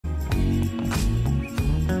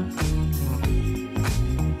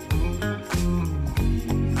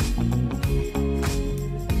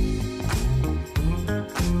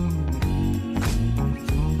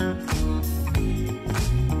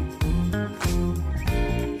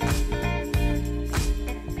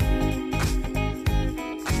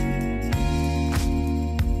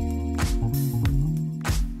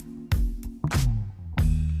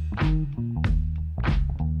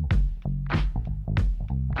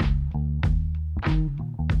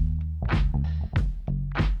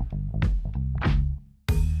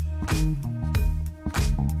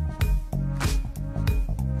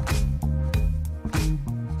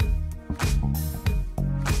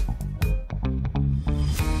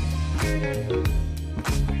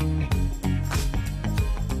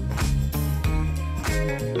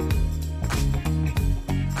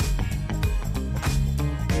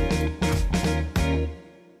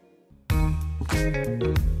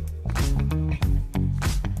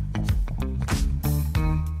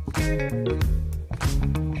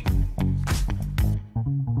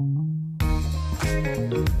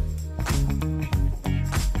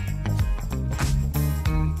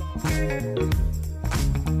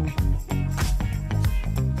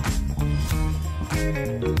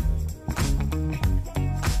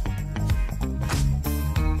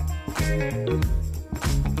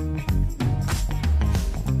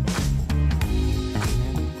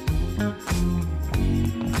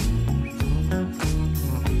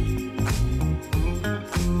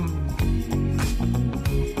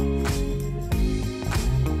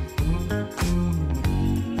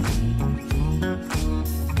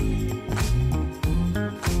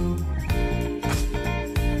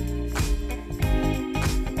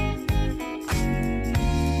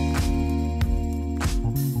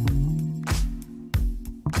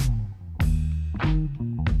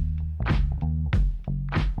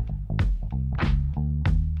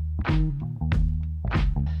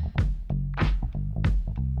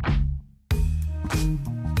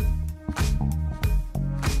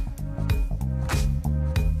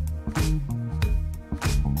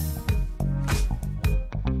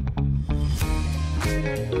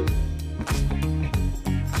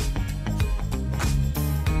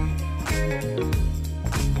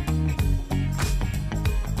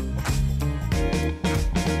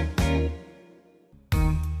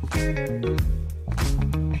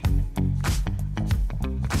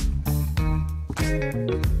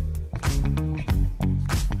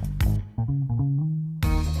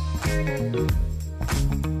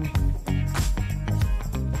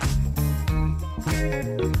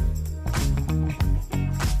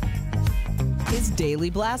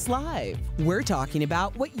Daily Blast Live. We're talking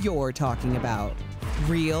about what you're talking about.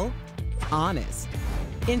 Real, honest,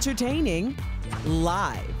 entertaining,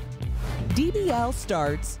 live. DBL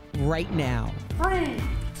starts right now. 3,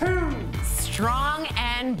 2. Strong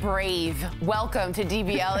and brave. Welcome to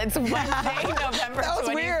DBL. It's Wednesday, November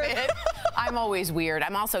 25th. Weird. I'm always weird.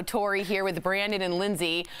 I'm also Tori here with Brandon and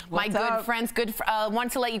Lindsay. My good friends.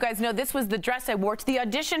 Want to let you guys know this was the dress I wore to the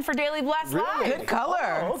audition for Daily Blast Live. Good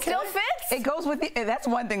color. Oh, okay. Still fits. It goes with that's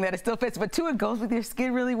one thing that it still fits, but two, it goes with your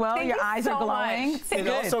skin really well. Thank your you eyes so are glowing. much. It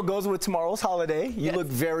also goes with tomorrow's holiday. You look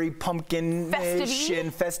very pumpkin-ish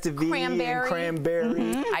and festive cranberry. and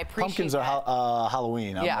cranberry. I appreciate Pumpkins that. are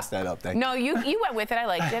Halloween. I messed that up. Thank you. No, you went with it. I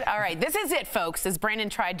liked it. All right, this is it, folks. As Brandon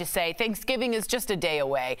tried to say, Thanksgiving is just a day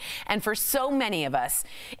away. And for so many of us,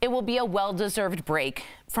 it will be a well-deserved break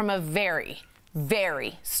from a very,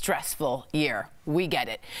 very stressful year. We get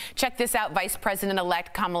it. Check this out. Vice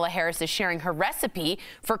President-elect Kamala Harris is sharing her recipe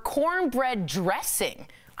for cornbread dressing.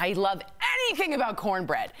 I love anything about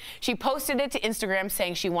cornbread. She posted it to Instagram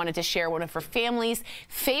saying she wanted to share one of her family's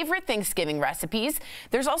favorite Thanksgiving recipes.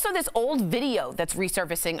 There's also this old video that's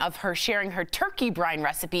resurfacing of her sharing her turkey brine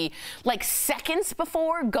recipe like seconds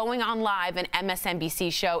before going on live an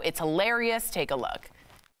MSNBC show. It's hilarious. Take a look.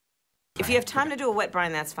 If you have time to do a wet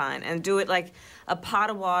brine, that's fine. And do it like a pot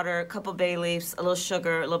of water, a couple bay leaves, a little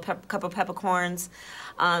sugar, a little couple peppercorns.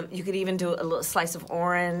 You could even do a little slice of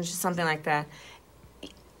orange, something like that.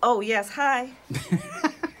 Oh, yes, hi.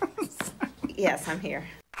 Yes, I'm here.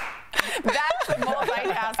 That's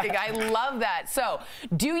multitasking. I love that. So,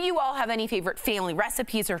 do you all have any favorite family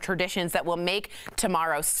recipes or traditions that will make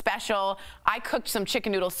tomorrow special? I cooked some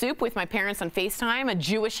chicken noodle soup with my parents on FaceTime. A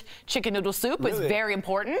Jewish chicken noodle soup was very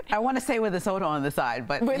important. I want to say with a soda on the side,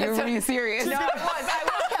 but you're being serious. No, it was.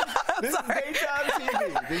 This is daytime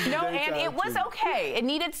TV. No, and it was okay. It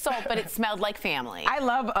needed salt, but it smelled like family. I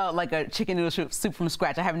love like a chicken noodle soup from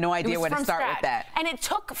scratch. I have no idea where to start with that. And it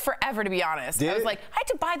took forever, to be honest. I was like, I had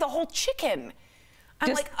to buy the whole chicken.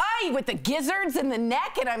 I'm like, ay, with the gizzards in the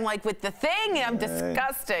neck, and I'm like, with the thing, and I'm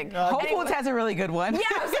disgusting. Whole Foods has a really good one. Yeah,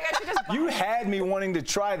 I was like, I should just buy You it. had me wanting to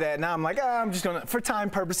try that. Now I'm like, I'm just gonna, for time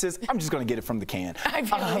purposes, I'm just gonna get it from the can. I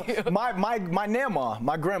feel you. My Nana,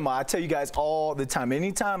 my grandma, I tell you guys all the time,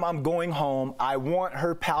 anytime I'm going home, I want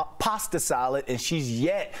her pasta salad, and she's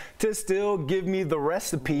yet to still give me the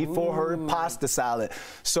recipe for her pasta salad.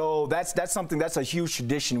 So that's something, that's a huge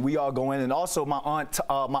tradition. We all go in, and also my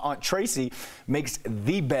aunt Tracy makes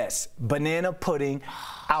the best banana pudding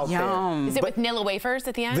out there. Is it with vanilla wafers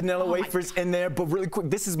at the end? Vanilla wafers in there, but really quick,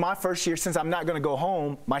 this is my first year since I'm not gonna go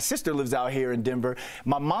home. My sister lives out here in Denver.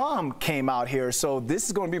 My mom came out here, so this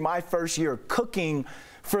is gonna be my first year cooking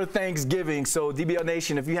for Thanksgiving. So DBL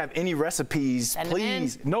Nation, if you have any recipes,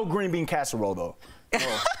 please, no green bean casserole though.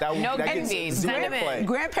 No green beans. Send them in.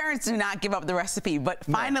 Grandparents do not give up the recipe, but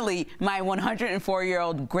finally, my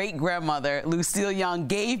 104-year-old great-grandmother, Lucille Young,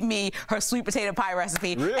 gave me her sweet potato pie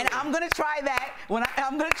recipe, and I'm gonna try that.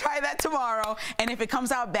 I'm gonna try that tomorrow, and if it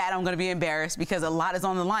comes out bad, I'm gonna be embarrassed because a lot is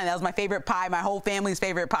on the line. That was my favorite pie, my whole family's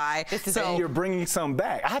favorite pie. So you're bringing some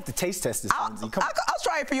back. I have to taste test this. I'll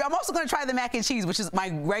try it for you. I'm also gonna try the mac and cheese, which is my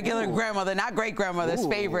regular grandmother, not great-grandmother's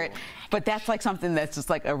favorite, but that's like something that's just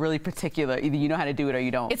like a really particular, either you know how to do it or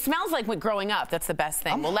you don't. It smells like growing up. That's the best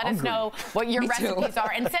thing. Well, let us know what your recipes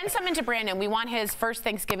are, and send some into Brandon. We want his first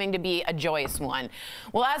Thanksgiving to be a joyous one.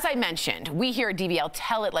 Well, as I mentioned, we here at DBL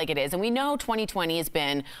tell it like it is, and we know 2020 has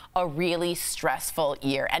been a really stressful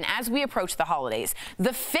year. And as we approach the holidays,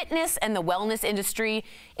 the fitness and the wellness industry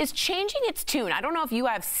is changing its tune. I don't know if you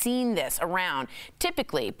have seen this around.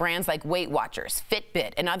 Typically, brands like Weight Watchers,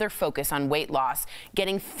 Fitbit, and other focus on weight loss,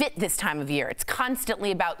 getting fit this time of year. It's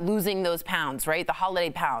constantly about losing those pounds, right? The holiday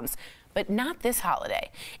pounds. But not this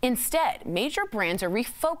holiday. Instead, major brands are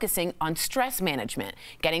refocusing on stress management,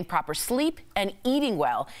 getting proper sleep, and eating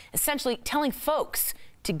well, essentially telling folks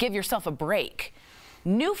to give yourself a break.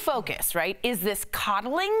 New focus, right? Is this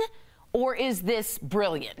coddling or is this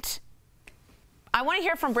brilliant? I want to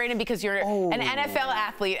hear from Brandon because you're an NFL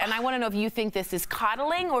athlete, and I want to know if you think this is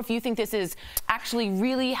coddling or if you think this is actually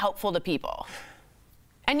really helpful to people.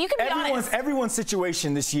 And you can be honest. Everyone's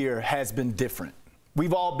situation this year has been different.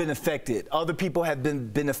 We've all been affected. Other people have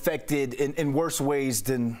been affected in worse ways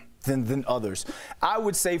than others. I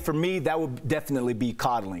would say for me, that would definitely be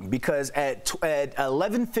coddling, because at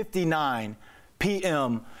 11:59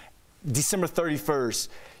 p.m., December 31st,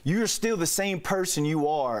 you're still the same person you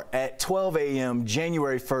are at 12 a.m.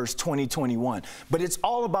 January 1st, 2021. But it's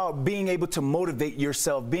all about being able to motivate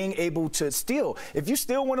yourself, being able to still, if you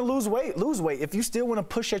still want to lose weight, lose weight. If you still want to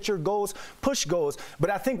push at your goals, push goals. But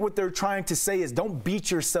I think what they're trying to say is don't beat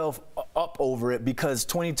yourself up over it, because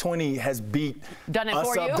 2020 has done it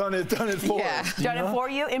for you. Done it for us. Done it for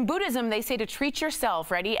you. In Buddhism, they say to treat yourself,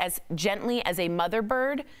 ready, as gently as a mother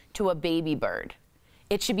bird to a baby bird.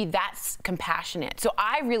 It should be that compassionate. So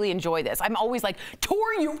I really enjoy this. I'm always like,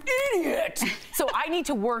 Tori, you idiot! So I need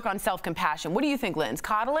to work on self-compassion. What do you think, Linz?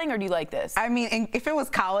 Coddling, or do you like this? I mean, if it was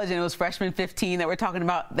college and it was freshman 15 that we're talking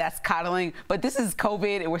about, that's coddling. But this is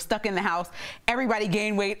COVID and we're stuck in the house. Everybody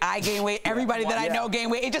gain weight. I gain weight. Everybody that I know gain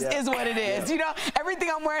weight. It just is what it is. You know, everything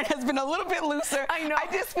I'm wearing has been a little bit looser. I know.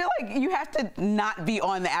 I just feel like you have to not be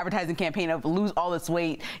on the advertising campaign of lose all this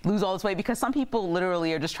weight, because some people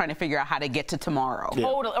literally are just trying to figure out how to get to tomorrow.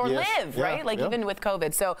 Totally. Or live, right? Like even with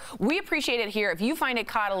COVID. So we appreciate it here. If you find it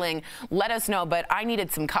coddling, let us know. But I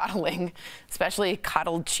needed some coddling, especially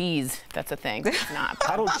coddled cheese. That's a thing. It's not.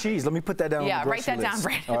 Coddled cheese. Let me put that down. Yeah, on the write that list. down,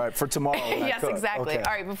 Brandon. All right, for tomorrow. Yes, exactly. Okay.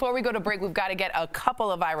 All right, before we go to break, we've got to get a couple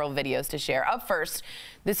of viral videos to share. Up first,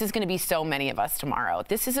 this is going to be so many of us tomorrow.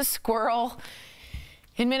 This is a squirrel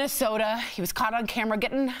in Minnesota. He was caught on camera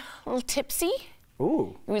getting a little tipsy.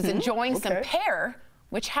 Ooh. He was enjoying some pear,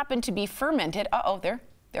 which happened to be fermented. Uh-oh, there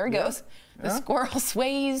he goes. The squirrel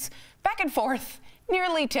sways back and forth,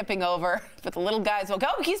 nearly tipping over. But the little guys will go,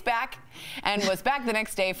 he's back, and was back the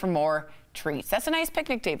next day for more treats. That's a nice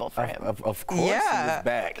picnic table for him. Of course he was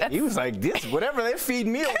back. He was like, this, whatever they feed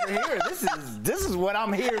me over here, this is what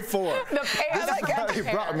I'm here for. The pear. This is how they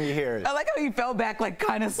brought me here. I like how he fell back like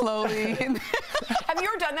kind of slowly. Have you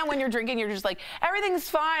ever done that when you're drinking? You're just like, everything's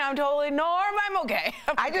fine. I'm totally norm. I'm okay.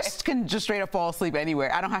 I just can just straight up fall asleep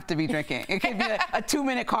anywhere. I don't have to be drinking. It could be a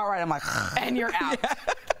 2-minute car ride. I'm like, and you're out.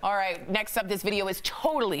 All right, next up, this video is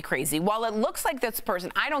totally crazy. While it looks like this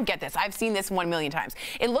person, I don't get this. I've seen this 1 million times.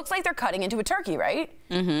 It looks like they're cutting into a turkey, right?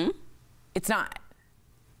 Mm-hmm. It's not.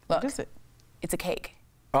 Look. What is it? It's a cake.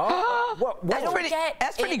 Oh,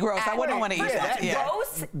 that's pretty gross. I wouldn't want to eat that.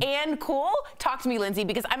 Gross and cool. Talk to me, Lindsay,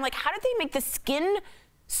 because I'm like, how did they make the skin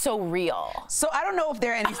so real. So I don't know if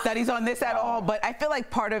there are any studies on this at all, but I feel like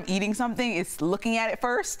part of eating something is looking at it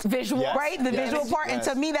first. Visual. Yes. Right? The visual part. Yes.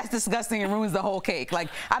 And to me, that's disgusting and ruins the whole cake. Like,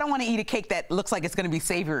 I don't want to eat a cake that looks like it's going to be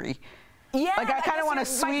savory. Yeah, Like, I kind of want a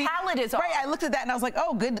sweet. My palate is off. Right, I looked at that and I was like,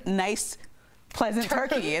 oh, good, nice, pleasant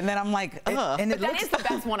turkey. And then I'm like, ugh. And But that is the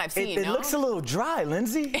best one I've seen, It no? looks a little dry,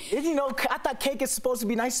 Lindsay. You know, I thought cake is supposed to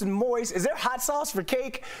be nice and moist. Is there hot sauce for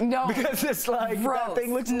cake? No. Because it's like, Gross. that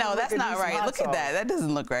thing looks No, that's like it not needs some right. hot Look at that. sauce. That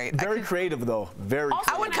doesn't look right. Very creative, though. Very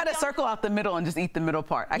Also, I would cut a circle out the middle and just eat the middle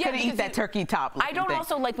part. I Yeah, couldn't eat because that turkey top. I don't thing.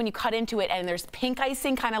 also like when you cut into it and there's pink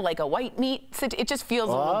icing, kind of like a white meat. So it just feels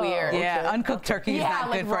a little weird. Yeah, uncooked turkey is not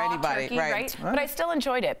like good for raw anybody. turkey, right. But I still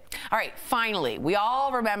enjoyed it. All right, finally, we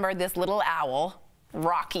all remember this little owl.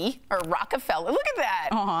 Rocky, or Rockefeller. Look at that.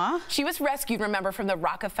 Uh-huh. She was rescued, remember, from the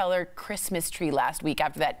Rockefeller Christmas tree last week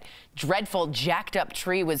after that dreadful jacked up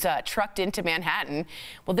tree was trucked into Manhattan.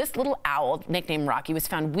 Well, this little owl, nicknamed Rocky, was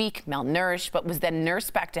found weak, malnourished, but was then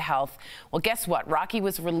nursed back to health. Well, guess what? Rocky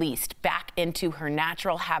was released back into her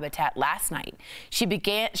natural habitat last night. She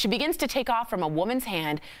begins to take off from a woman's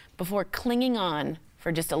hand before clinging on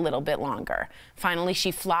for just a little bit longer. Finally, she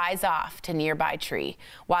flies off to nearby tree.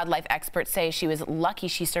 Wildlife experts say she was lucky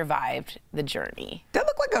she survived the journey. That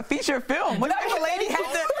looked like a feature film. What type of lady had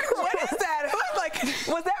to, what is that? It was like,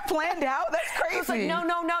 was that planned out? That's crazy. I was like, no,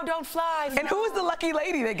 no, no, don't fly. And who is the lucky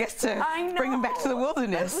lady that gets to bring him back to the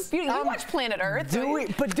wilderness? You watch Planet Earth.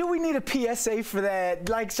 Do we need a PSA for that?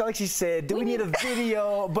 Like she said, do we need a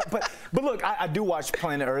video? But look, I do watch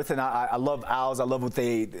Planet Earth, and I love owls.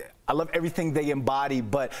 I love everything they embody.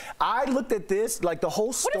 But I looked at this, like the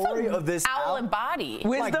whole story of this owl embody?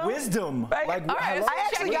 Wisdom? Like wisdom. Right. Like, All right, I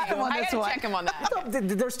actually got him on this one. I gotta check him on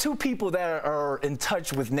that. There's two people that are in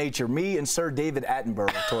touch with nature, me and Sir David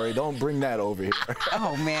Attenborough, Tori. Don't bring that over here.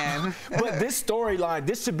 Oh, man. But this storyline,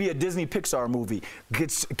 this should be a Disney Pixar movie.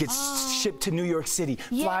 Gets shipped to New York City,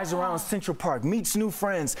 flies around Central Park, meets new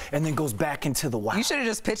friends, and then goes back into the wild. You should have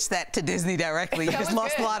just pitched that to Disney directly. You just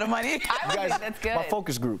lost a lot of money. I would think that's good. My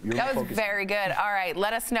focus group. That was very good. All right,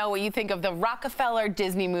 let us know what you think of the Rockefeller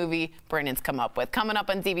Disney movie Brandon's come up with. Coming up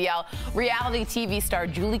on DBL, reality TV star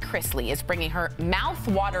Julie Chrisley is bringing her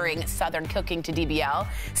mouth-watering Southern cooking to DBL.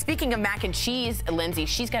 Speaking of mac and cheese, Lindsay,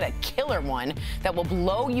 she's got a killer one that will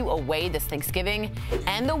blow you away this Thanksgiving.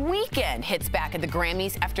 And The Weeknd hits back at the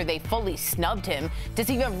Grammys after they fully snubbed him. Does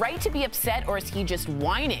he have a right to be upset, or is he just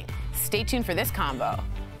whining? Stay tuned for this combo.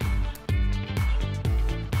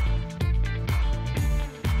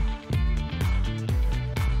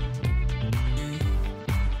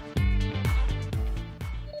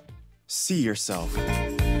 See yourself.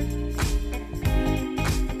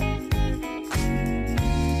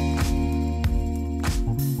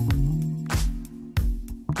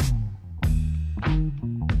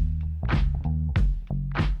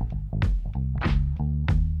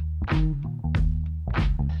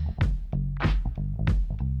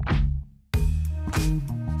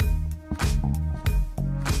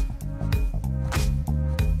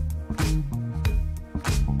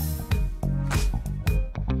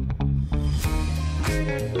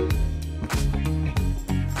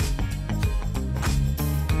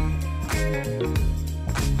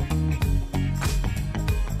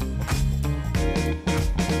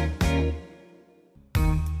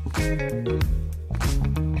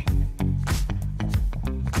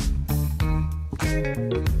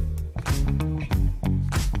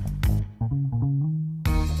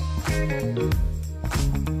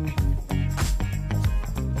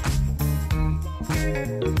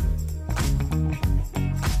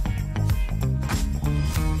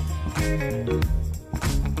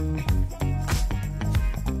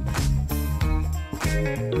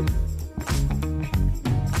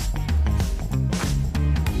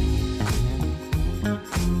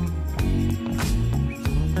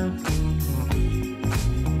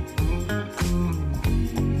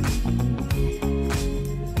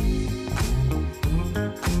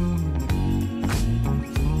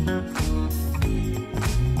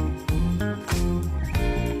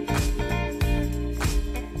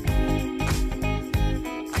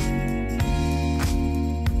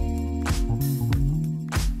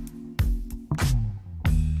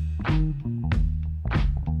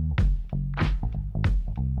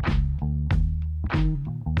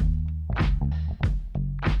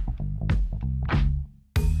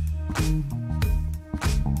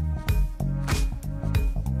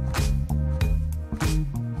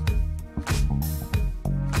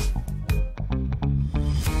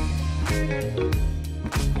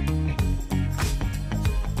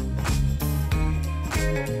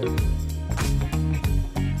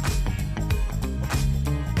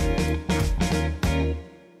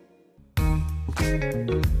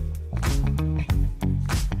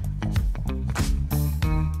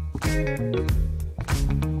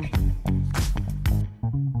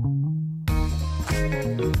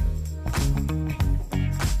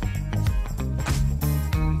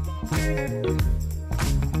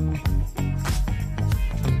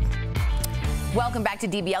 Welcome back to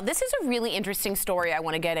DBL. This is a really interesting story I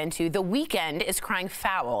want to get into. The Weeknd is crying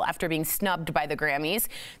foul after being snubbed by the Grammys.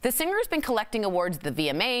 The singer has been collecting awards at the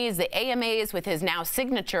VMAs, the AMAs, with his now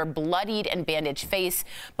signature bloodied and bandaged face.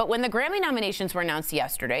 But when the Grammy nominations were announced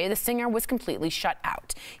yesterday, the singer was completely shut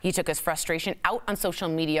out. He took his frustration out on social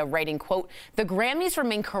media, writing, quote, "The Grammys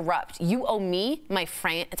remain corrupt. You owe me, my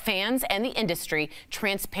fans, and the industry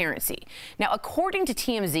transparency." Now, according to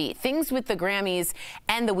TMZ, things with the Grammys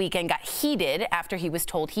and the Weeknd got heated after he was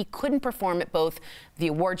told he couldn't perform at both the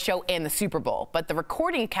award show and the Super Bowl. But the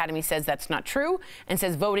Recording Academy says that's not true and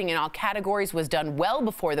says voting in all categories was done well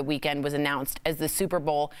before the Weeknd was announced as the Super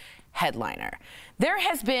Bowl headliner. There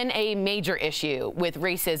has been a major issue with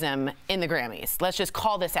racism in the Grammys. Let's just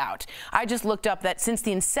call this out. I just looked up that since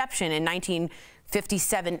the inception in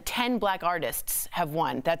 1957, 10 black artists have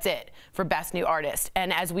won. That's it for Best New Artist.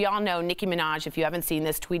 And as we all know, Nicki Minaj, if you haven't seen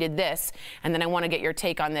this, tweeted this, and then I want to get your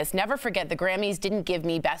take on this. "Never forget, the Grammys didn't give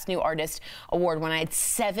me Best New Artist award when I had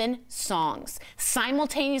 7 songs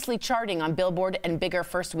simultaneously charting on Billboard and Bigger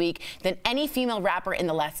first week than any female rapper in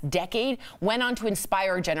the last decade. Went on to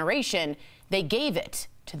inspire a generation. They gave it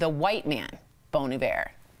to the white man, Bon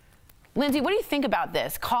Iver." Lindsay, what do you think about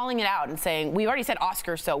this? Calling it out and saying, we already said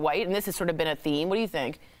Oscar's so white, and this has sort of been a theme. What do you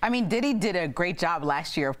think? I mean, Diddy did a great job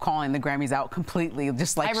last year of calling the Grammys out completely,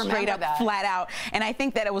 just like straight up, flat out. And I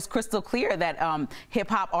think that it was crystal clear that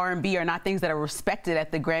hip-hop, R&B are not things that are respected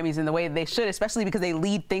at the Grammys in the way they should, especially because they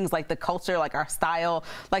lead things like the culture, like our style,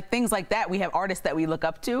 like things like that. We have artists that we look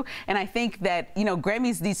up to. And I think that, you know,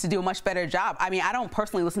 Grammys needs to do a much better job. I mean, I don't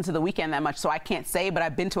personally listen to The Weeknd that much, so I can't say, but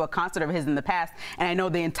I've been to a concert of his in the past, and I know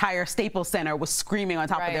the entire Staples Center was screaming on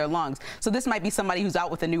top of their lungs. So this might be somebody who's out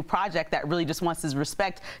with a new project that really just wants his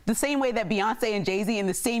respect. The same way that Beyonce and Jay-Z, in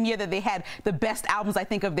the same year that they had the best albums, I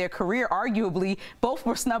think, of their career, arguably, both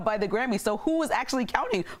were snubbed by the Grammys. So who was actually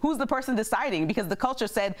counting? Who's the person deciding? Because the culture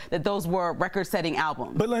said that those were record-setting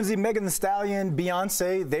albums. But Lindsay, Megan Thee Stallion,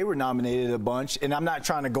 Beyonce, they were nominated a bunch. And I'm not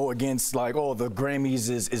trying to go against, like, oh, the Grammys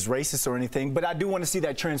is racist or anything, but I do want to see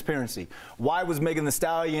that transparency. Why was Megan Thee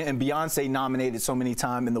Stallion and Beyonce nominated so many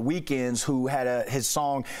times in the Weeknd's, who had his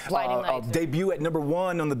song debut at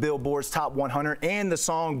 #1 on the Billboard's Top 100, and the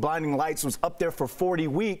song Blinding Lights was up there for 40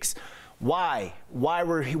 weeks. Why? Why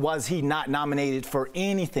was he not nominated for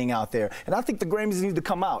anything out there? And I think the Grammys need to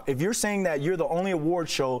come out. If you're saying that you're the only award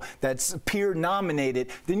show that's peer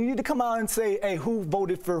nominated, then you need to come out and say, hey, who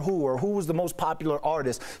voted for who, or who was the most popular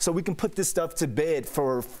artist, so we can put this stuff to bed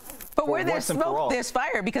for But where there's smoke, there's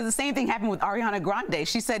fire, because the same thing happened with Ariana Grande.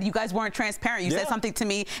 She said, you guys weren't transparent. You said something to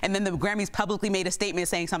me, and then the Grammys publicly made a statement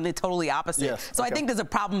saying something totally opposite. So I think there's a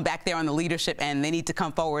problem back there on the leadership, and they need to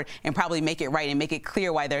come forward and probably make it right and make it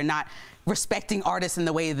clear why they're not respecting artists in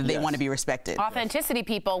the way that they want to be respected. Authenticity,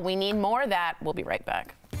 people. We need more of that. We'll be right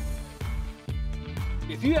back.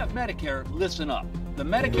 If you have Medicare, listen up. The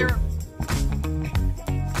Medicare...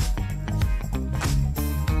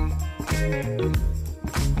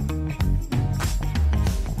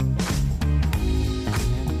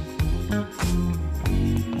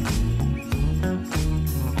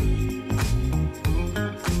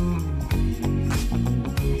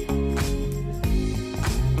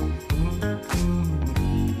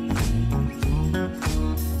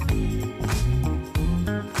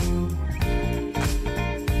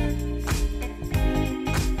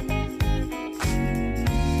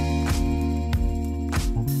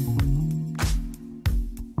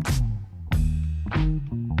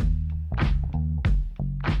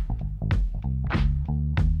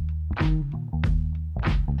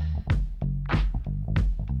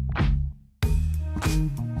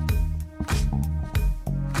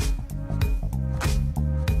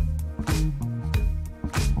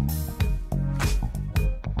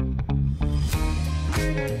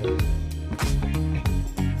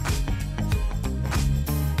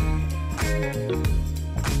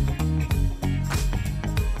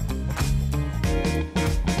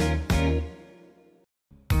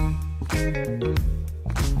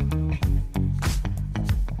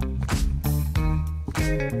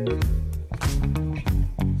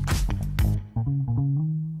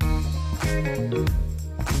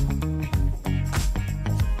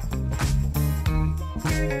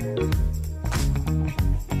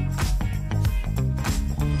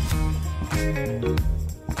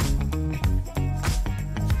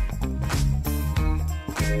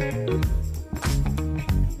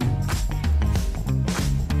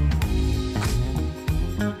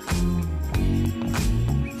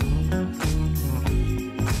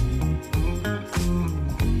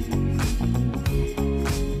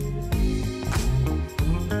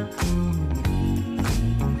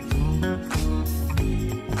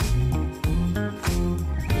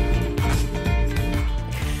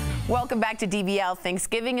 Welcome back to DBL.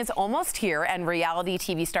 Thanksgiving is almost here, and reality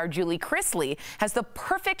TV star Julie Chrisley has the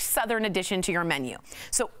perfect Southern addition to your menu.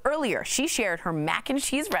 So earlier, she shared her mac and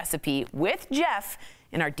cheese recipe with Jeff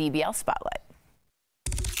in our DBL Spotlight.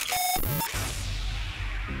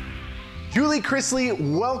 Julie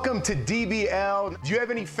Chrisley, welcome to DBL. Do you have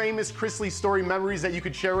any famous Chrisley story memories that you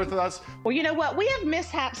could share with us? Well, you know what? We have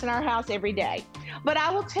mishaps in our house every day. But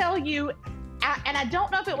I will tell you, and I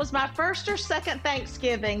don't know if it was my first or second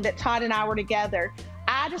Thanksgiving that Todd and I were together,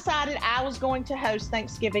 I decided I was going to host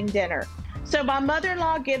Thanksgiving dinner. So my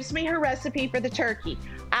mother-in-law gives me her recipe for the turkey.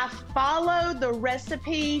 I follow the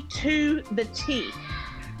recipe to the T.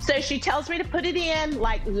 So she tells me to put it in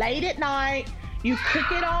like late at night. You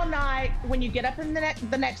cook it all night. When you get up in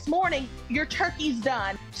the next morning, your turkey's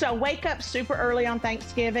done. So I wake up super early on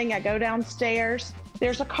Thanksgiving. I go downstairs.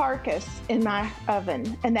 There's a carcass in my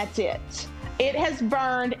oven, and that's it. It has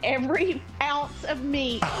burned every ounce of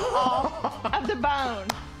meat off of the bone,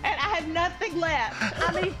 and I have nothing left.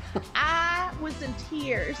 I mean, I was in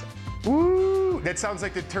tears. Ooh, that sounds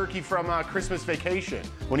like the turkey from Christmas Vacation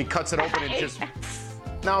when he cuts it open and just...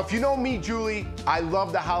 Now, if you know me, Julie, I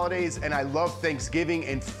love the holidays and I love Thanksgiving,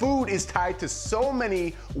 and food is tied to so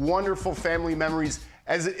many wonderful family memories,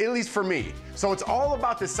 at least for me. So it's all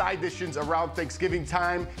about the side dishes around Thanksgiving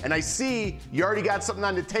time, and I see you already got something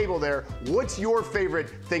on the table there. What's your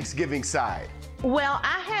favorite Thanksgiving side? Well,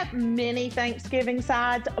 I have many Thanksgiving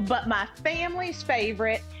sides, but my family's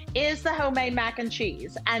favorite is the homemade mac and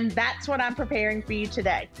cheese, and that's what I'm preparing for you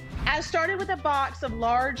today. I started with a box of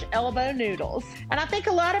large elbow noodles, and I think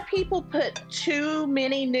a lot of people put too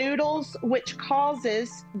many noodles, which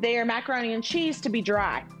causes their macaroni and cheese to be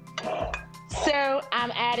dry. So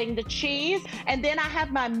I'm adding the cheese, and then I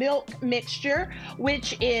have my milk mixture,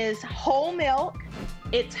 which is whole milk.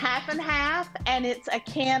 It's half and half, and it's a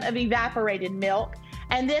can of evaporated milk.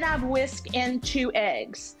 And then I've whisked in 2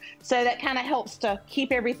 eggs. So that kind of helps to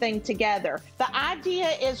keep everything together. The idea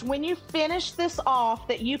is when you finish this off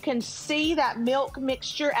that you can see that milk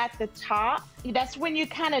mixture at the top. That's when you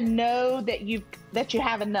kind of know that you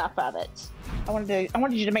have enough of it. I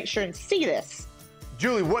wanted you to make sure and see this.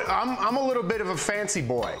 Julie, I'm a little bit of a fancy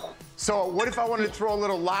boy. So what if I wanted to throw a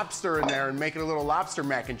little lobster in there and make it a little lobster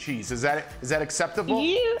mac and cheese? Is that acceptable?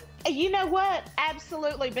 You know what?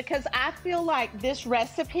 Absolutely, because I feel like this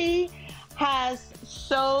recipe has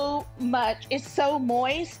so much, it's so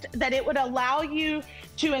moist that it would allow you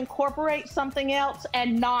to incorporate something else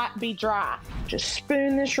and not be dry. Just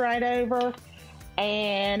spoon this right over,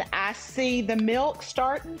 and I see the milk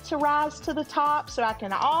starting to rise to the top, so I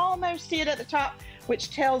can almost see it at the top,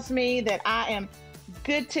 which tells me that I am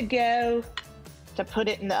good to go to put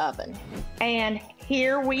it in the oven. And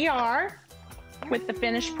here we are with the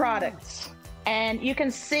finished products. And you can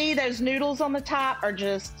see those noodles on the top are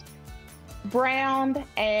just browned,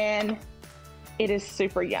 and it is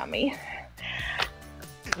super yummy.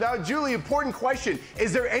 Now, Julie, important question.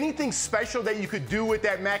 Is there anything special that you could do with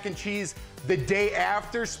that mac and cheese the day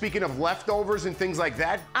after, speaking of leftovers and things like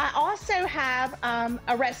that? I also have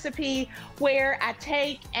a recipe where I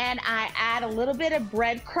take and I add a little bit of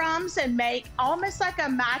breadcrumbs and make almost like a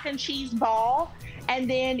mac and cheese ball, and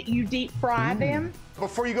then you deep fry them.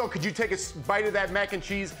 Before you go, could you take a bite of that mac and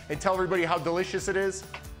cheese and tell everybody how delicious it is?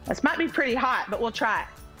 This might be pretty hot, but we'll try it.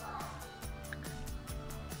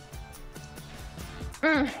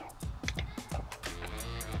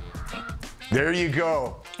 There you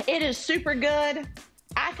go. It is super good.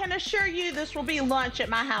 I can assure you this will be lunch at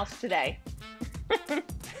my house today.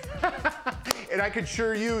 And I can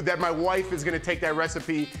assure you that my wife is going to take that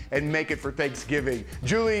recipe and make it for Thanksgiving.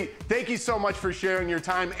 Julie, thank you so much for sharing your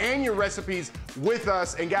time and your recipes with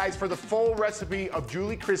us. And guys, for the full recipe of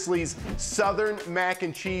Julie Chrisley's Southern Mac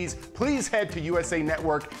and Cheese, please head to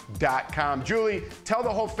usanetwork.com. Julie, tell the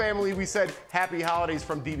whole family we said happy holidays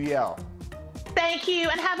from DBL. Thank you,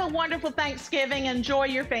 and have a wonderful Thanksgiving. Enjoy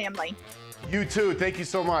your family. You too. Thank you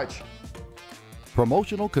so much.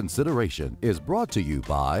 Promotional consideration is brought to you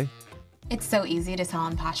by... It's so easy to sell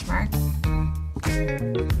on Poshmark.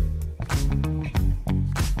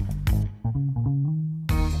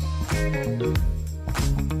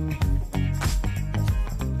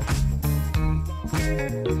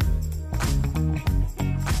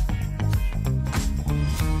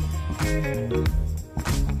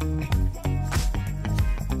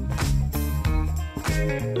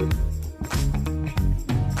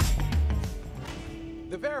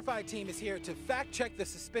 The Verified team is here to fact-check the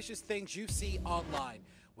suspicious things you see online.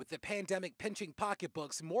 With the pandemic pinching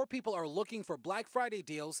pocketbooks, more people are looking for Black Friday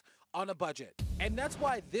deals on a budget. And that's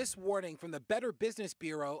why this warning from the Better Business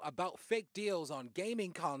Bureau about fake deals on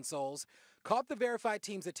gaming consoles caught the Verified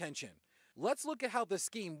team's attention. Let's look at how the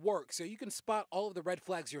scheme works so you can spot all of the red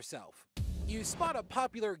flags yourself. You spot a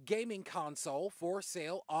popular gaming console for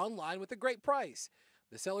sale online with a great price.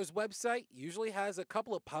 The seller's website usually has a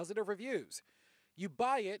couple of positive reviews. You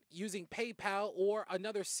buy it using PayPal or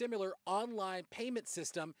another similar online payment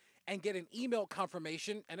system and get an email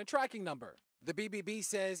confirmation and a tracking number. The BBB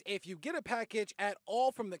says if you get a package at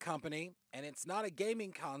all from the company and it's not a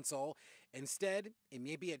gaming console, instead it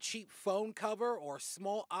may be a cheap phone cover or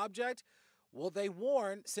small object, well, they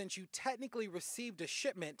warn since you technically received a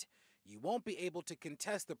shipment, you won't be able to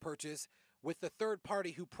contest the purchase with the third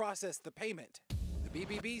party who processed the payment. The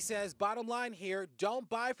BBB says, bottom line here, don't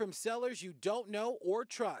buy from sellers you don't know or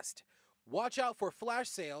trust. Watch out for flash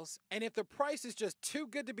sales, and if the price is just too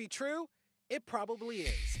good to be true, it probably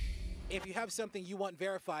is. If you have something you want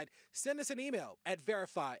verified, send us an email at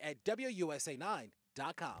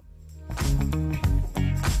verify@WUSA9.com.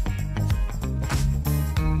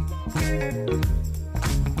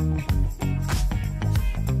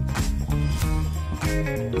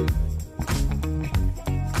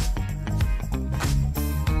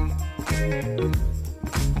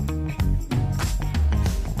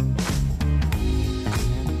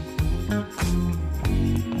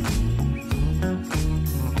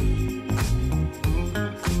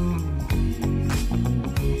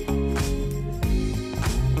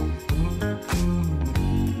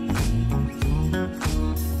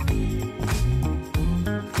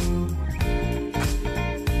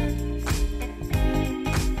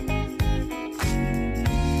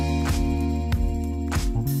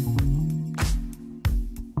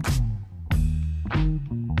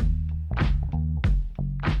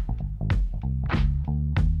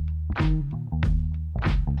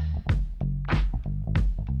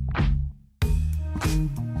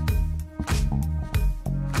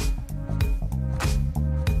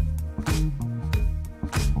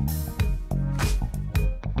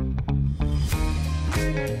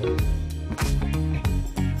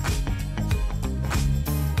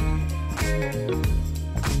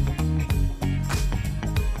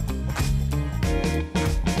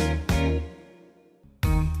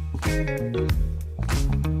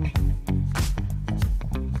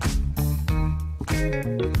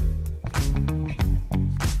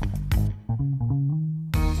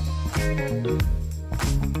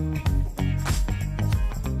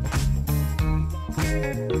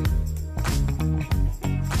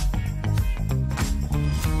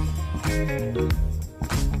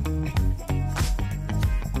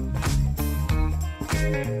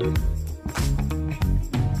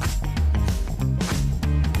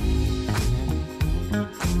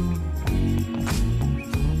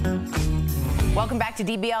 Welcome back to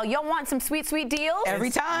DBL. Y'all want some sweet, sweet deals? Every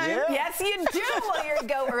time. Yeah. Yes, you do. Well, here you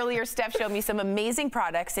go. Earlier, Steph showed me some amazing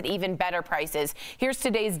products at even better prices. Here's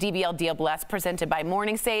today's DBL Deal Blast presented by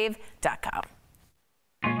MorningSave.com.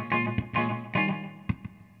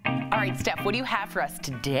 All right, Steph, what do you have for us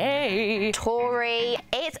today? Tori,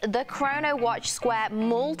 it's the Chrono Watch Square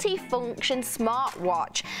multi-function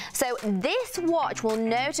smartwatch. So this watch will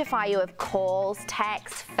notify you of calls,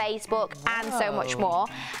 texts, Facebook, and so much more.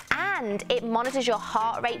 And it monitors your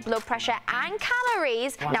heart rate, blood pressure, and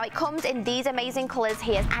calories. Wow. Now, it comes in these amazing colors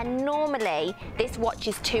here. And normally, this watch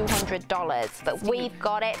is $200, but we've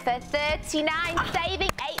got it for $39, saving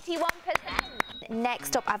 81%.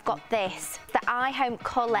 Next up, I've got this, the iHome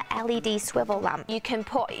Color LED swivel lamp. You can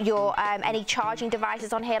put your any charging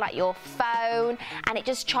devices on here, like your phone, and it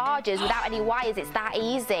just charges without any wires. It's that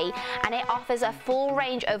easy, and it offers a full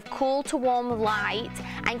range of cool to warm light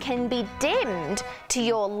and can be dimmed to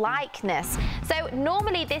your likeness. So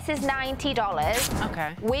normally this is $90.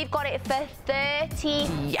 Okay. We've got it for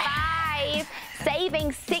 $35. Yes.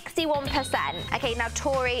 Saving 61%. Okay, now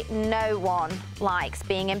Tori, no one likes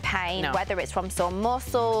being in pain, whether it's from sore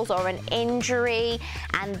muscles or an injury,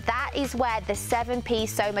 and that is where the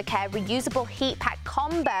 7-piece Somacare reusable heat pack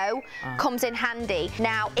combo comes in handy.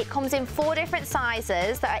 Now, it comes in 4 different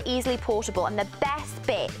sizes that are easily portable, and the best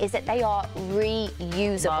bit is that they are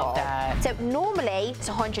reusable. Love that. So normally it's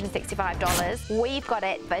 $165. We've got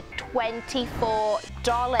it for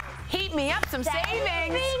 $24. Heat me up, some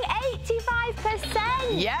savings.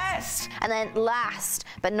 85%. Yes. And then last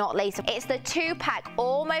but not least, it's the 2-pack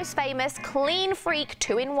Almost Famous Clean Freak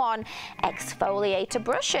 2-in-1 exfoliator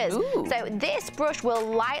brushes. Ooh. So this brush will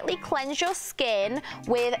lightly cleanse your skin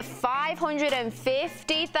with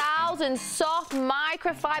 550,000 soft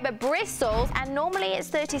microfiber bristles, and normally it's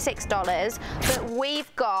 $36, but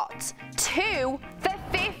we've got 2 for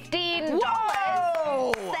 $15.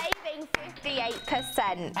 Whoa! Saving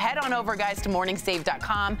 58%. Head on over, guys, to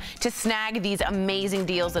morningsave.com to snag these amazing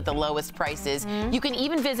deals at the lowest prices. You can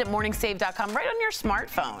even visit morningsave.com right on your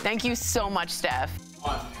smartphone. Thank you so much, Steph.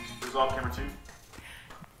 Resolve camera 2.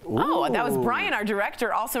 Oh, that was Brian, our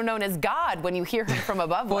director, also known as God when you hear him from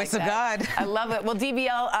above. Voice like of that. God. I love it. Well,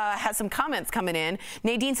 DBL has some comments coming in.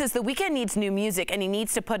 Nadine says The Weeknd needs new music and he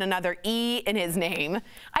needs to put another E in his name.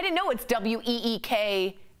 I didn't know it's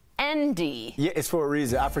WEEKND. Yeah, it's for a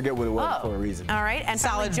reason. I forget what it was for a reason. All right. And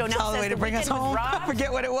Solid way to bring us home. I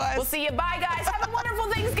forget what it was. We'll see you. Bye, guys. Have a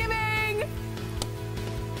wonderful Thanksgiving.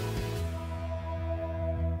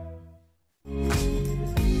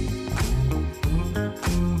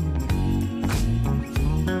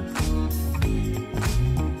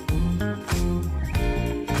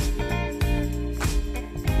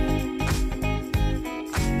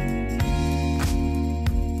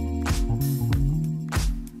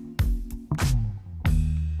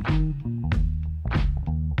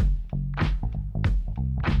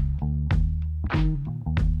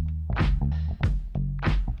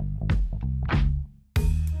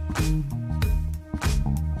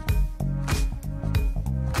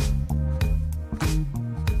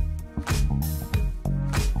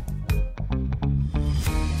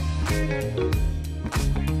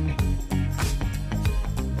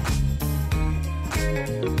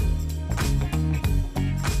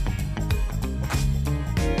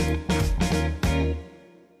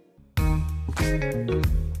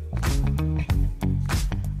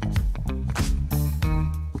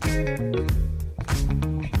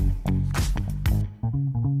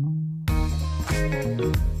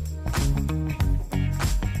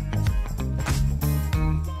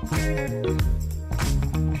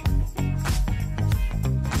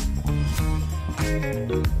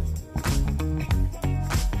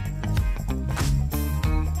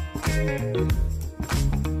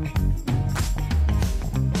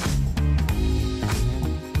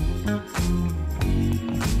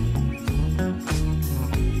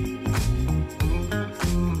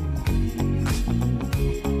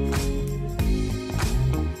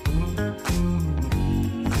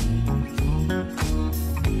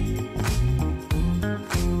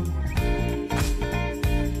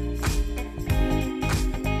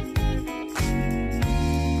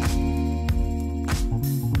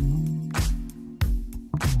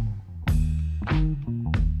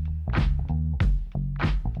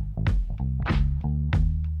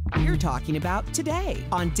 We're talking about today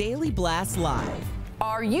on Daily Blast Live.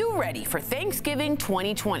 Are you ready for Thanksgiving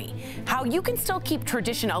 2020? How you can still keep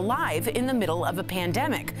tradition alive in the middle of a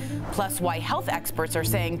pandemic. Plus, why health experts are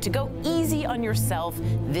saying to go easy on yourself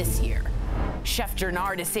this year. Chef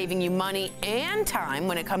Gernard is saving you money and time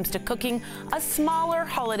when it comes to cooking a smaller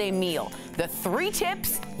holiday meal. The 3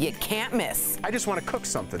 tips you can't miss. I just want to cook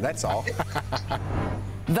something, that's all.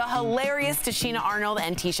 The hilarious Tashina Arnold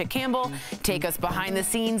and Tisha Campbell take us behind the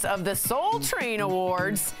scenes of the Soul Train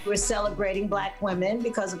Awards. We're celebrating Black women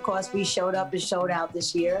because, of course, we showed up and showed out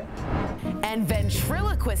this year. And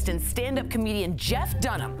ventriloquist and stand-up comedian Jeff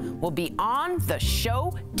Dunham will be on the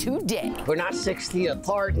show today. We're not 6 feet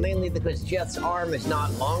apart, mainly because Jeff's arm is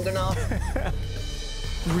not long enough.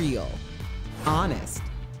 Real, honest,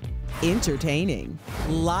 entertaining,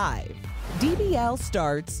 live. DBL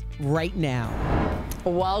starts right now.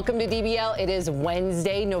 Welcome to DBL. It is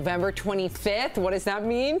Wednesday, November 25th. What does that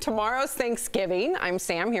mean? Tomorrow's Thanksgiving. I'm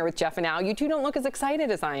Sam here with Jeff and Al. You two don't look as excited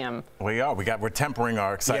as I am. We are. We're tempering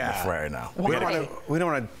our excitement for right now. We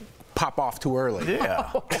don't want to pop off too early.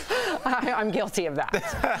 Yeah. I'm guilty of that.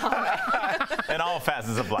 In all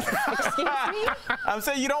facets of life. Excuse me? I'm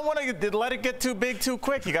saying you don't want to let it get too big too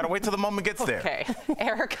quick. You got to wait till the moment gets there. Okay.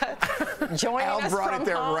 Erica, joining Al us brought from it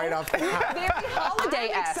there home. right off the top. Very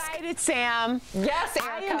holiday-esque. I'm excited, Sam. Yes,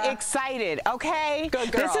 Erica. I am excited, okay?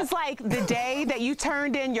 Good girl. This is like the day that you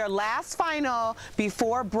turned in your last final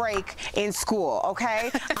before break in school,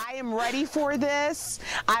 okay? I am ready for this.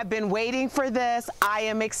 I've been waiting for this. I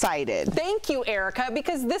am excited. excited. Thank you, Erica,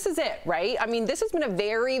 because this is it, right? I mean, this has been a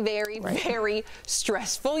very, very, very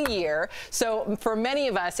stressful year. So for many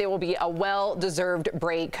of us, it will be a well-deserved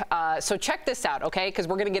break. So check this out, okay? Because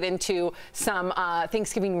we're going to get into some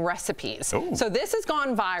Thanksgiving recipes. Ooh. So this has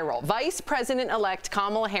gone viral. Vice President-elect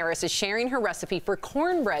Kamala Harris is sharing her recipe for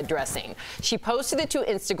cornbread dressing. She posted it to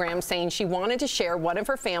Instagram saying she wanted to share one of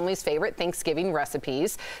her family's favorite Thanksgiving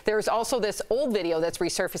recipes. There's also this old video that's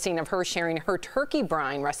resurfacing of her sharing her turkey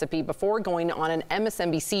brine recipe before going on an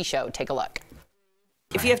MSNBC show. Take a look.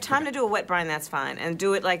 If you have time to do a wet brine, that's fine. And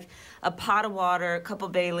do it like a pot of water, a couple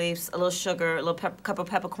bay leaves, a little sugar, a little couple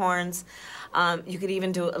peppercorns. You could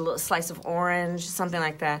even do a little slice of orange, something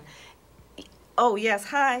like that. Oh, yes,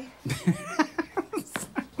 hi.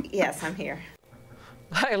 Yes, I'm here.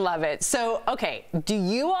 I love it. So, okay, do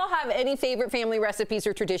you all have any favorite family recipes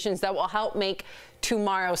or traditions that will help make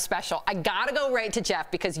tomorrow special? I gotta go right to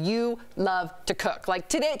Jeff because you love to cook. Like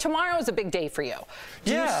tomorrow is a big day for you.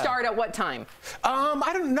 Do you start at what time?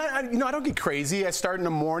 I don't get crazy. I start in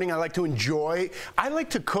the morning. I like to enjoy. I like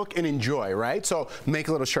to cook and enjoy, right? So make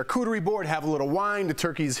a little charcuterie board, have a little wine. The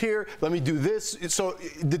turkey's here. Let me do this. So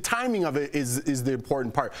the timing of it is the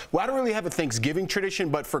important part. Well, I don't really have a Thanksgiving tradition,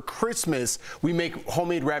 but for Christmas we make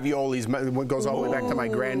homemade raviolis. It goes all the way back to my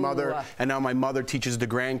grandmother, and now my mother teaches the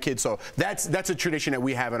grandkids. So that's a tradition that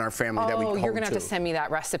we have in our family that we hold to. You're gonna have to send me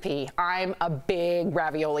that recipe. I'm a big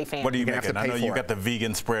ravioli fan. What are you making? I know you got the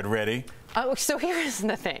vegan spread ready. Oh, so here's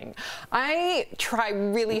the thing. I try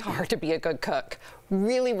really hard to be a good cook.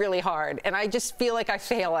 Really, really hard. And I just feel like I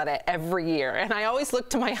fail at it every year. And I always look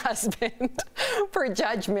to my husband for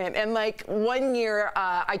judgment. And like one year,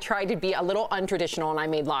 I tried to be a little untraditional and I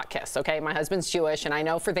made latkes, okay? My husband's Jewish, and I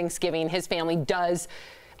know for Thanksgiving, his family does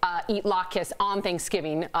eat latkes on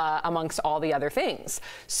Thanksgiving amongst all the other things.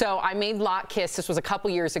 So I made latkes. This was a couple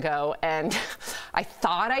years ago, and I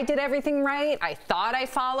thought I did everything right. I thought I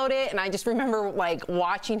followed it, and I just remember like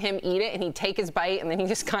watching him eat it, and he'd take his bite, and then he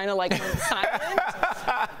just kind of like went silent.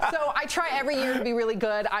 So I try every year to be really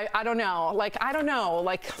good. I don't know. Like, I don't know.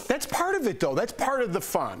 Like, that's part of it, though. That's part of the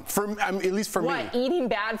fun. At least for me. What, eating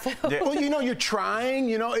bad food? Yeah. Well, you're trying.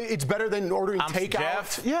 It's better than ordering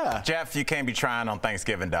takeout. Jeff, you can't be trying on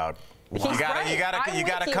Thanksgiving, dog. Wow. You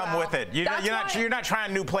gotta come with it. You're not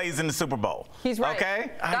trying new plays in the Super Bowl. He's right.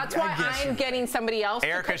 Okay. That's why I'm getting somebody else.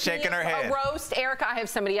 Erica's shaking her head. A roast. Erica, I have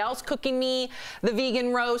somebody else cooking me the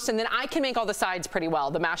vegan roast, and then I can make all the sides pretty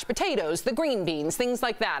well. The mashed potatoes, the green beans, things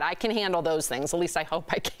like that. I can handle those things. At least I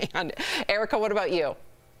hope I can. Erica, what about you?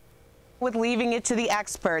 With leaving it to the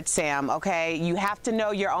experts, Sam, okay? You have to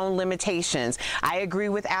know your own limitations. I agree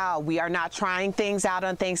with Al. We are not trying things out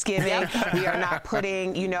on Thanksgiving. We are not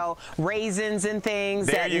putting, raisins in things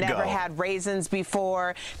that never had raisins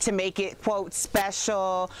before to make it, quote,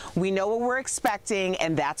 special. We know what we're expecting,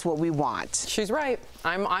 and that's what we want. She's right.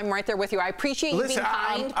 I'm right there with you. I appreciate you being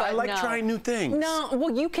kind, but I like trying new things. No,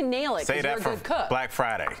 well, you can nail it because you're a good cook. Black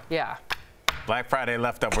Friday. Yeah. Black Friday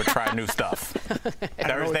leftover, try new stuff.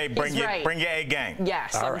 Thursday, bring your A game.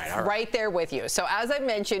 Yes, I'm right there with you. So as I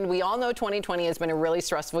mentioned, we all know 2020 has been a really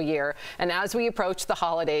stressful year. And as we approach the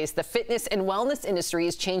holidays, the fitness and wellness industry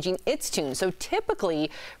is changing its tune. So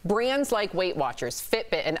typically, brands like Weight Watchers,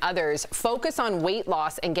 Fitbit, and others focus on weight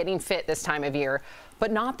loss and getting fit this time of year,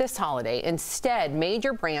 but not this holiday. Instead,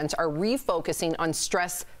 major brands are refocusing on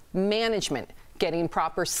stress management, getting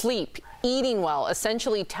proper sleep, eating well,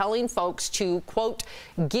 essentially telling folks to, quote,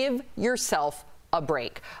 give yourself a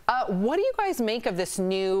break. What do you guys make of this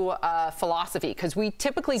new philosophy? Because we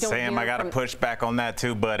typically don't Sam, I got to push back on that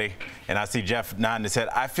too, buddy. And I see Jeff nodding his head.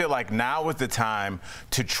 I feel like now is the time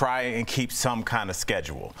to try and keep some kind of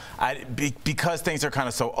schedule. Because things are kind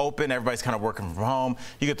of so open, everybody's kind of working from home.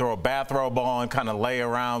 You could throw a bathrobe on, kind of lay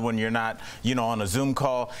around when you're not, on a Zoom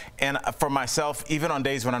call. And for myself, even on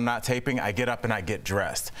days when I'm not taping, I get up and I get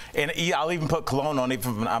dressed. And I'll even put cologne on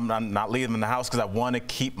even if I'm not leaving the house because I want to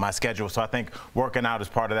keep my schedule. So I think working out is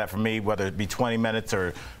part of that for me, whether it be 20 minutes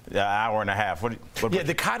or an hour and a half.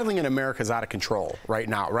 The coddling in America is out of control right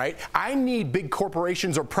now, right? I need big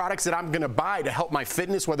corporations or products that I'm going to buy to help my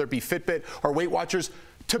fitness, whether it be Fitbit or Weight Watchers,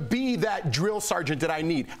 to be that drill sergeant that I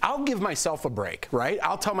need. I'll give myself a break, right?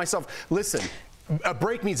 I'll tell myself, listen, a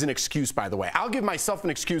break needs an excuse, by the way. I'll give myself an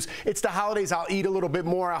excuse. It's the holidays. I'll eat a little bit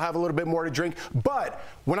more. I'll have a little bit more to drink. But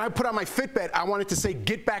when I put on my Fitbit, I want it to say,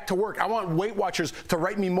 get back to work. I want Weight Watchers to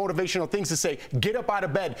write me motivational things to say, get up out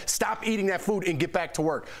of bed, stop eating that food, and get back to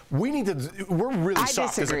work. We're really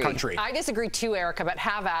soft as a country. I disagree too, Erica, but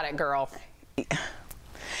have at it, girl.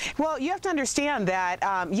 Well, you have to understand that,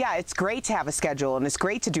 yeah, it's great to have a schedule and it's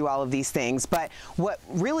great to do all of these things, but what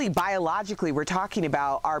really biologically we're talking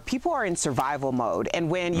about are people are in survival mode. And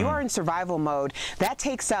when you are in survival mode, that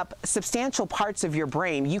takes up substantial parts of your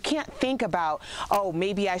brain. You can't think about, oh,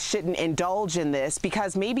 maybe I shouldn't indulge in this,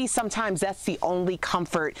 because maybe sometimes that's the only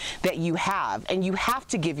comfort that you have, and you have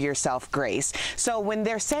to give yourself grace. So when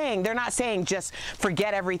they're not saying just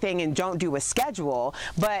forget everything and don't do a schedule,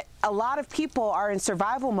 but a lot of people are in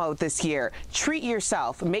survival mode this year. Treat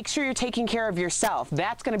yourself. Make sure you're taking care of yourself.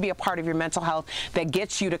 That's going to be a part of your mental health that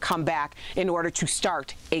gets you to come back in order to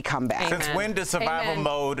start a comeback. Since when does survival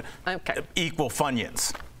mode equal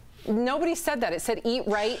Funyuns? Nobody said that. It said eat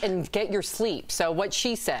right and get your sleep. So what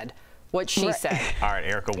she said. What she said. All right,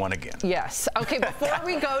 Erica won again. Yes. Okay, before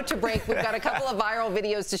we go to break, we've got a couple of viral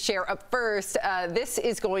videos to share. Up first, this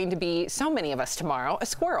is going to be so many of us tomorrow. A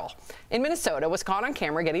squirrel in Minnesota was caught on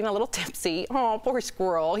camera getting a little tipsy. Oh, poor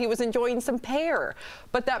squirrel. He was enjoying some pear,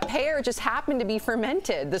 but that pear just happened to be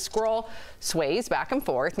fermented. The squirrel sways back and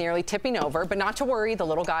forth, nearly tipping over, but not to worry. The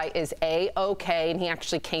little guy is A-okay, and he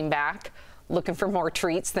actually came back looking for more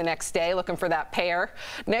treats the next day, looking for that pear.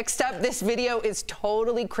 Next up, this video is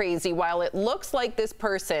totally crazy. While it looks like this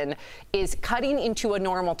person is cutting into a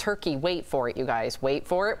normal turkey, wait for it, you guys. Wait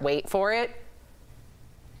for it, wait for it.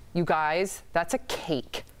 You guys, that's a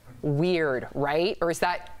cake. Weird, right? Or is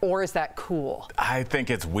that cool? I think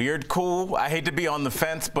it's weird cool. I hate to be on the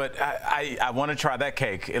fence, but I want to try that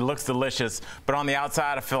cake. It looks delicious, but on the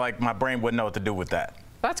outside, I feel like my brain wouldn't know what to do with that.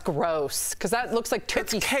 That's gross, because that looks like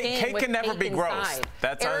turkey skin. Cake can never be gross.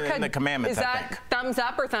 That's in the commandments, I think. Is that thumbs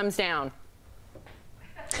up or thumbs down?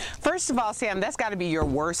 First of all, Sam, that's got to be your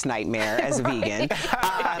worst nightmare as a vegan.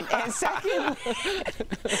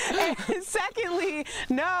 And secondly,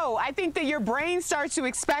 no, I think that your brain starts to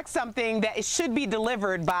expect something that it should be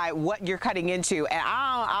delivered by what you're cutting into, and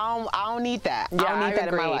I don't need that. Yeah, I don't need that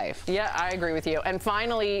in my life. Yeah, I agree with you. And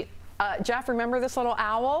finally, Jeff, remember this little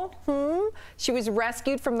owl? She was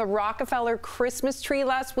rescued from the Rockefeller Christmas tree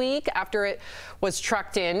last week after it was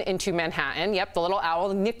trucked into Manhattan. Yep, the little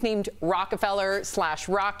owl, nicknamed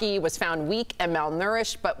Rockefeller/Rocky, was found weak and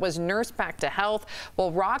malnourished, but was nursed back to health.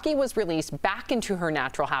 Well, Rocky was released back into her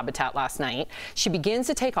natural habitat last night. She begins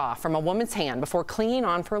to take off from a woman's hand before clinging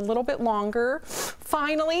on for a little bit longer.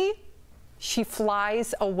 Finally, she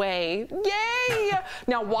flies away. Yay!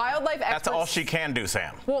 Now, wildlife experts... That's all she can do,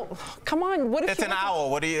 Sam. Well, come on. What if it's an owl.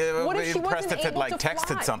 What are you impressed if it like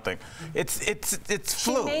texted fly? Something? It's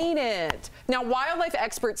flu. She made it. Now, wildlife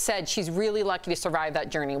experts said she's really lucky to survive that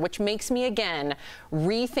journey, which makes me again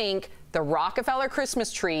rethink the Rockefeller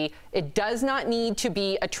Christmas tree. It does not need to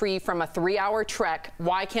be a tree from a 3-hour trek.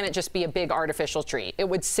 Why can't it just be a big artificial tree? It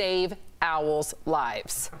would save owls'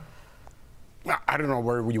 lives. I don't know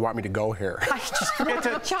where you want me to go here. Listen,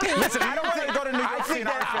 I don't want to go to New York. I think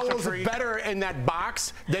that owl's better in that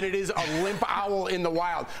box than it is a limp owl in the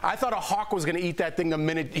wild. I thought a hawk was going to eat that thing the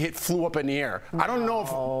minute it flew up in the air. I don't know if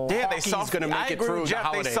Hawkie's going to make it through the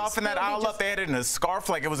holidays. They softened that owl up. They had it in a scarf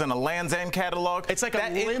like it was in a Land's End catalog. It's like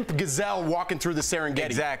a limp gazelle walking through the Serengeti.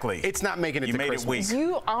 Exactly. It's not making it to Christmas. It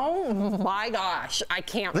weak. Oh my gosh, I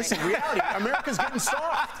can't. Listen, reality. America's getting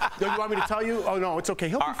soft. You want me to tell you? Oh no, it's okay.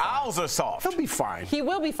 He'll be fine. Our owls are soft. He'll be fine. He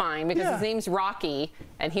will be fine because his name's Rocky,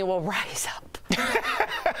 and he will rise up.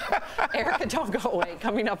 Erica, don't go away.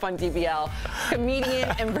 Coming up on DBL, comedian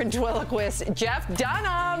and ventriloquist Jeff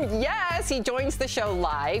Dunham. Yes, he joins the show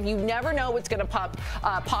live. You never know what's going to pop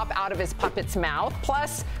out of his puppet's mouth.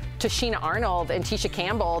 Plus, Tashina Arnold and Tisha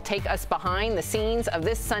Campbell take us behind the scenes of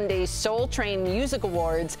this Sunday's Soul Train Music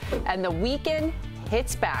Awards, and The Weeknd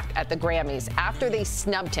hits back at the Grammys after they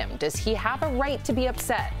snubbed him. Does he have a right to be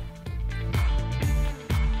upset?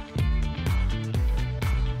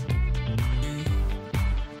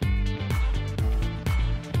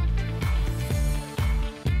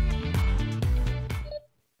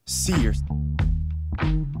 See your...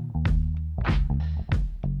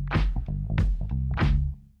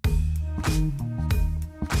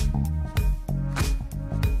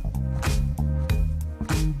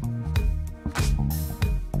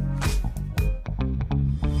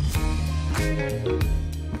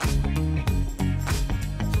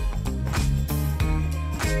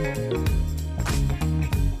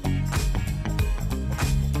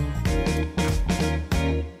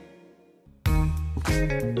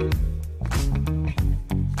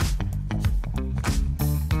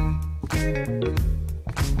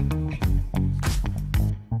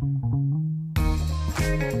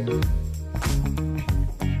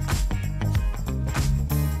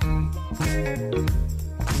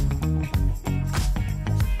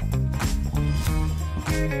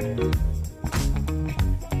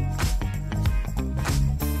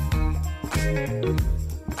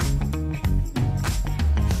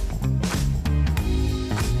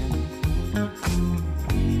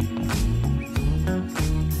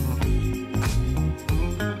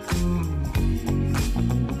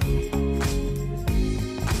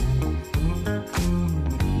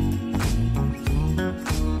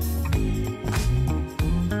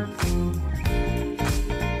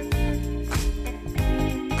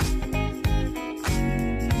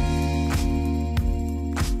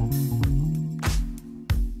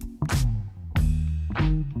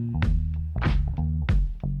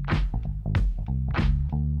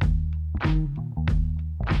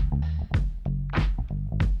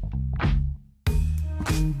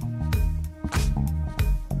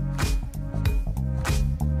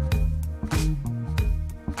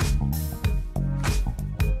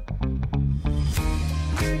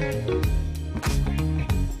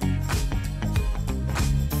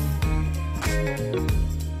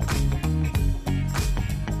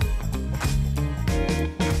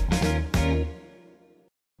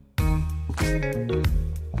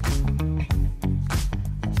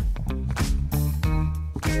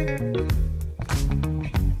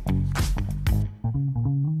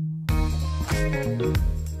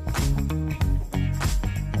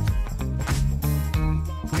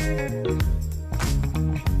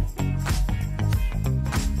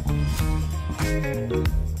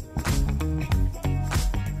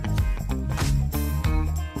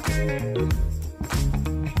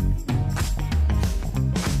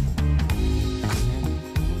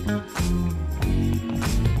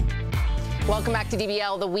 Welcome back to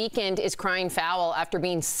DBL. The Weeknd is crying foul after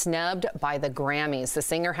being snubbed by the Grammys. The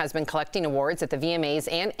singer has been collecting awards at the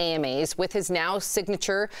VMAs and AMAs with his now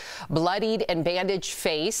signature bloodied and bandaged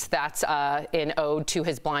face. That's in ode to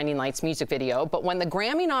his Blinding Lights music video. But when the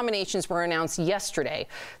Grammy nominations were announced yesterday,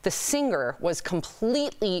 the singer was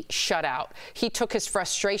completely shut out. He took his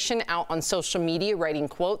frustration out on social media, writing,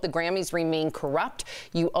 quote, "The Grammys remain corrupt.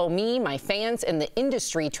 You owe me, my fans, and the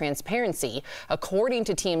industry transparency." According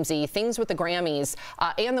to TMZ, things with the Grammys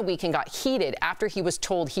and the Weeknd got heated after he was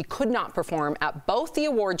told he could not perform at both the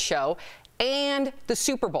award show and the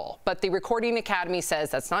Super Bowl. But the Recording Academy says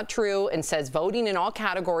that's not true and says voting in all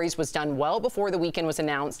categories was done well before the Weeknd was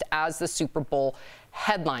announced as the Super Bowl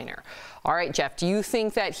headliner. All right, Jeff, do you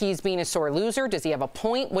think that he's being a sore loser? Does he have a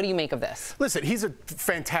point? What do you make of this? Listen, he's a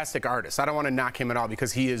fantastic artist. I don't want to knock him at all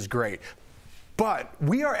because he is great. But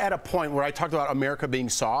we are at a point where I talked about America being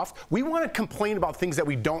soft. We want to complain about things that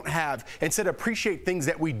we don't have instead of appreciate things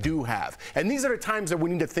that we do have. And these are the times that we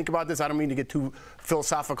need to think about this. I don't mean to get too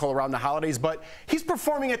philosophical around the holidays, but he's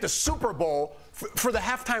performing at the Super Bowl for the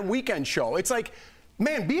halftime weekend show. It's like,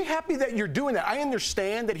 man, be happy that you're doing that. I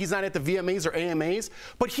understand that he's not at the VMAs or AMAs,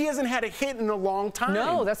 but he hasn't had a hit in a long time.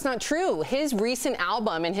 No, that's not true. His recent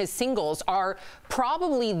album and his singles are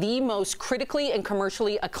probably the most critically and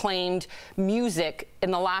commercially acclaimed music in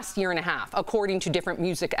the last year and a half, according to different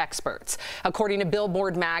music experts, according to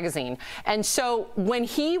Billboard magazine. And so when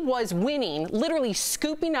he was winning, literally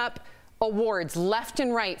scooping up awards left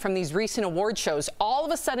and right from these recent award shows, all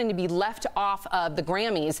of a sudden to be left off of the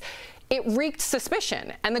Grammys, it wreaked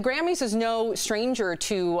suspicion. And the Grammys is no stranger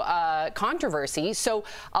to controversy. So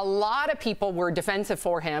a lot of people were defensive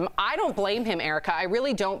for him. I don't blame him, Erica. I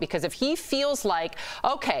really don't, because if he feels like,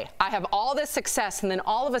 okay, I have all this success, and then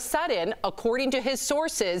all of a sudden, according to his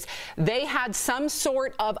sources, they had some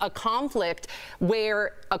sort of a conflict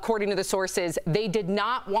where, according to the sources, they did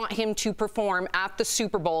not want him to perform at the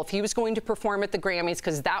Super Bowl if he was going to perform at the Grammys,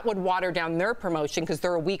 because that would water down their promotion because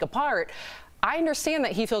they're a week apart. I understand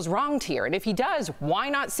that he feels wronged here, and if he does, why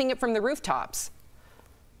not sing it from the rooftops?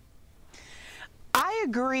 I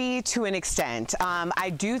agree to an extent. I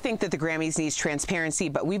do think that the Grammys needs transparency,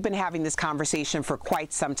 but we've been having this conversation for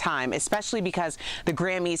quite some time, especially because the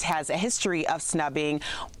Grammys has a history of snubbing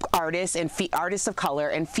artists and artists of color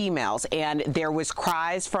and females, and there was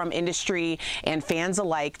cries from industry and fans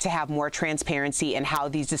alike to have more transparency in how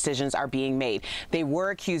these decisions are being made. They were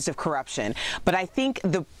accused of corruption, but I think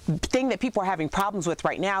the thing that people are having problems with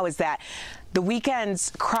right now is that The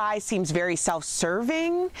Weeknd's cry seems very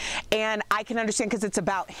self-serving, and I can understand because it's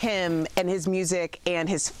about him and his music and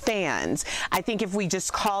his fans. I think if we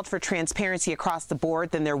just called for transparency across the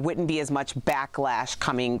board, then there wouldn't be as much backlash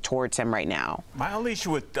coming towards him right now. My only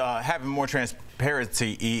issue with having more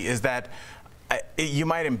transparency, E, is that you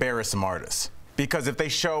might embarrass some artists. Because if they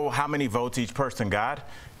show how many votes each person got,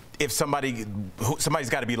 if somebody's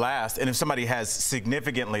got to be last, and if somebody has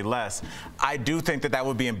significantly less, I do think that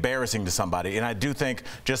would be embarrassing to somebody. And I do think,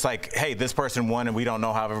 just like, hey, this person won and we don't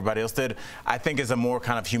know how everybody else did, I think is a more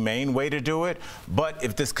kind of humane way to do it. But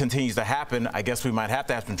if this continues to happen, I guess we might have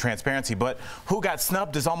to have some transparency. But who got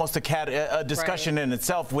snubbed is almost a discussion in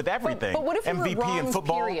itself with everything. But what if you MVP were in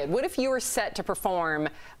football? Period? What if you were set to perform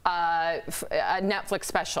a Netflix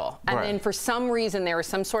special, and then for some reason there was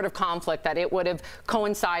some sort of conflict that it would have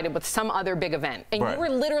coincided with some other big event, and you were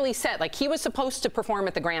literally set, like he was supposed to perform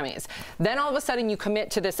at the Grammys. Then all of a sudden you commit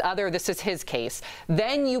to this other, this is his case.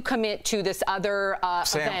 Then you commit to this other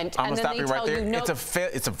event, I'm and then they tell you, no.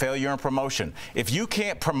 It's a failure in promotion. If you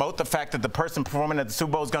can't promote the fact that the person performing at the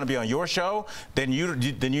Super Bowl is going to be on your show, then you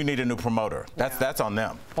need a new promoter. That's on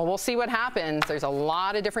them. Well, we'll see what happens. There's a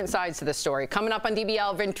lot of different sides to this story. Coming up on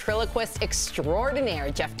DBL, ventriloquist extraordinaire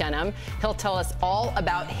Jeff Dunham. He'll tell us all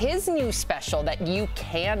about his new special that you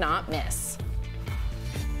cannot miss.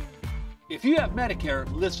 If you have Medicare,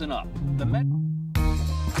 listen up.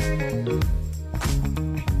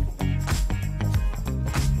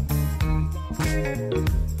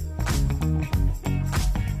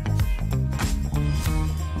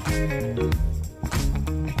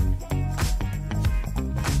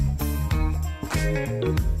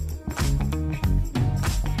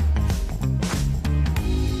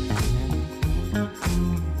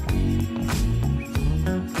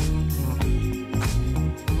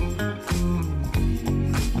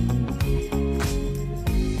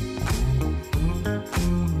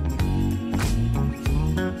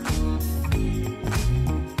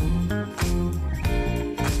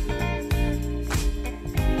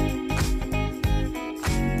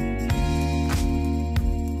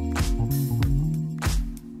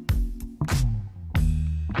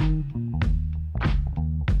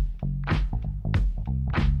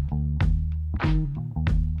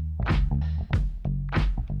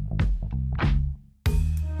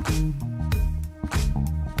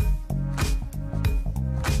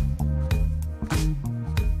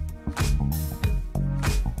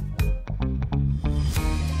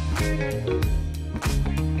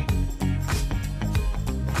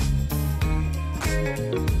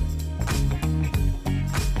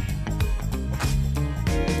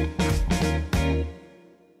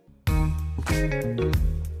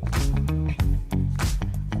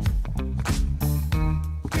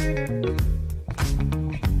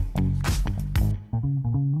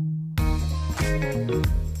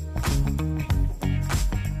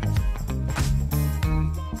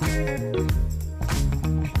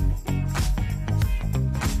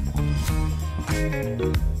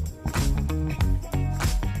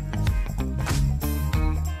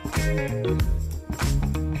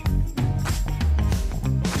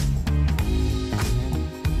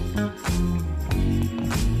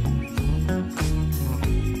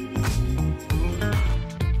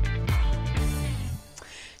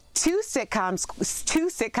 Two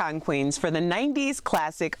sitcom queens for the 90s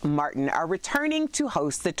classic Martin are returning to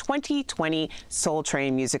host the 2020 Soul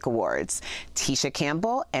Train Music Awards. Tisha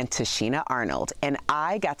Campbell and Tashina Arnold. And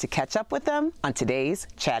I got to catch up with them on today's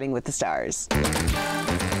Chatting with the Stars.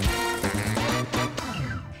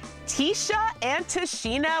 Tisha and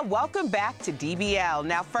Tashina, welcome back to DBL.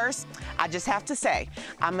 Now, first, I just have to say,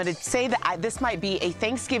 I'm going to say that this might be a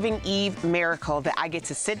Thanksgiving Eve miracle that I get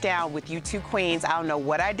to sit down with you two queens. I don't know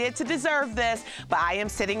what I did to deserve this, but I am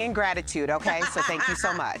sitting in gratitude, okay? So thank you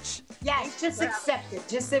so much. Yes, just accept it.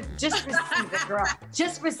 Just receive it, girl.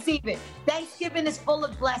 Just receive it. Thanksgiving is full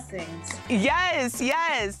of blessings. Yes,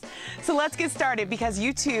 yes. So let's get started because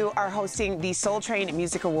you two are hosting the Soul Train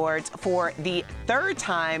Music Awards for the third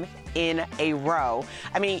time in a row.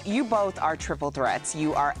 I mean, you both are triple threats.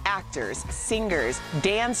 You are actors, singers,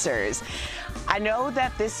 dancers. I know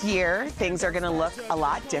that this year things are going to look a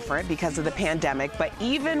lot different because of the pandemic, but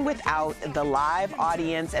even without the live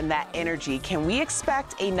audience and that energy, can we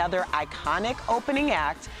expect another iconic opening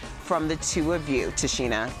act from the two of you,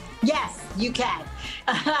 Tashina? Yes, you can.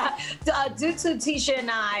 Due to Tisha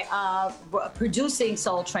and I producing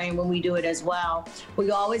Soul Train when we do it as well,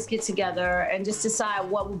 we always get together and just decide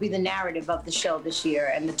what will be the narrative of the show this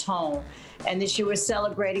year and the tone. And this year we're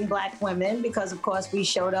celebrating Black women because, of course, we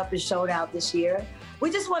showed up and showed out this year.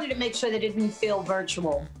 We just wanted to make sure that it didn't feel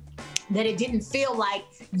virtual. that it didn't feel like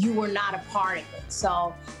you were not a part of it.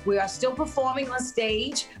 So we are still performing on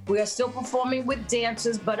stage. We are still performing with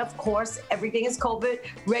dancers, but of course, everything is COVID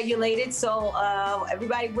regulated. So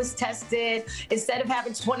everybody was tested. Instead of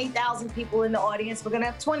having 20,000 people in the audience, we're gonna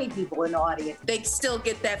have 20 people in the audience. They still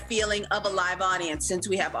get that feeling of a live audience since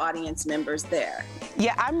we have audience members there.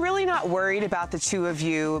 Yeah, I'm really not worried about the two of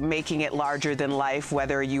you making it larger than life,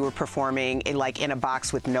 whether you were performing in a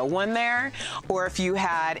box with no one there, or if you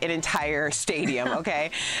had an entire stadium,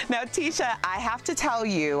 okay? Now, Tisha, I have to tell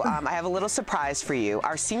you, I have a little surprise for you.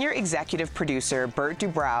 Our senior executive producer, Bert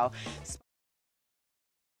Dubrow,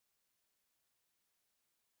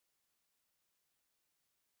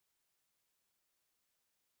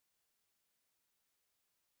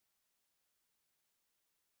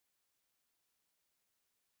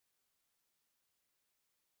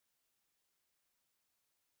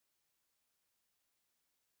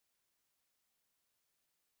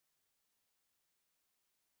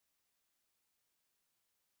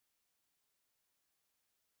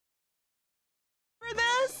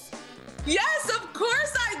 this? Yes, of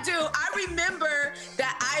course I do. I remember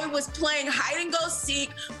that I was playing hide and go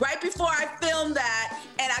seek right before I filmed that,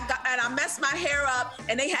 and I messed my hair up,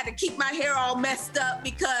 and they had to keep my hair all messed up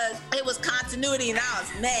because it was continuity, and I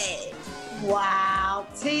was mad. Wow,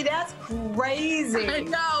 T, that's crazy. I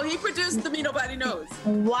know, he produced the Me Nobody Knows.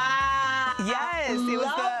 Wow. Yes, it was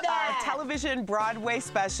the television Broadway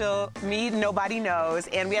special, Me Nobody Knows,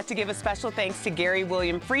 and we have to give a special thanks to Gary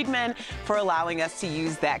William Friedman for allowing us to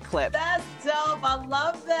use that clip. That's dope, I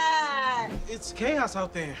love that. It's chaos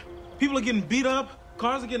out there. People are getting beat up,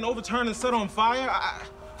 cars are getting overturned and set on fire.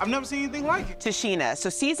 I've never seen anything like it. Tashina, so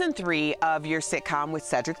season 3 of your sitcom with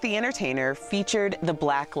Cedric the Entertainer featured the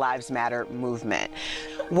Black Lives Matter movement.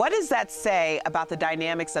 What does that say about the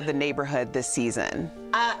dynamics of the neighborhood this season?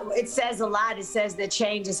 It says a lot. It says that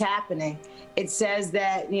change is happening. It says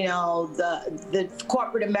that, you know, the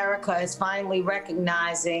corporate America is finally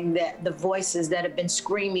recognizing that the voices that have been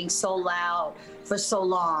screaming so loud for so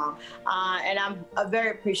long. And I'm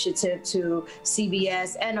very appreciative to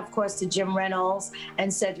CBS and, of course, to Jim Reynolds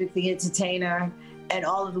and Cedric the Entertainer and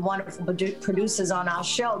all of the wonderful producers on our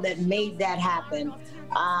show that made that happen.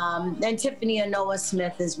 And Tiffany and Noah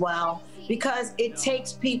Smith as well, because it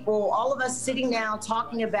takes people, all of us sitting down,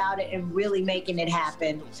 talking about it and really making it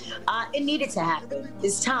happen. It needed to happen.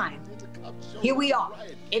 It's time. Here we are.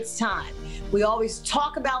 It's time. We always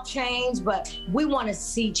talk about change, but we want to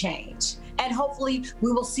see change. And hopefully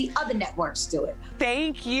we will see other networks do it.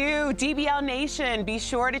 Thank you, DBL Nation. Be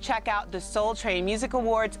sure to check out the Soul Train Music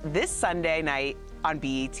Awards this Sunday night on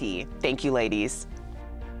BET. Thank you, ladies.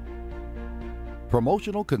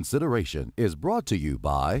 Promotional consideration is brought to you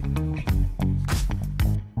by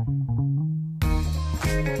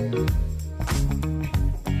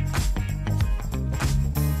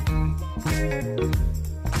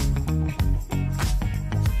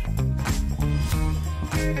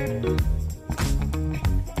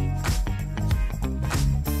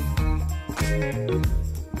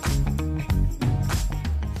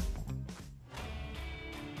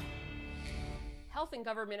Health and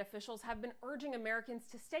government officials have been urging Americans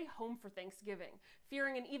to stay home for Thanksgiving,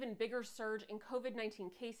 fearing an even bigger surge in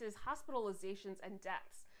COVID-19 cases, hospitalizations, and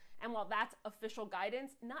deaths. And while that's official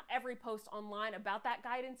guidance, not every post online about that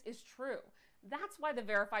guidance is true. That's why the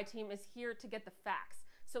Verify team is here to get the facts.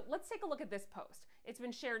 So let's take a look at this post. It's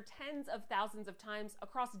been shared tens of thousands of times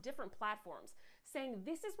across different platforms, saying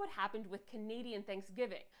this is what happened with Canadian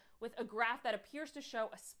Thanksgiving, with a graph that appears to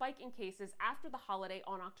show a spike in cases after the holiday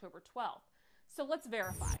on October 12th. So let's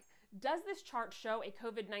verify. Does this chart show a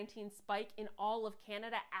COVID-19 spike in all of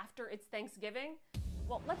Canada after its Thanksgiving?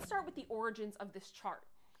 Well, let's start with the origins of this chart.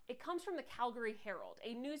 It comes from the Calgary Herald,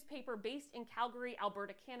 a newspaper based in Calgary,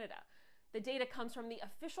 Alberta, Canada. The data comes from the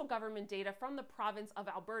official government data from the province of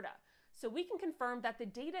Alberta. So we can confirm that the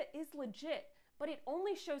data is legit, but it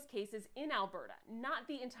only shows cases in Alberta, not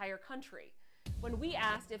the entire country. When we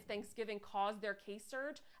asked if Thanksgiving caused their case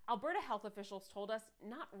surge, Alberta health officials told us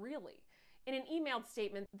not really. In an emailed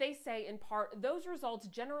statement, they say, in part, those results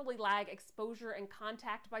generally lag exposure and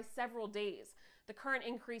contact by several days. The current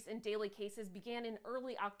increase in daily cases began in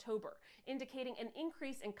early October, indicating an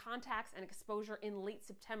increase in contacts and exposure in late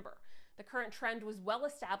September. The current trend was well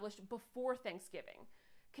established before Thanksgiving.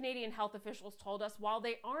 Canadian health officials told us while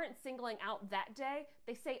they aren't singling out that day,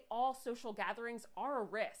 they say all social gatherings are a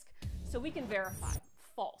risk. So we can verify,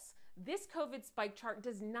 false. This COVID spike chart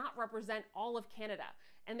does not represent all of Canada,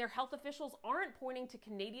 and their health officials aren't pointing to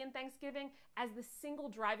Canadian Thanksgiving as the single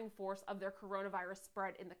driving force of their coronavirus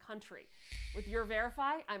spread in the country. With your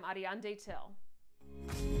Verify, I'm Ariane Till.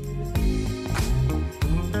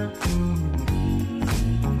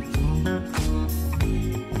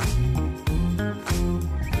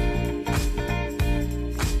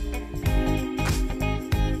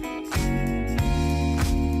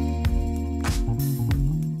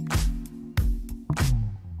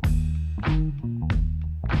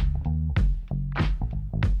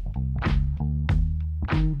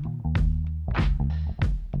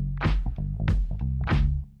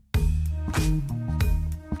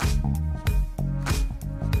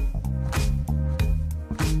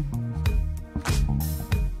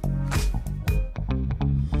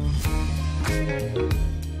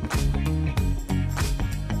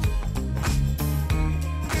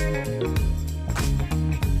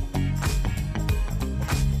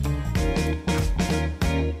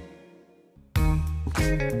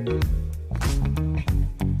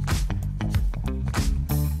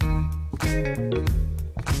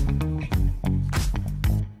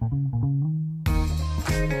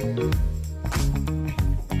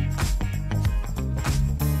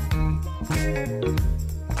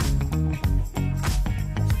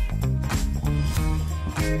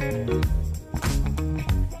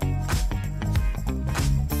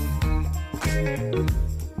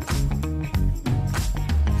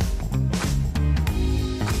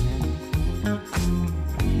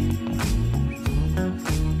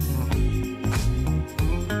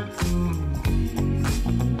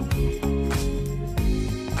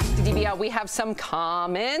 We have some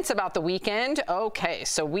comments about the weekend. Okay,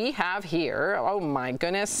 so we have here, oh my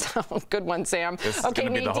goodness, good one, Sam. Okay,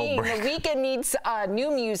 Nadine, the weekend needs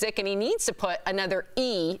new music, and he needs to put another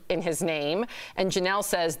E in his name. And Janelle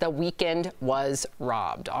says the weekend was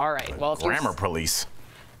robbed. All right, well, if Grammar police.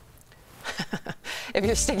 If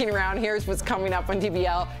you're sticking around, here's what's coming up on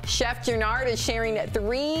DBL. Chef Gennard is sharing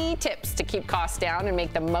 3 tips to keep costs down and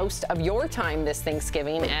make the most of your time this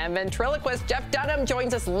Thanksgiving. And ventriloquist Jeff Dunham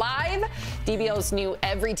joins us live. DBL's new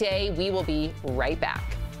Every Day. We will be right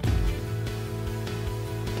back.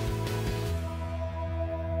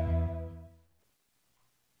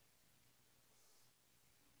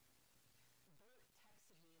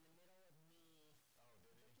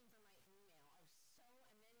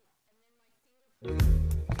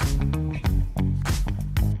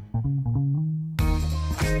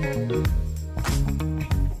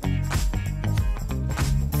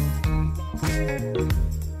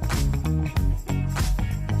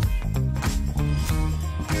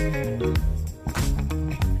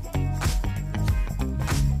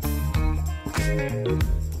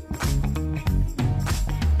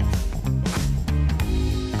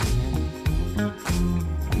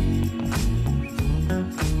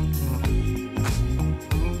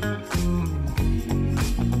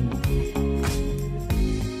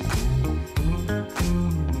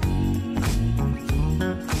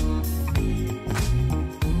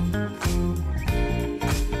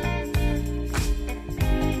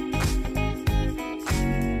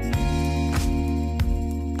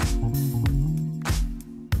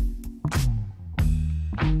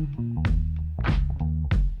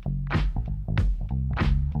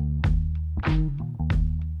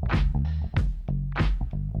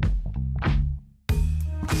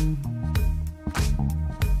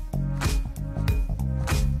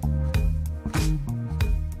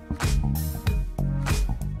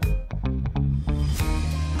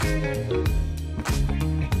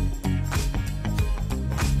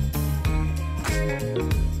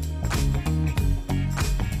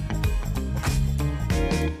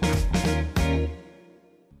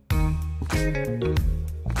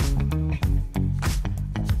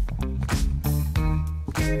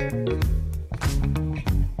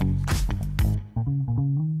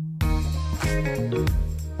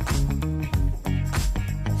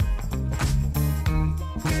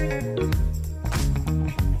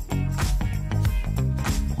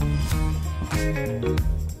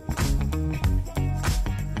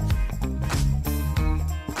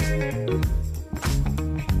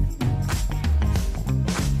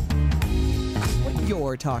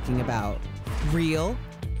 You're talking about real,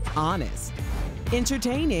 honest,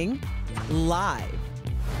 entertaining, live.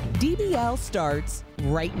 DBL starts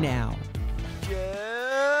right now.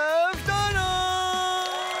 Jeff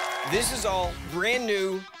Dunham! This is all brand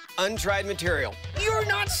new, untried material. You're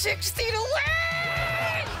not 6 feet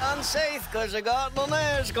away! Unsafe because I got my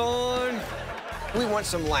mask on. We want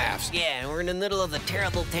some laughs. Yeah, we're in the middle of a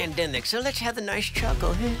terrible pandemic, so let's have a nice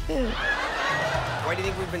chuckle. Why do you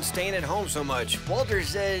think we've been staying at home so much? Walter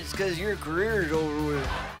says it's because your career is over with.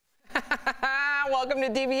 Welcome to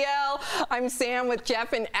DBL. I'm Sam with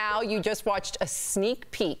Jeff and Al. You just watched a sneak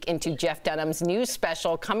peek into Jeff Dunham's new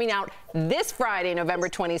special coming out this Friday, November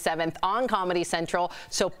 27th on Comedy Central.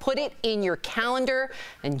 So put it in your calendar.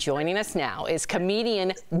 And joining us now is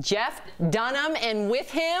comedian Jeff Dunham, and with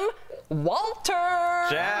him, Walter.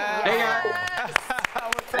 Jeff. Hey, guys.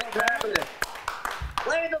 What's up,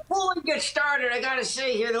 Larry, before we get started, I gotta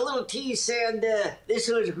say here, the little tease said this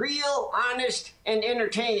was real, honest, and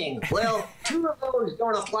entertaining. Well, 2 of those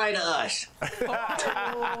don't apply to us.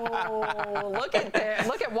 Oh, look at that.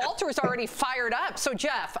 Look at Walter's already fired up. So,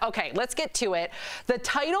 Jeff, okay, let's get to it. The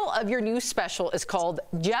title of your new special is called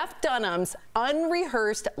Jeff Dunham's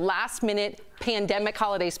Unrehearsed Last-Minute Pandemic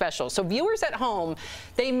Holiday Special. So viewers at home,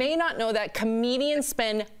 they may not know that comedians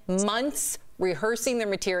spend months rehearsing their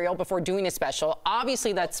material before doing a special.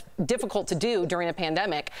 Obviously, that's difficult to do during a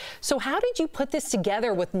pandemic. So how did you put this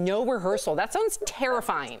together with no rehearsal? That sounds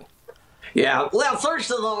terrifying. Yeah, well, first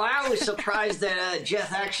of all, I was surprised that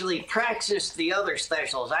Jeff actually practiced the other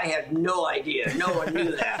specials. I had no idea. No one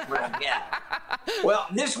knew that. But, yeah. Well,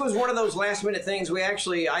 this was one of those last-minute things. We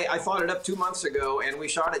actually, I thought it up 2 months ago, and we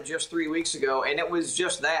shot it just 3 weeks ago, and it was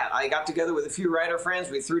just that. I got together with a few writer friends.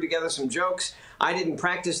 We threw together some jokes. I didn't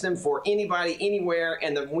practice them for anybody, anywhere,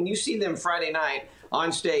 and when you see them Friday night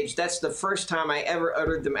on stage, that's the first time I ever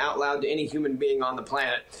uttered them out loud to any human being on the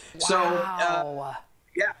planet. Wow. So,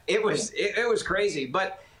 yeah, it was crazy.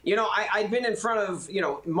 But, you know, I'd been in front of, you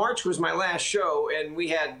know, March was my last show, and we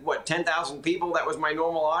had, what, 10,000 people? That was my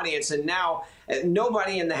normal audience. And now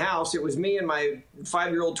nobody in the house. It was me and my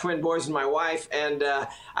 5-year-old twin boys and my wife. And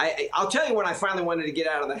I'll tell you when I finally wanted to get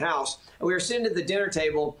out of the house. We were sitting at the dinner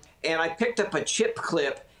table, and I picked up a chip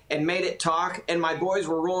clip and made it talk, and my boys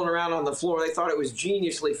were rolling around on the floor. They thought it was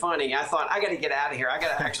geniusly funny. I thought, I got to get out of here. I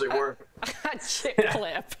got to actually work. Chip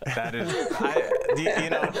clip. That is, you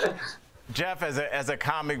know, Jeff, as a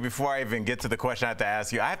comic, before I even get to the question I have to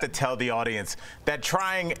ask you, I have to tell the audience that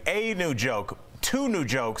trying a new joke, 2 new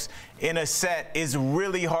jokes in a set is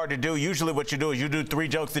really hard to do. Usually what you do is you do 3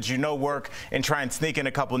 jokes that you know work and try and sneak in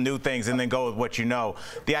a couple new things and then go with what you know.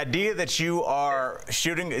 The idea that you are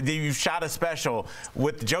you shot a special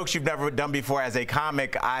with jokes you've never done before as a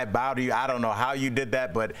comic, I bow to you. I don't know how you did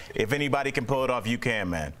that, but if anybody can pull it off, you can,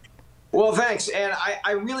 man. Well, thanks. And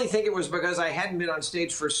I really think it was because I hadn't been on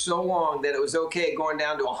stage for so long that it was okay going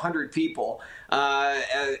down to 100 people,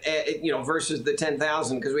 you know, versus the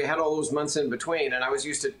 10,000, because we had all those months in between, and I was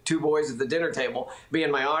used to 2 boys at the dinner table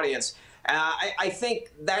being my audience. I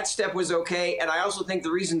think that step was okay, and I also think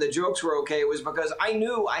the reason the jokes were okay was because I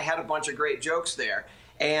knew I had a bunch of great jokes there.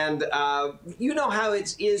 And you know how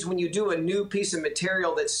it is when you do a new piece of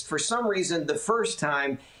material that's, for some reason, the first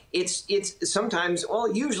time, it's sometimes,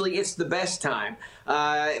 well, usually it's the best time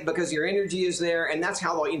because your energy is there, and that's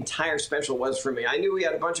how the entire special was for me. I knew we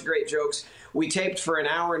had a bunch of great jokes. We taped for 1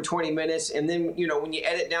 hour and 20 minutes, and then, you know, when you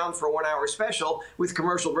edit down for a 1 hour special with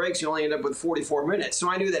commercial breaks, you only end up with 44 minutes. So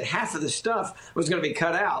I knew that half of the stuff was going to be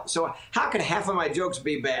cut out. So how could half of my jokes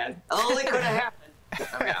be bad? Oh, they could have happened.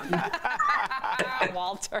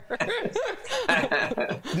 Walter.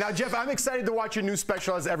 Now, Jeff, I'm excited to watch your new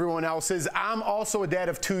special as everyone else is. I'm also a dad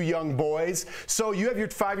of 2 young boys. So you have your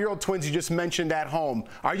 5-year-old twins you just mentioned at home.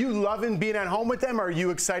 Are you loving being at home with them, or are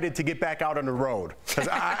you excited to get back out on the road? Because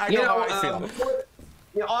I know how I feel.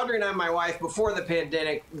 You know, Audrey and I, my wife, before the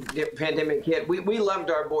pandemic hit, we loved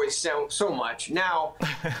our boys so much. Now,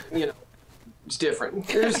 you know, it's different.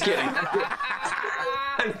 Just kidding.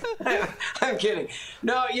 I'm kidding.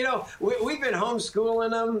 No, you know, we've been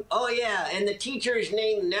homeschooling them. Oh, yeah, and the teacher's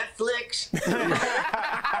named Netflix.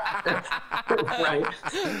 Right.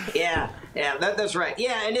 Yeah, that's right.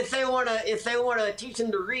 Yeah, and if they wanna teach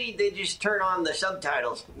them to read, they just turn on the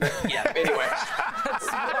subtitles. Yeah. Anyway, That's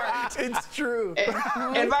smart. It's true.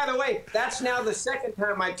 And by the way, that's now the second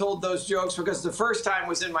time I told those jokes because the first time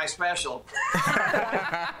was in my special.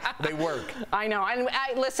 They work. I know. And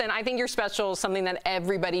listen, I think your special is something that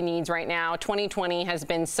everybody needs right now. 2020 has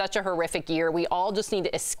been such a horrific year. We all just need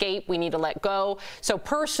to escape. We need to let go. So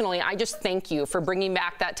personally, I just thank you for bringing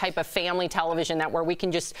back that type of family television where we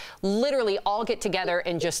can just literally all get together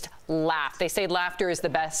and just laugh. They say laughter is the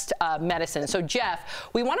best medicine. So Jeff,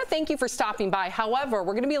 we want to thank you for stopping by. However,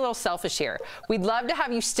 we're going to be a little selfish here. We'd love to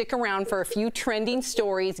have you stick around for a few trending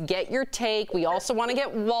stories, get your take. We also want to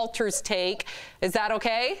get Walter's take. Is that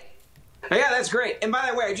okay? Yeah, that's great. And by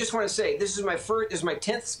the way, I just want to say this is my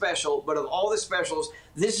 10th special, but of all the specials,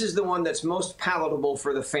 this is the one that's most palatable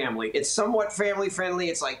for the family. It's somewhat family friendly.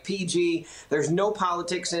 It's like PG. There's no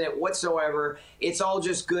politics in it whatsoever. It's all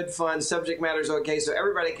just good fun. Subject matter's okay, so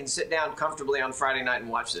everybody can sit down comfortably on Friday night and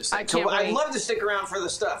watch this thing. I can't wait. I'd love to stick around for the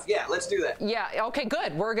stuff. Yeah, let's do that. Yeah, okay,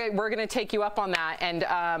 good. We're going to take you up on that. And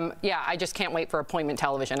yeah, I just can't wait for appointment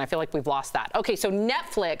television. I feel like we've lost that. Okay, so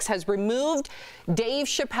Netflix has removed Dave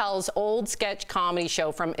Chappelle's old sketch comedy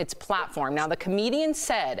show from its platform. Now, the comedian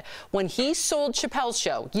said when he sold Chappelle's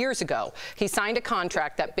show years ago, he signed a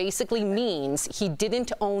contract that basically means he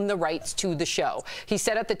didn't own the rights to the show. He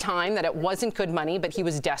said at the time that it wasn't good money, but he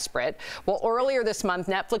was desperate. Well, earlier this month,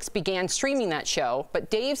 Netflix began streaming that show, but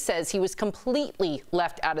Dave says he was completely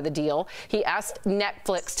left out of the deal. He asked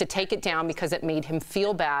Netflix to take it down because it made him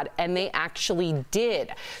feel bad, and they actually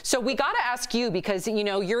did. So we got to ask you, because, you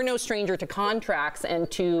know, you're no stranger to contracts and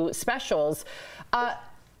to specials.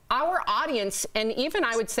 Our audience, and even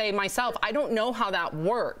I would say myself, I don't know how that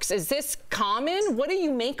works. Is this common? What do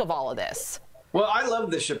you make of all of this? Well, I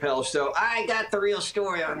love the Chappelle Show. I got the real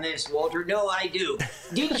story on this, Walter. No, I do.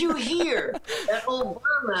 Did you hear that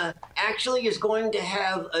Obama actually is going to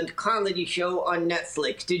have a comedy show on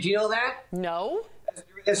Netflix? Did you know that? No.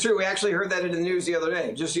 That's true. We actually heard that in the news the other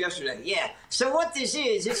day, just yesterday. Yeah. So what this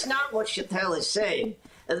is, it's not what Chappelle is saying.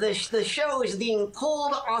 The show is being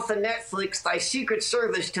pulled off of Netflix by Secret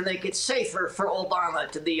Service to make it safer for Obama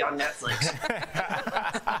to be on Netflix.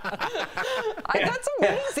 That's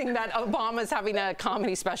amazing that Obama's having a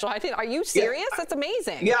comedy special. Are you serious? That's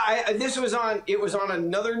amazing. Yeah, it was on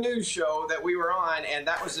another news show that we were on, and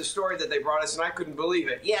that was the story that they brought us, and I couldn't believe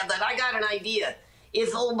it. Yeah, but I got an idea.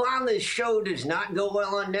 If Obama's show does not go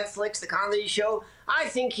well on Netflix, the comedy show, I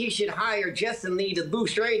think he should hire Jeff and me to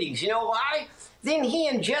boost ratings. You know why? Then he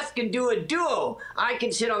and Jeff could do a duo. I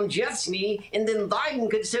could sit on Jeff's knee, and then Biden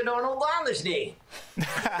could sit on Obama's knee.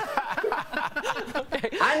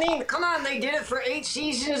 I mean, come on, they did it for 8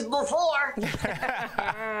 seasons before.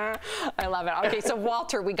 I love it. Okay, so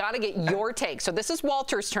Walter, we got to get your take. So this is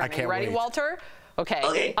Walter's turn. Are you ready, Walter?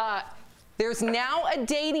 Okay. There's now a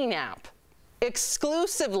dating app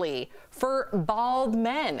exclusively for bald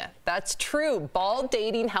men. That's true. Bald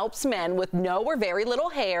dating helps men with no or very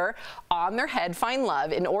little hair on their head find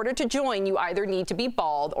love. In order to join, you either need to be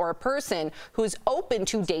bald or a person who is open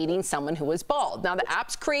to dating someone who is bald. Now, the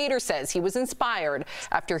app's creator says he was inspired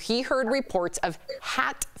after he heard reports of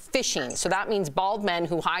hat fishing. So that means bald men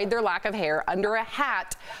who hide their lack of hair under a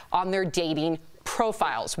hat on their dating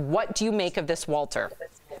profiles. What do you make of this, Walter?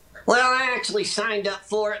 Well, I actually signed up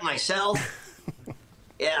for it myself.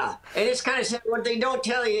 Yeah, and it's kind of sad. What they don't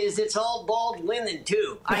tell you is it's all bald women,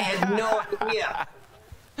 too. I had no idea.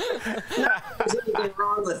 There's anything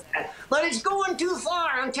wrong with that. But it's going too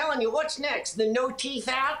far. I'm telling you, what's next? The no teeth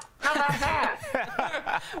app? How about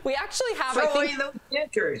that? We actually have, Throw away those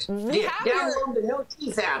dentures. Download the no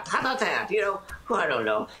teeth app. How about that? You know, I don't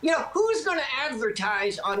know. You know, who's going to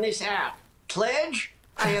advertise on this app? Pledge?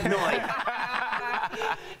 I have no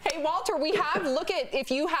idea. Hey, Walter, we have,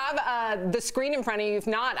 if you have the screen in front of you, if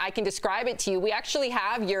not, I can describe it to you. We actually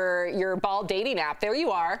have your bald dating app. There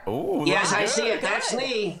you are. Ooh, yes, I see it. That's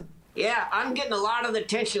me. Yeah, I'm getting a lot of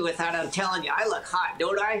attention with that. I'm telling you, I look hot,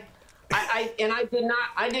 don't I? I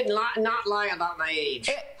did not lie about my age.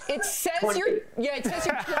 It says it says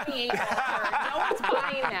you're 28, Walter. No one's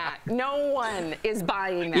buying that. No one is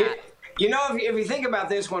buying that. Yeah. You know, if you think about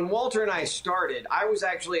this, when Walter and I started, I was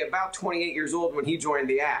actually about 28 years old when he joined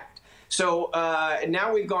the act. So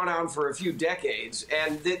now we've gone on for a few decades,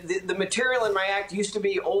 and the material in my act used to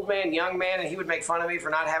be old man, young man, and he would make fun of me for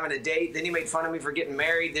not having a date. Then he made fun of me for getting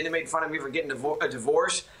married. Then he made fun of me for getting a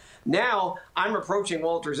divorce. Now I'm approaching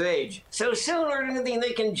Walter's age. So soon we're going to be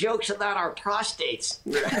making jokes about our prostates.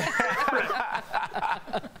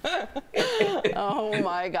 Oh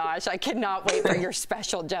my gosh, I cannot wait for your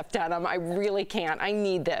special, Jeff Dunham. I really can't. I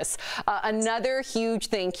need this. Another huge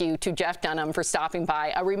thank you to Jeff Dunham for stopping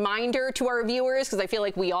by. A reminder to our viewers, because I feel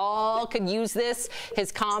like we all could use this,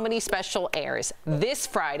 his comedy special airs this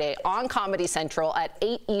Friday on Comedy Central at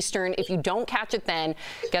 8 Eastern. If you don't catch it then,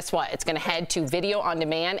 guess what? It's going to head to video on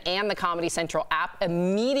demand and the Comedy Central app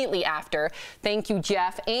immediately after. Thank you,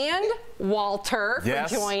 Jeff and Walter, for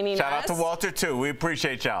joining us. Shout out to Walter, too. We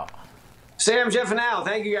appreciate y'all. Sam, Jeff, and Al,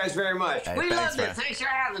 thank you guys very much. Hey, we thanks, loved it. Thanks for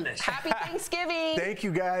having us. Happy Thanksgiving. Thank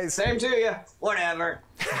you, guys. Same to you. Whatever.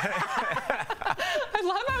 I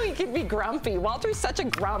love how he can be grumpy. Walter's such a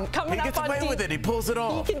grump. Coming he up gets on away with it. He pulls it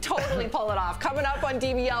off. He can totally pull it off. Coming up on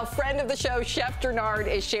DBL, friend of the show, Chef Gernard,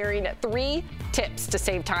 is sharing 3 tips to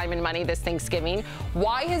save time and money this Thanksgiving.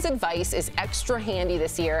 Why his advice is extra handy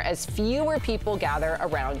this year as fewer people gather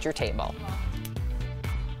around your table.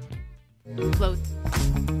 Close.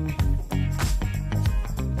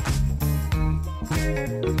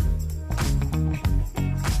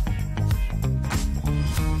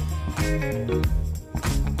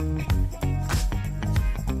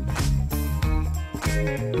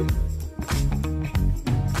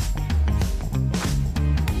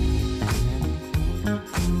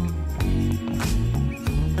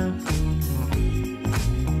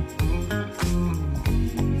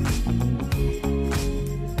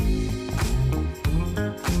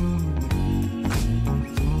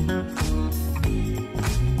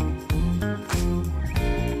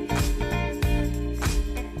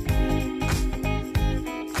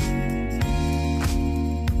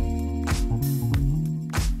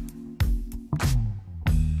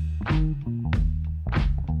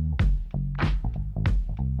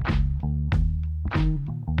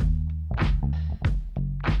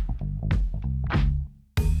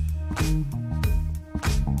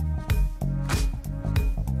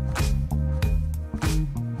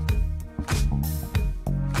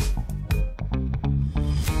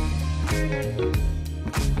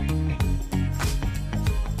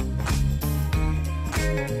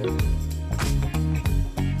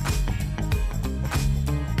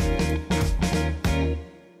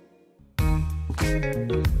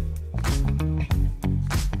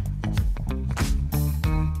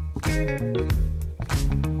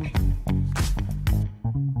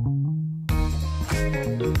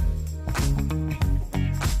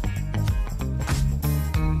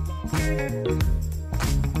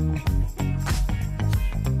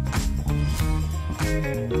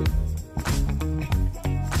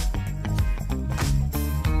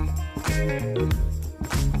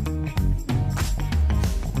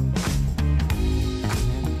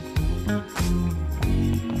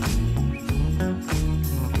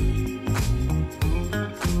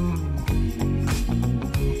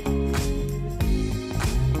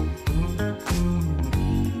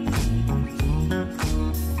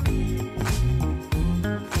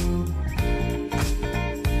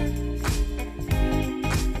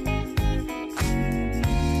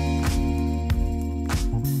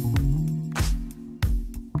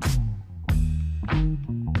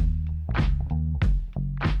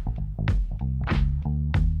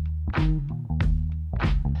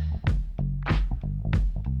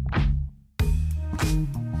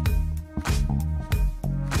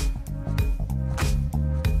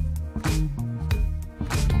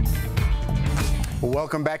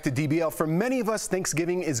 Welcome back to DBL. For many of us,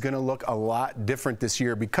 Thanksgiving is going to look a lot different this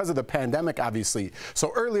year because of the pandemic, obviously.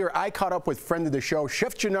 So earlier, I caught up with friend of the show,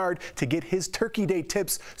 Chef Gennard, to get his Turkey Day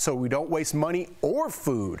tips so we don't waste money or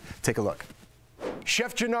food. Take a look.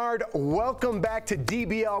 Chef Gennard, welcome back to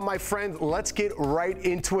DBL, my friend. Let's get right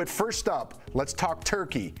into it. First up, let's talk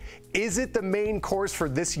turkey. Is it the main course for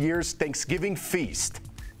this year's Thanksgiving feast?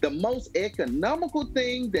 The most economical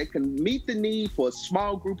thing that can meet the need for a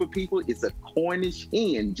small group of people is a Cornish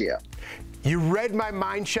hen, Jeff. You read my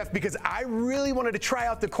mind, Chef, because I really wanted to try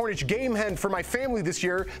out the Cornish game hen for my family this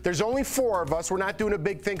year. There's only 4 of us. We're not doing a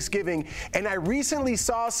big Thanksgiving. And I recently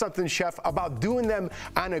saw something, Chef, about doing them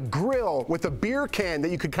on a grill with a beer can that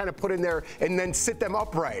you could kind of put in there and then sit them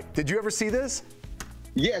upright. Did you ever see this?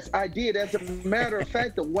 Yes, I did. As a matter of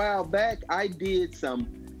fact, a while back, I did some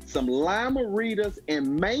lima Ritas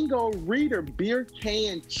and mango Rita beer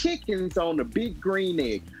can chickens on the big green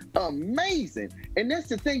egg. Amazing. And that's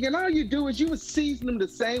the thing. And all you do is you would season them the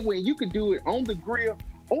same way. You could do it on the grill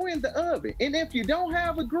or in the oven. And if you don't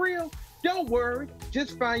have a grill, don't worry.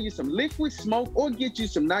 Just find you some liquid smoke or get you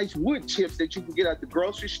some nice wood chips that you can get at the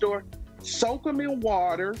grocery store. Soak them in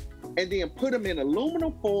water and then put them in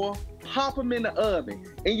aluminum foil, pop them in the oven,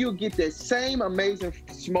 and you'll get that same amazing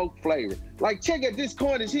smoke flavor. Like, check out this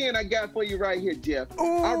Cornish hen I got for you right here, Jeff.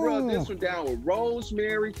 Ooh. I rub this one down with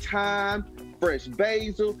rosemary, thyme, fresh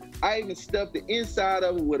basil. I even stuffed the inside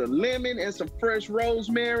of it with a lemon and some fresh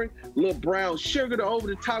rosemary, a little brown sugar to over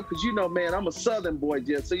the top, because you know, man, I'm a Southern boy,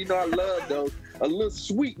 Jeff, so you know I love those. A little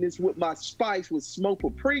sweetness with my spice with smoked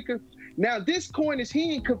paprika. Now, this Cornish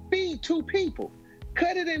hen could feed 2 people.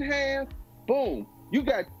 Cut it in half, boom.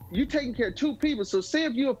 You taking care of 2 people. So say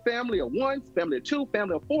if you're a family of 1, family of 2,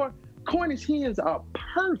 family of 4, Cornish hens are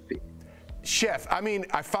perfect. Chef, I mean,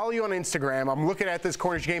 I follow you on Instagram. I'm looking at this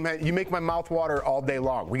Cornish game hen. You make my mouth water all day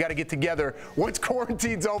long. We got to get together. Once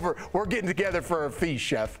quarantine's over, we're getting together for a feast,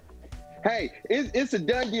 Chef. Hey, it's a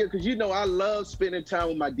done deal because you know I love spending time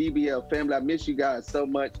with my DBL family. I miss you guys so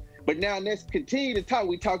much. But now let's continue to talk.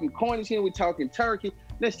 We're talking Cornish hen, we're talking turkey.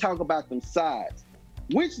 Let's talk about them sides.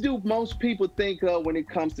 Which do most people think of when it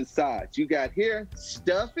comes to sides? You got here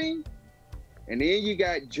stuffing, and then you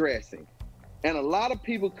got dressing. And a lot of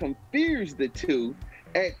people confuse the two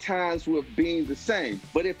at times with being the same.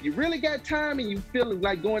 But if you really got time and you feel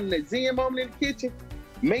like going in that Zen moment in the kitchen,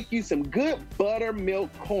 make you some good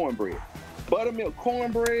buttermilk cornbread. Buttermilk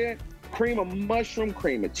cornbread, cream of mushroom,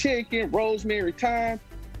 cream of chicken, rosemary, thyme,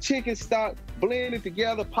 chicken stock, blend it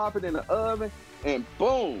together, pop it in the oven, and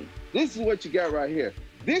boom. This is what you got right here.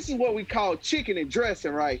 This is what we call chicken and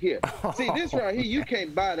dressing right here. See, this right here, you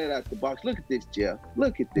can't buy that out the box. Look at this, Jeff.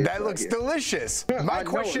 Look at this. That looks delicious. My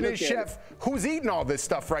question is, Chef, who's eating all this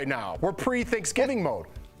stuff right now? We're pre-Thanksgiving mode.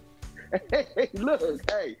 Hey, look,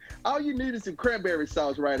 hey, all you need is some cranberry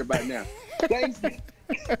sauce right about now. Thanksgiving.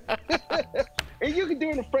 And you can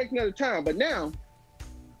do it a fraction at a time. But now,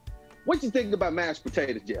 what you think about mashed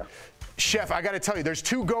potatoes, Jeff? Chef, I got to tell you, there's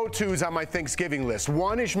 2 go-tos on my Thanksgiving list.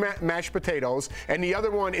 One is mashed potatoes, and the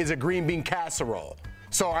other one is a green bean casserole.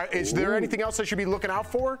 So is there anything else I should be looking out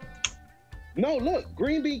for? No, look,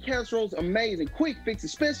 green bean casserole is amazing. Quick fix,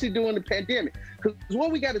 especially during the pandemic. Because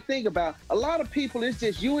what we got to think about, a lot of people, it's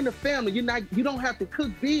just you and the family. You don't have to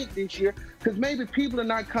cook big this year because maybe people are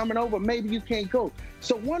not coming over. Maybe you can't go.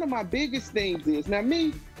 So one of my biggest things is, now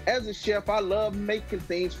me, as a chef, I love making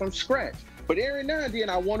things from scratch. But every now and then,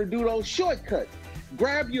 I want to do those shortcuts.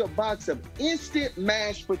 Grab you a box of instant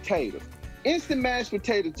mashed potatoes. Instant mashed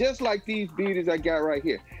potatoes, just like these beaters I got right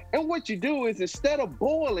here. And what you do is instead of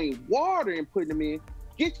boiling water and putting them in,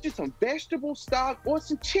 get you some vegetable stock or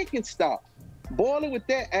some chicken stock. Boil it with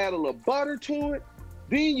that, add a little butter to it.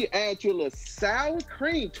 Then you add your little sour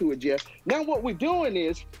cream to it, Jeff. Now what we're doing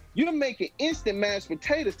is you're making instant mashed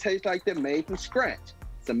potatoes taste like they're made from scratch.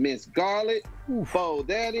 Some minced garlic, fold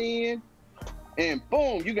that in, and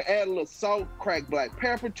boom, you can add a little salt, cracked black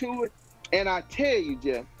pepper to it. And I tell you,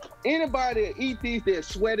 Jeff, anybody that eat these, they'll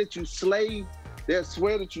swear that you slave. They'll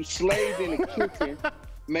swear that you slaved in the kitchen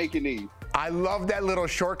making these. I love that little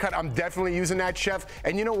shortcut. I'm definitely using that, Chef.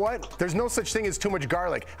 And you know what? There's no such thing as too much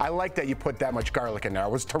garlic. I like that you put that much garlic in there.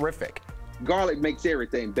 It was terrific. Garlic makes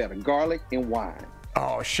everything better. Garlic and wine.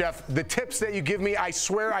 Oh, Chef, the tips that you give me, I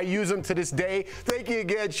swear I use them to this day. Thank you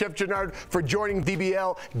again, Chef Gennard, for joining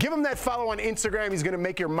DBL. Give him that follow on Instagram. He's going to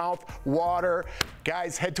make your mouth water.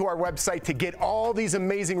 Guys, head to our website to get all these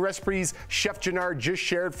amazing recipes Chef Gennard just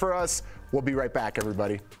shared for us. We'll be right back,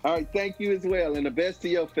 everybody. All right, thank you as well, and the best to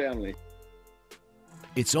your family.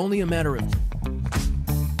 It's only a matter of...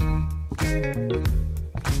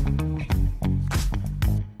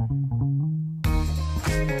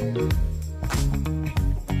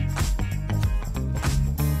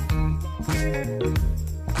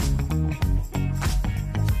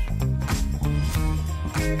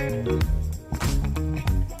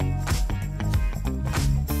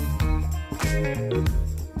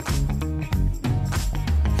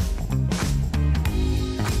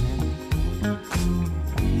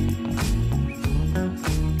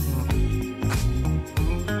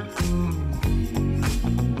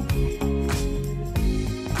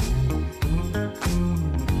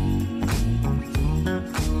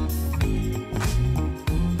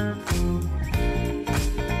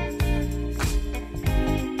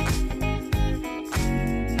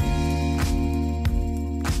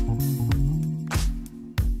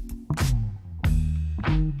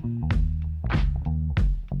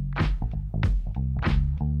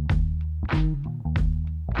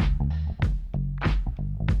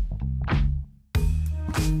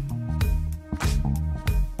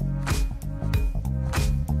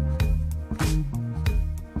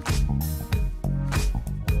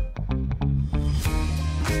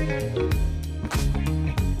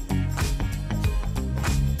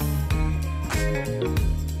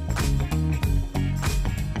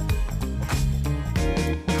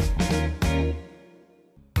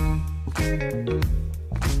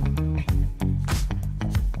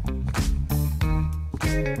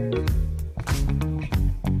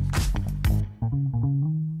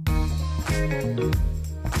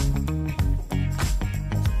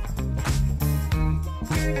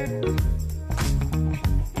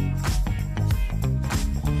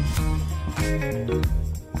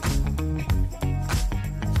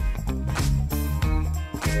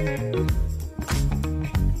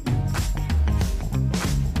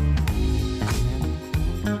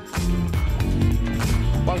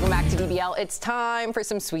 Welcome back to DBL. It's time for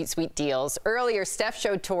some sweet, sweet deals. Earlier, Steph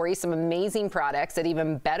showed Tori some amazing products at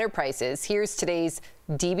even better prices. Here's today's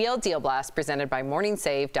DBL Deal Blast presented by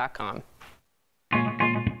MorningSave.com.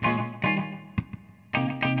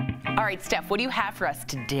 All right, Steph, what do you have for us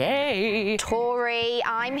today? Tori,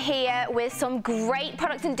 I'm here with some great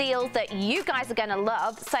products and deals that you guys are going to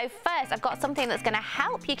love. So first, I've got something that's going to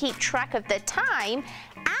help you keep track of the time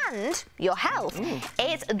and your health.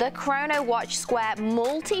 It's the Chrono Watch Square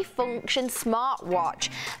multi-function smartwatch.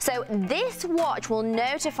 So this watch will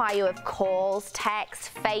notify you of calls, texts,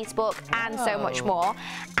 Facebook, and so much more.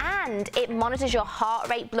 And it monitors your heart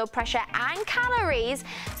rate, blood pressure, and calories.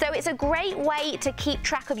 So it's a great way to keep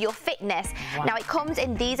track of your fitness. Wow. Now it comes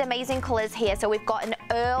in these amazing colors here. So we've got an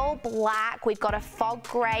Earl Black, we've got a Fog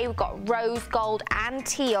Grey, we've got Rose Gold and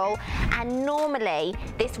Teal. And normally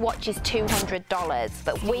this watch is $200,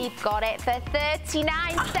 but we've got it for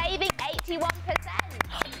 $39, saving 81%.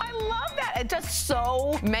 I love that. It does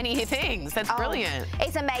so many things. That's brilliant.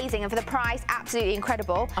 It's amazing, and for the price, absolutely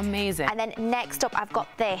incredible. Amazing. And then next up, I've got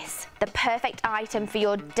this, the perfect item for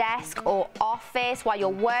your desk or office while you're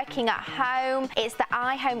working at home. It's the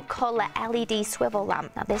iHome Color LED swivel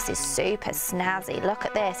lamp. Now this is super snazzy. Look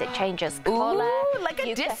at this, it changes color. Ooh, like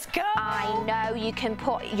a disco. I know, you can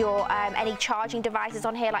put your any charging devices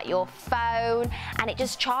on here, like your phone, and it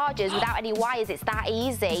just charges without any wires. It's that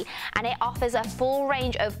easy, and it offers a full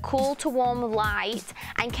range of cool to warm light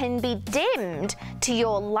and can be dimmed to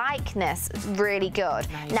your likeness. Really good.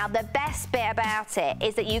 Nice. Now the best bit about it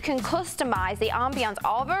is that you can customize the ambience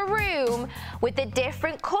of a room with the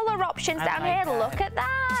different color options down here. Look at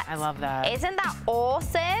that. I love that. Isn't that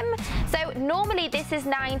awesome? So normally this is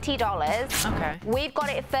 $90. Okay. We've got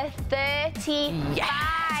it for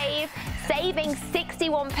 $35. saving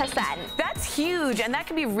 61%. That's huge, and that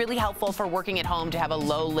can be really helpful for working at home to have a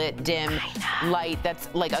low-lit, dim light that's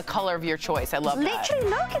like a color of your choice. I love that. Literally,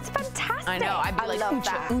 look, it's fantastic. I know. I'd be like, love ooncha,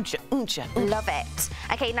 that. ooncha, ooncha, ooncha. Love it.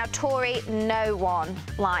 Okay, now, Tori, no one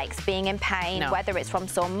likes being in pain, whether it's from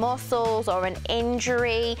sore muscles or an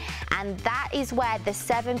injury, and that is where the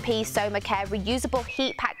 7-piece Somacare reusable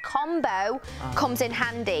heat pack combo comes in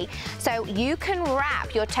handy. So you can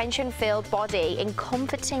wrap your tension-filled body in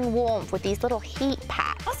comforting warmth with these little heat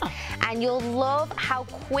packs. Awesome. And you'll love how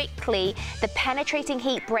quickly the penetrating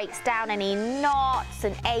heat breaks down any knots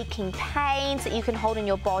and aching pains that you can hold in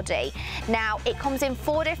your body. Now, it comes in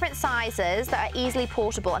 4 different sizes that are easily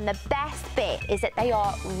portable, and the best bit is that they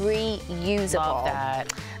are reusable. Love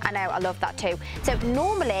that. I know, I love that too. So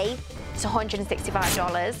normally, it's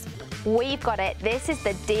 $165. We've got it. This is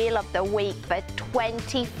the deal of the week for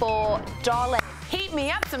 $24. Heat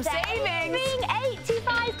me up, some savings.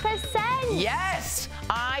 85%. Yes.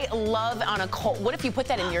 I love on a cold. What if you put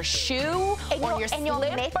that in your shoe or your slipper?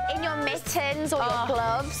 In your mittens or your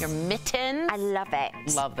gloves. Your mittens. I love it.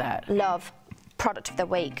 Love that. Love. Product of the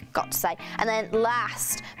week, got to say. And then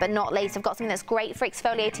last but not least, I've got something that's great for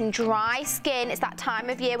exfoliating dry skin. It's that time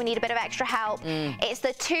of year we need a bit of extra help. It's the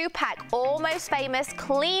 2-pack Almost Famous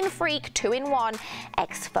Clean Freak 2-in-1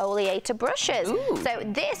 exfoliator brushes. So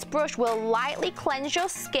this brush will lightly cleanse your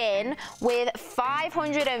skin with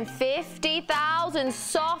 550,000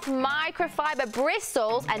 soft microfiber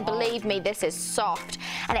bristles, and believe me, this is soft.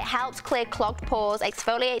 And it helps clear clogged pores,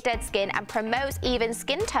 exfoliate dead skin, and promotes even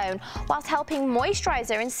skin tone, whilst helping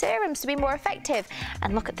moisturizer and serums to be more effective.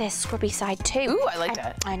 And look at this scrubby side too. Ooh, I like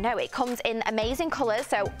that. I know, it comes in amazing colors,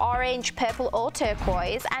 so orange, purple, or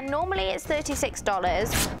turquoise, and normally it's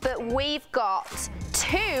 $36, but we've got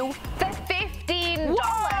 2 for $15.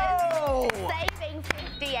 Whoa! Saving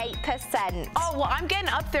 58%. Oh, well, I'm getting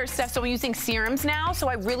up there, Steph, so I'm using serums now, so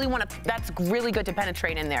I really want to, that's really good to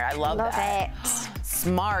penetrate in there. I love that. Love it.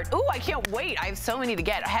 Smart. Ooh, I can't wait. I have so many to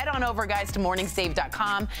get. Head on over, guys, to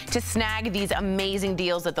morningsave.com to snag these amazing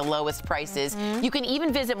deals at the lowest prices. You can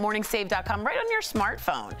even visit morningsave.com right on your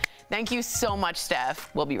smartphone. Thank you so much, Steph.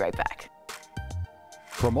 We'll be right back.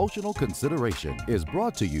 Promotional consideration is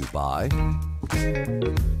brought to you by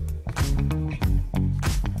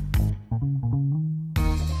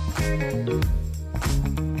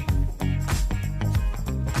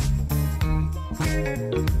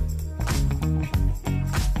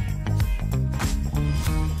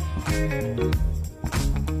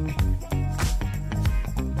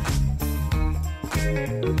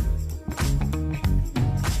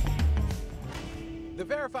The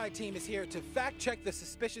Verified team is here to fact-check the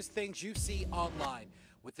suspicious things you see online.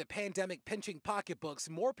 With the pandemic pinching pocketbooks,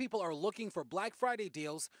 more people are looking for Black Friday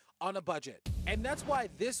deals on a budget. And that's why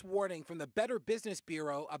this warning from the Better Business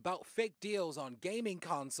Bureau about fake deals on gaming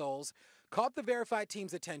consoles caught the Verified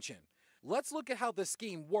team's attention. Let's look at how the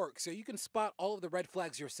scheme works so you can spot all of the red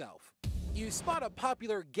flags yourself. You spot a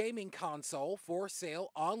popular gaming console for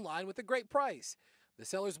sale online with a great price. The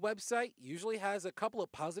seller's website usually has a couple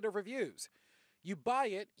of positive reviews. You buy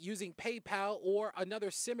it using PayPal or another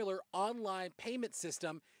similar online payment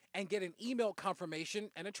system and get an email confirmation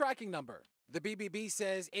and a tracking number. The BBB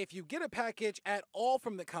says if you get a package at all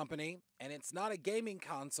from the company and it's not a gaming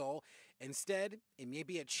console, instead it may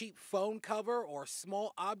be a cheap phone cover or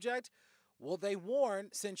small object, well, they warn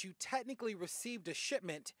since you technically received a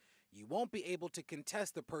shipment, you won't be able to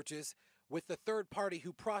contest the purchase with the third party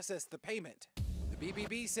who processed the payment. The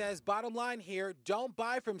BBB says, bottom line here, don't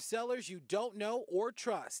buy from sellers you don't know or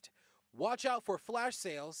trust. Watch out for flash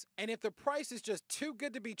sales, and if the price is just too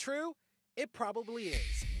good to be true, it probably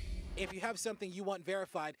is. If you have something you want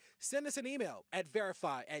verified, send us an email at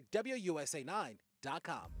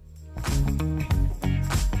verify@WUSA9.com.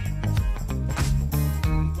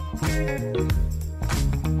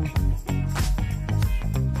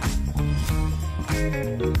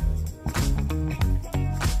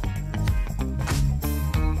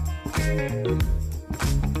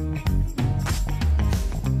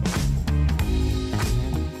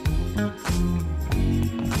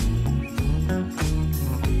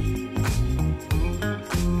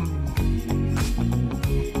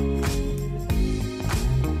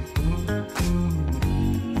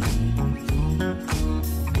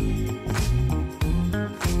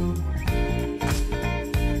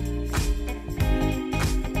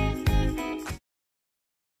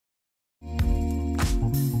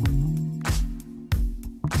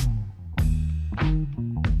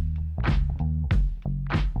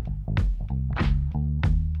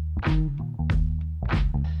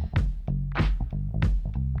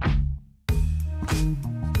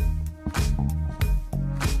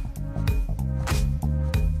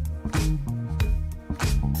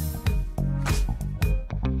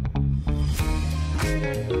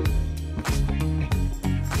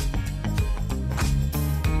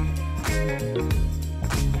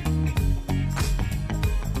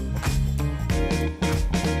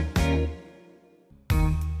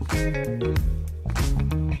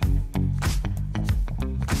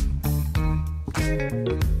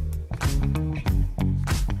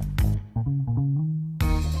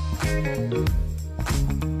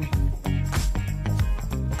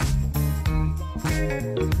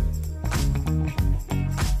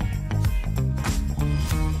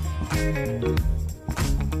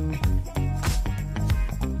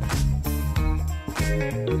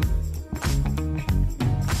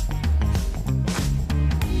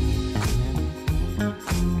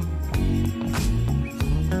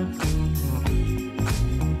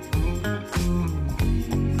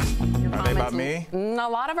 A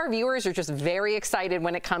lot of our viewers are just very excited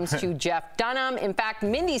when it comes to Jeff Dunham. In fact,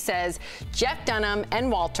 Mindy says Jeff Dunham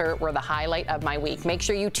and Walter were the highlight of my week. Make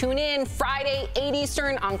sure you tune in Friday, 8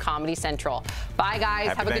 Eastern on Comedy Central. Bye,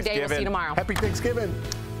 guys. Have a good day. We'll see you tomorrow. Happy Thanksgiving.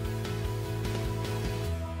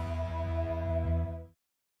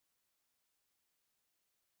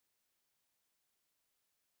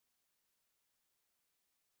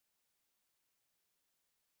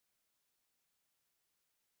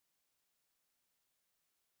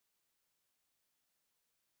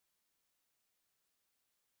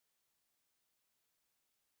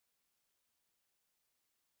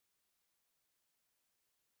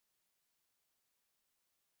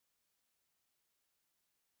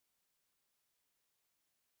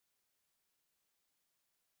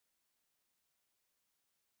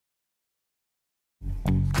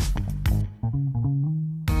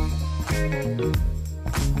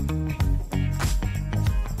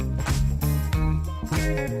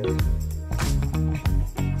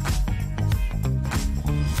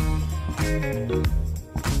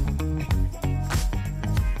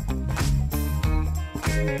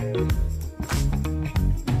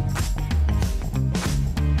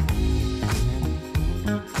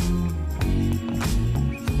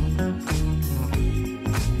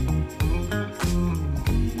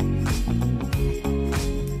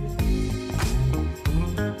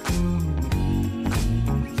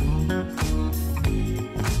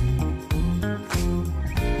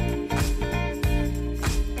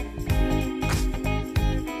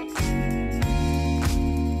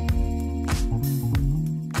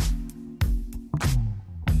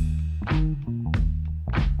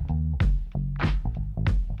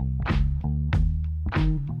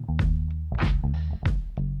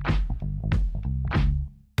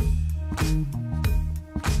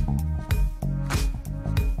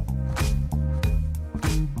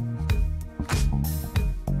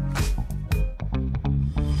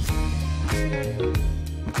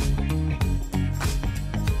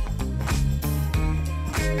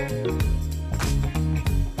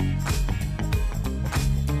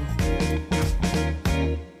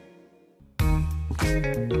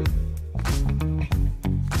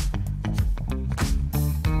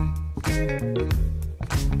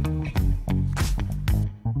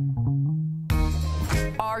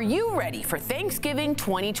 Are you ready for Thanksgiving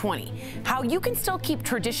 2020? How you can still keep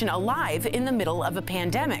tradition alive in the middle of a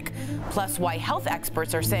pandemic. Plus, why health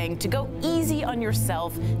experts are saying to go easy on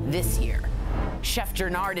yourself this year. Chef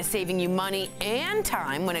Gernard is saving you money and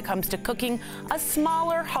time when it comes to cooking a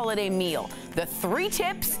smaller holiday meal. The 3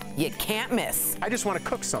 tips you can't miss. I just want to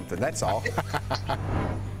cook something, that's all.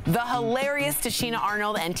 The hilarious Tashina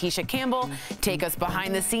Arnold and Tisha Campbell take us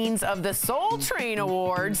behind the scenes of the Soul Train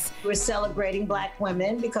Awards. We're celebrating Black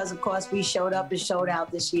women because, of course, we showed up and showed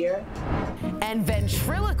out this year. And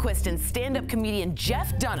ventriloquist and stand-up comedian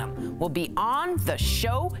Jeff Dunham will be on the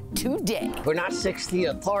show today. We're not 6 feet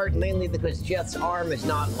apart, mainly because Jeff's arm is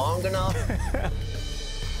not long enough.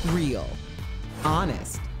 Real,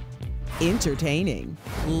 honest, entertaining,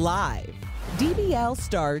 live. DBL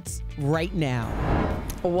starts right now.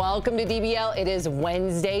 Welcome to DBL. It is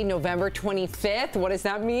Wednesday, November 25th. What does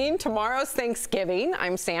that mean? Tomorrow's Thanksgiving.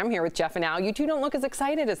 I'm Sam here with Jeff and Al. You two don't look as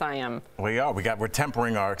excited as I am. We are. We're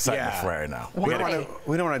tempering our excitement for right now.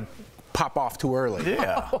 We don't want to pop off too early.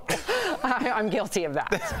 Yeah. I'm guilty of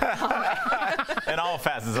that. In all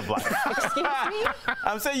facets of life. Excuse me?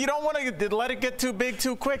 I'm saying you don't want to let it get too big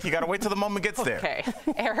too quick. You got to wait till the moment gets there. Okay.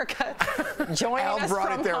 Erica, joining us brought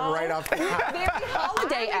from it there home. right off the top. Very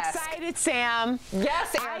holiday-esque. I'm excited, Sam.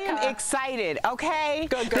 Yes, Erica. I am excited, okay?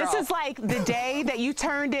 Good girl. This is like the day that you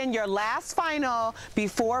turned in your last final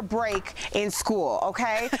before break in school,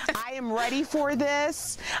 okay? I am ready for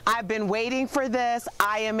this. I've been waiting for this.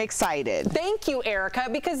 I am excited. excited. Thank you, Erica,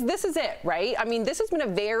 because this is it, right? I mean, this has been a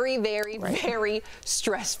very, very, very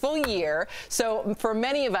stressful year. So for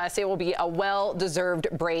many of us, it will be a well-deserved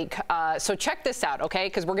break. So check this out, okay?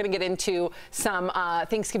 Because we're going to get into some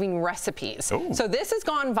Thanksgiving recipes. Ooh. So this has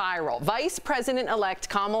gone viral. Vice President-elect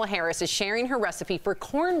Kamala Harris is sharing her recipe for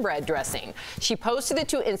cornbread dressing. She posted it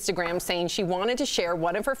to Instagram saying she wanted to share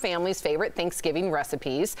one of her family's favorite Thanksgiving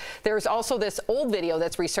recipes. There's also this old video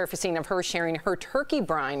that's resurfacing of her sharing her turkey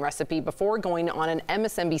brine recipe before going on an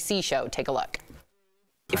MSNBC show. Take a look.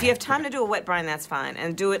 If you have time to do a wet brine, that's fine.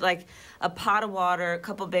 And do it like a pot of water, a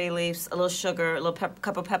couple bay leaves, a little sugar, a little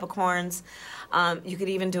couple peppercorns. You could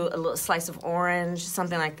even do a little slice of orange,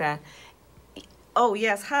 something like that. Oh,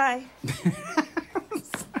 yes, hi.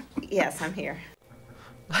 Yes, I'm here.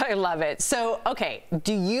 I love it. So, okay,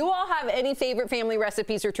 do you all have any favorite family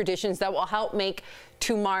recipes or traditions that will help make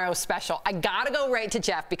tomorrow special? I gotta go right to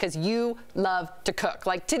Jeff because you love to cook.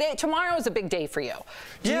 Like tomorrow is a big day for you.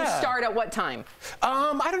 Do you start at what time?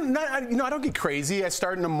 I don't get crazy. I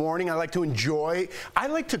start in the morning. I like to enjoy. I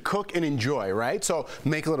like to cook and enjoy, right? So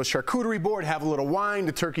make a little charcuterie board, have a little wine.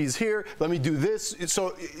 The turkey's here. Let me do this.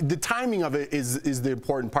 So the timing of it is the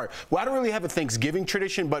important part. Well, I don't really have a Thanksgiving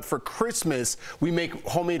tradition, but for Christmas we make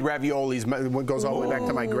homemade raviolis. It goes all the way back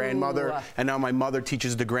to my grandmother, and now my mother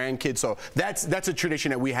teaches the grandkids. So that's a tradition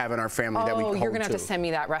that we have in our family that we hold to. You're gonna have to send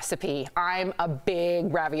me that recipe. I'm a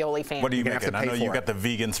big ravioli fan. What are you making? I know you got the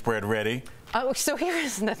vegan spread ready. Oh, so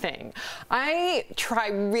here's the thing. I try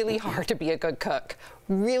really hard to be a good cook.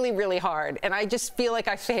 Really, really hard. And I just feel like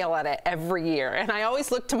I fail at it every year. And I always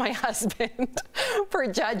look to my husband for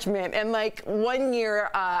judgment. And like one year,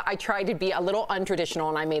 I tried to be a little untraditional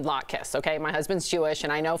and I made latkes, okay? My husband's Jewish,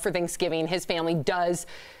 and I know for Thanksgiving, his family does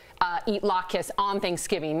eat latkes on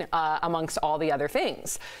Thanksgiving amongst all the other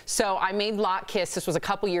things. So I made latkes. This was a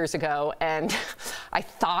couple years ago, and I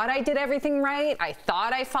thought I did everything right. I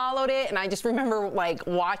thought I followed it, and I just remember like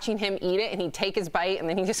watching him eat it, and he'd take his bite, and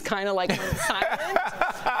then he just kind of like went silent.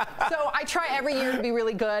 So I try every year to be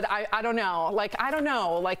really good. I don't know. Like, I don't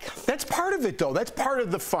know. Like, that's part of it, though. That's part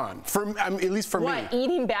of the fun. At least for me. What,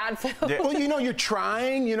 eating bad food? Yeah. Well, you're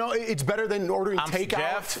trying. It's better than ordering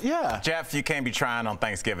takeout. Jeff, you can't be trying on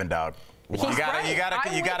Thanksgiving, dog. Wow. You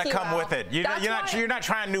gotta come with it. You're not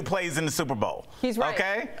trying new plays in the Super Bowl. He's right.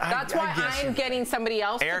 Okay. That's why I'm getting somebody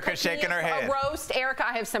else. Erica's shaking her head. A roast. Erica,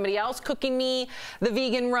 I have somebody else cooking me the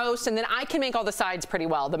vegan roast, and then I can make all the sides pretty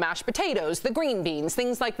well. The mashed potatoes, the green beans,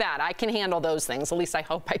 things like that. I can handle those things. At least I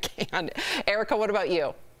hope I can. Erica, what about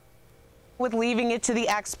you? With leaving it to the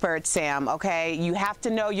experts, Sam, okay? You have to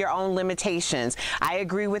know your own limitations. I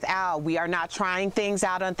agree with Al. We are not trying things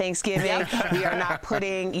out on Thanksgiving. We are not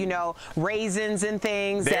putting, raisins in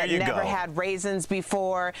things that never had raisins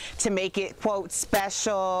before to make it, quote,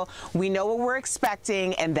 special. We know what we're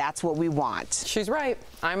expecting, and that's what we want. She's right.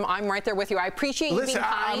 I'm right there with you. I appreciate you being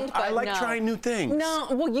kind, but I like trying new things. No,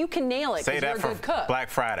 well, you can nail it because you're a good cook. Black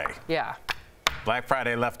Friday. Yeah. Black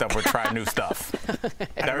Friday leftover, try new stuff.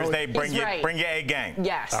 Thursday, bring your A game.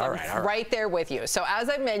 Yes, I'm right there with you. So as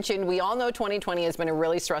I mentioned, we all know 2020 has been a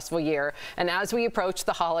really stressful year. And as we approach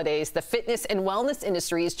the holidays, the fitness and wellness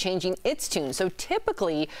industry is changing its tune. So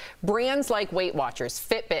typically, brands like Weight Watchers,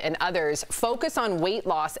 Fitbit, and others focus on weight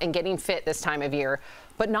loss and getting fit this time of year,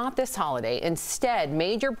 but not this holiday. Instead,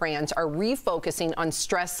 major brands are refocusing on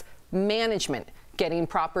stress management, getting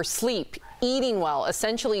proper sleep, eating well,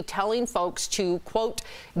 essentially telling folks to, quote,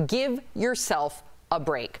 give yourself a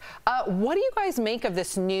break. What do you guys make of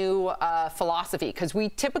this new philosophy? Because we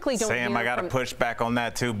typically don't Sam, I got to push back on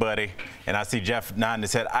that too, buddy. And I see Jeff nodding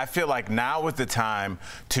his head. I feel like now is the time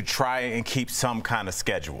to try and keep some kind of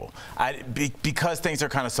schedule. Because things are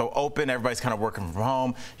kind of so open, everybody's kind of working from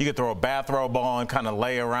home. You can throw a bathrobe on, kind of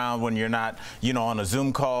lay around when you're not, on a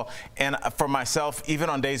Zoom call. And for myself, even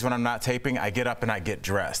on days when I'm not taping, I get up and I get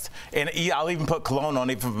dressed. And I'll even put cologne on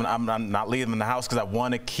even when I'm not leaving the house because I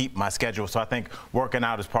want to keep my schedule. So I think working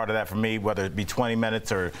out is part of that for me, whether it be 20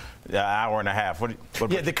 minutes or an hour and a half.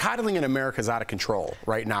 The coddling in America is out of control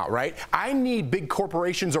right now, right? I need big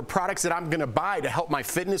corporations or products that I'm going to buy to help my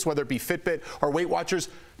fitness, whether it be Fitbit or Weight Watchers,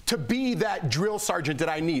 to be that drill sergeant that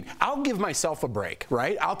I need. I'll give myself a break,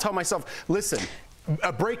 right? I'll tell myself, listen,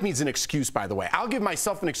 a break means an excuse, by the way. I'll give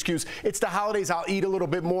myself an excuse. It's the holidays. I'll eat a little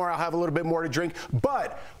bit more. I'll have a little bit more to drink.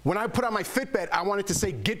 But when I put on my Fitbit, I want it to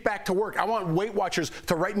say, get back to work. I want Weight Watchers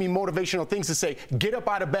to write me motivational things to say, get up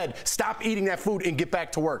out of bed, stop eating that food, and get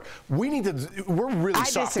back to work. We're really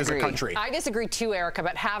soft as a country. I disagree too, Erica,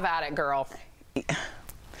 but have at it, girl.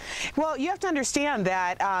 Well, you have to understand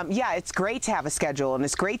that, yeah, it's great to have a schedule and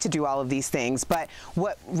it's great to do all of these things, but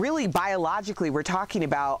what really biologically we're talking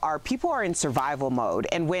about are people are in survival mode.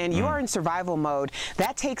 And when you are in survival mode,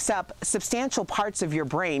 that takes up substantial parts of your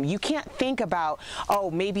brain. You can't think about,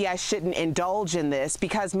 oh, maybe I shouldn't indulge in this,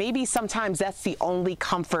 because maybe sometimes that's the only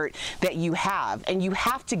comfort that you have, and you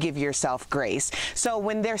have to give yourself grace. So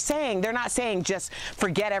when they're not saying just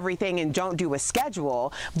forget everything and don't do a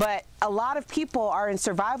schedule, but a lot of people are in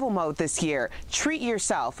survival mode this year. Treat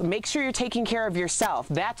yourself. Make sure you're taking care of yourself.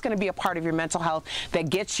 That's going to be a part of your mental health that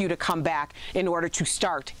gets you to come back in order to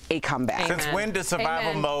start a comeback. Since when does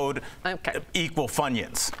survival mode equal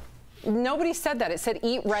Funyuns? Nobody said that. It said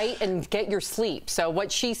eat right and get your sleep. So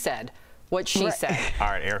what she said. What she said. All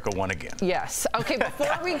right, Erica won again. Yes. Okay,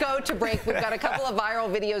 before we go to break, we've got a couple of viral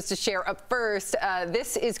videos to share. Up first,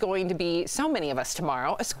 this is going to be so many of us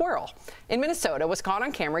tomorrow. A squirrel in Minnesota was caught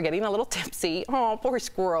on camera getting a little tipsy. Oh, poor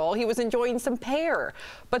squirrel. He was enjoying some pear,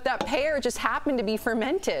 but that pear just happened to be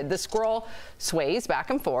fermented. The squirrel sways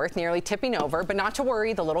back and forth, nearly tipping over, but not to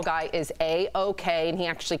worry. The little guy is A-okay, and he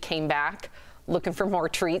actually came back looking for more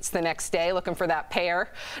treats the next day, looking for that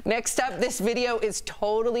pear. Next up, this video is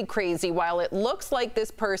totally crazy. While it looks like this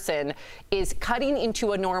person is cutting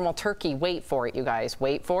into a normal turkey, wait for it, you guys.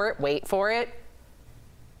 Wait for it, wait for it.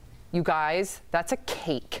 You guys, that's a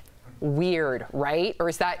cake. Weird, right? Or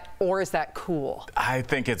is that cool? I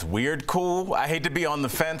think it's weird cool. I hate to be on the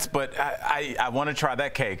fence, but I want to try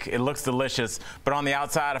that cake. It looks delicious, but on the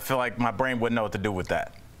outside, I feel like my brain wouldn't know what to do with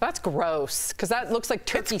that. That's gross, because that looks like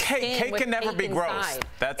turkey skin. Cake can never be gross.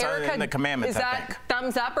 That's in the commandments, I think. Is that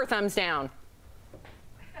thumbs up or thumbs down?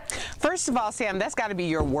 First of all, Sam, that's got to be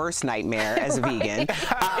your worst nightmare as a vegan.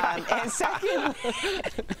 And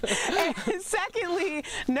secondly,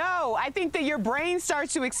 no, I think that your brain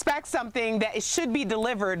starts to expect something that it should be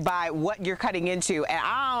delivered by what you're cutting into, and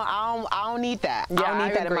I don't need that. Yeah, I don't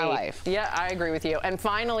need that in my life. Yeah, I agree with you. And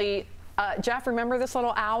finally, Jeff, remember this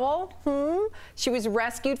little owl? She was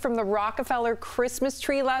rescued from the Rockefeller Christmas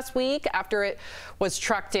tree last week after it was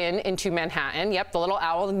trucked into Manhattan. Yep, the little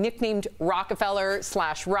owl, nicknamed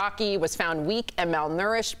Rockefeller/Rocky, was found weak and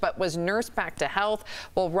malnourished, but was nursed back to health.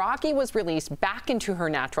 Well, Rocky was released back into her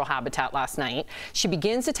natural habitat last night. She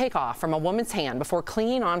begins to take off from a woman's hand before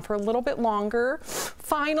clinging on for a little bit longer.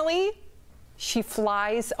 Finally, she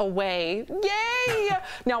flies away. Yay!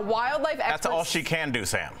 Now, wildlife experts... That's all she can do,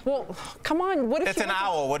 Sam. Well, come on. What if it's an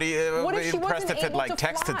owl? What do you impressed if it like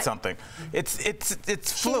texted fly? Something? It's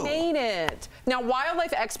flu. She made it. Now,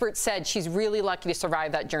 wildlife experts said she's really lucky to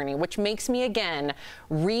survive that journey, which makes me again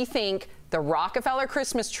rethink the Rockefeller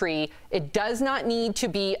Christmas tree. It does not need to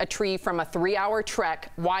be a tree from a 3-hour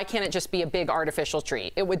trek. Why can't it just be a big artificial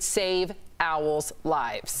tree? It would save owls'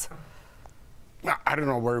 lives. I don't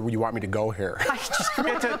know where you want me to go here.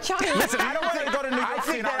 Listen, I don't want to go to New York. I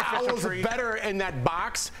think that owl's better in that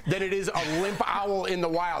box than it is a limp owl in the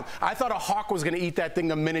wild. I thought a hawk was going to eat that thing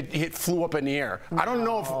the minute it flew up in the air. I don't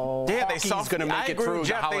know if Hawkie's going to make it through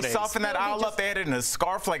the holidays. They softened that owl up. They had it in a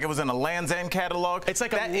scarf like it was in a Land's End catalog. It's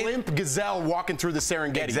like a limp gazelle walking through the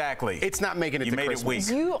Serengeti. Exactly. It's not making it to Christmas.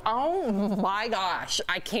 It weak. Oh my gosh,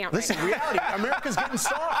 I can't. Listen, reality. America's getting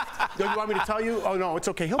soft. You want me to tell you? Oh no, it's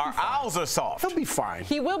okay. He'll be fine. Our owls are soft. He'll be fine.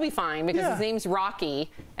 He will be fine because his name's Rocky,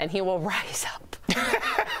 and he will rise up.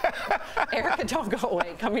 Erica, don't go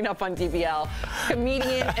away. Coming up on DBL,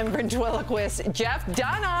 comedian and ventriloquist Jeff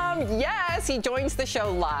Dunham. Yes, he joins the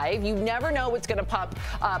show live. You never know what's going to pop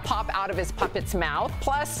out of his puppet's mouth.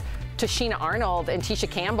 Plus, Tashina Arnold and Tisha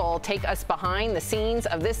Campbell take us behind the scenes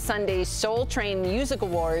of this Sunday's Soul Train Music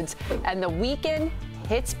Awards, and The Weeknd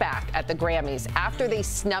hits back at the Grammys after they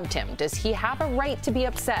snubbed him. Does he have a right to be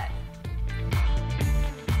upset?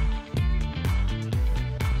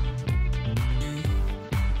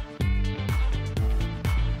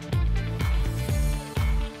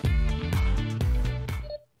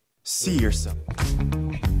 See yourself.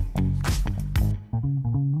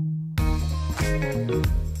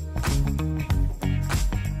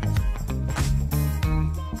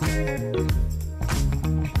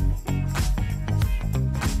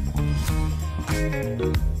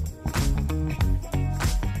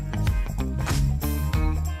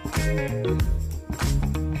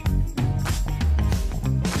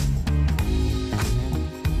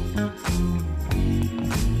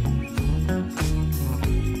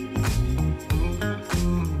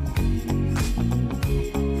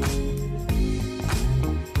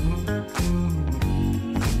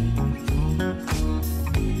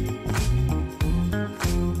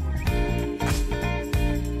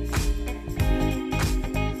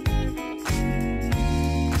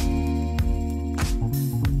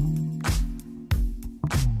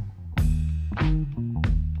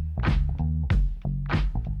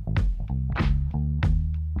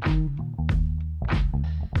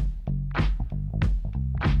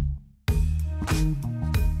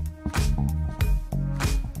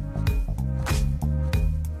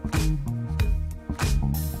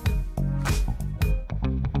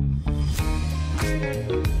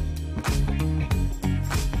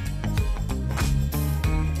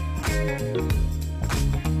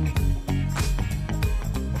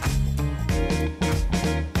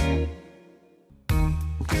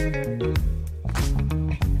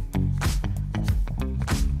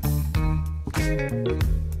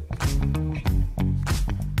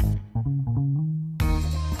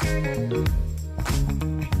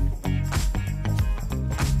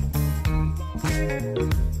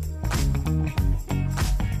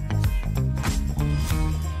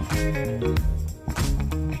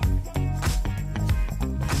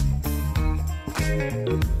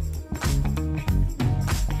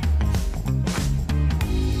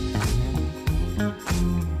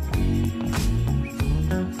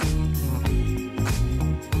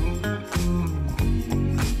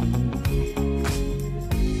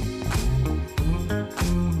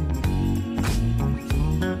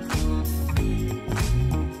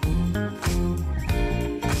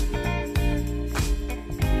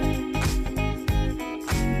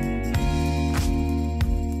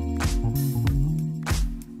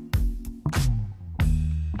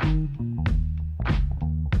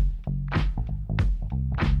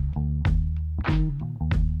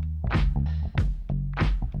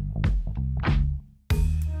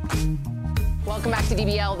 Welcome back to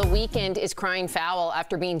DBL. The Weeknd is crying foul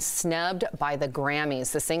after being snubbed by the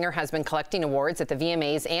Grammys. The singer has been collecting awards at the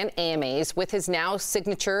VMAs and AMAs with his now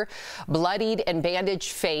signature bloodied and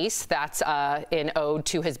bandaged face. That's in ode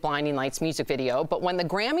to his Blinding Lights music video. But when the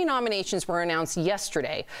Grammy nominations were announced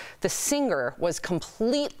yesterday, the singer was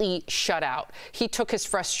completely shut out. He took his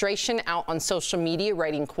frustration out on social media,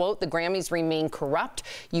 writing, quote, "The Grammys remain corrupt.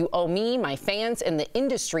 You owe me, my fans, and the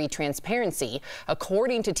industry transparency."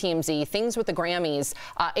 According to TMZ, things with the Grammys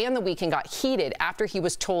and the Weeknd got heated after he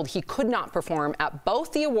was told he could not perform at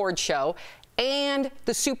both the award show and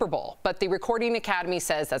the Super Bowl. But the Recording Academy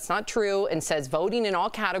says that's not true and says voting in all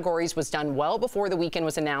categories was done well before the Weeknd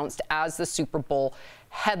was announced as the Super Bowl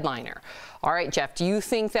headliner. All right, Jeff, do you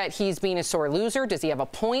think that he's being a sore loser? Does he have a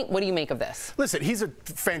point? What do you make of this? Listen, he's a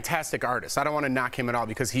fantastic artist. I don't want to knock him at all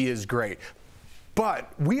because he is great.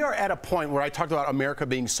 But we are at a point where I talked about America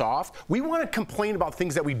being soft. We want to complain about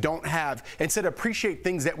things that we don't have instead of appreciate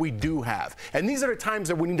things that we do have. And these are the times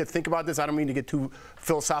that we need to think about this. I don't mean to get too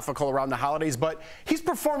philosophical around the holidays, but he's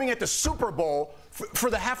performing at the Super Bowl for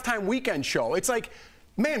the halftime weekend show. It's like,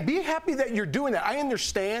 man, be happy that you're doing that. I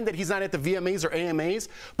understand that he's not at the VMAs or AMAs,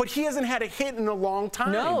 but he hasn't had a hit in a long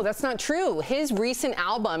time. No, that's not true. His recent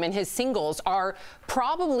album and his singles are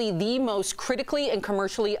probably the most critically and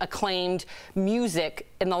commercially acclaimed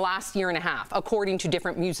music in the last year and a half, according to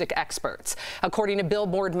different music experts, according to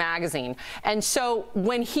Billboard magazine. And so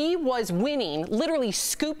when he was winning, literally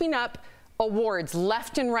scooping up awards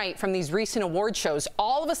left and right from these recent award shows,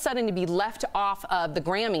 all of a sudden to be left off of the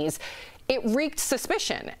Grammys, it wreaked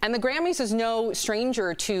suspicion. And the Grammys is no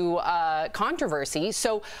stranger to controversy.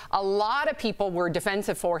 So a lot of people were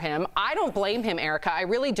defensive for him. I don't blame him, Erica. I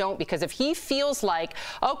really don't, because if he feels like,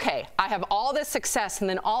 okay, I have all this success, and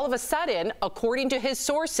then all of a sudden, according to his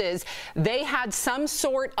sources, they had some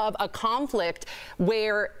sort of a conflict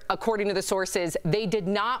where, according to the sources, they did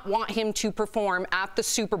not want him to perform at the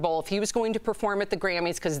Super Bowl if he was going to perform at the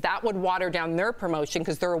Grammys, because that would water down their promotion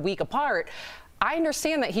because they're a week apart. I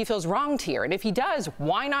understand that he feels wronged here, and if he does,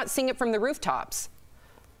 why not sing it from the rooftops?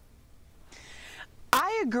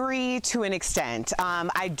 I agree to an extent.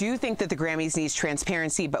 I do think that the Grammys needs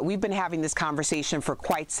transparency, but we've been having this conversation for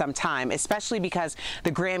quite some time, especially because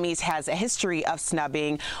the Grammys has a history of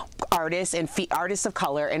snubbing artists and artists of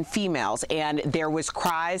color and females, and there was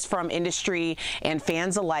cries from industry and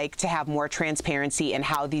fans alike to have more transparency in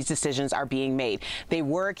how these decisions are being made. They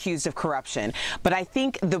were accused of corruption, but I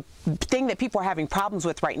think the thing that people are having problems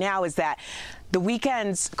with right now is that The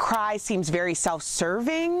Weeknd's cry seems very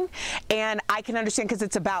self-serving, and I can understand because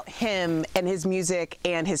it's about him and his music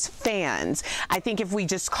and his fans. I think if we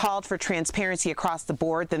just called for transparency across the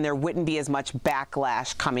board, then there wouldn't be as much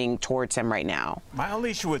backlash coming towards him right now. My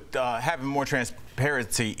only issue with having more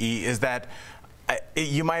transparency, E, is that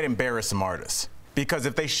you might embarrass some artists. Because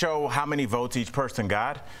if they show how many votes each person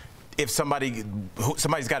got, if somebody's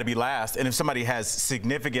got to be last, and if somebody has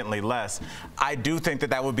significantly less, I do think that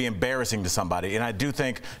that would be embarrassing to somebody. And I do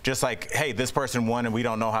think, just like, hey, this person won and we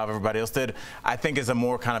don't know how everybody else did, I think is a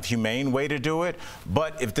more kind of humane way to do it.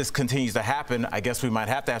 But if this continues to happen, I guess we might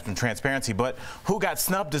have to have some transparency. But who got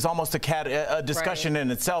snubbed is almost a discussion in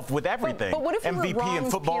itself with everything. But what if MVP you were wronged,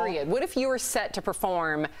 in football? period? What if you were set to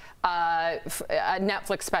perform a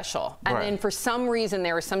Netflix special, and then for some reason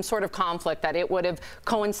there was some sort of conflict that it would have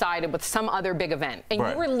coincided coincided with some other big event. And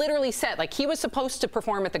you were literally set, like he was supposed to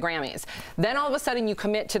perform at the Grammys. Then all of a sudden you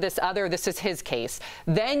commit to this other, this is his case.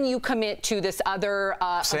 Then you commit to this other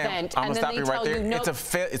event. I'm and then gonna stop you right there. No,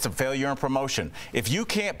 It's a failure in promotion. If you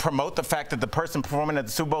can't promote the fact that the person performing at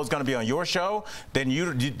the Super Bowl is going to be on your show, then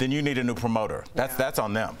you need a new promoter. That's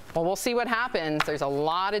on them. Well, we'll see what happens. There's a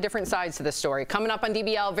lot of different sides to this story. Coming up on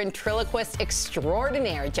DBL, ventriloquist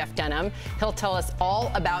extraordinaire Jeff Dunham. He'll tell us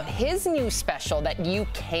all about his new special that you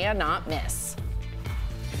cannot miss.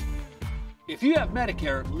 If you have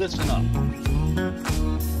Medicare, listen up.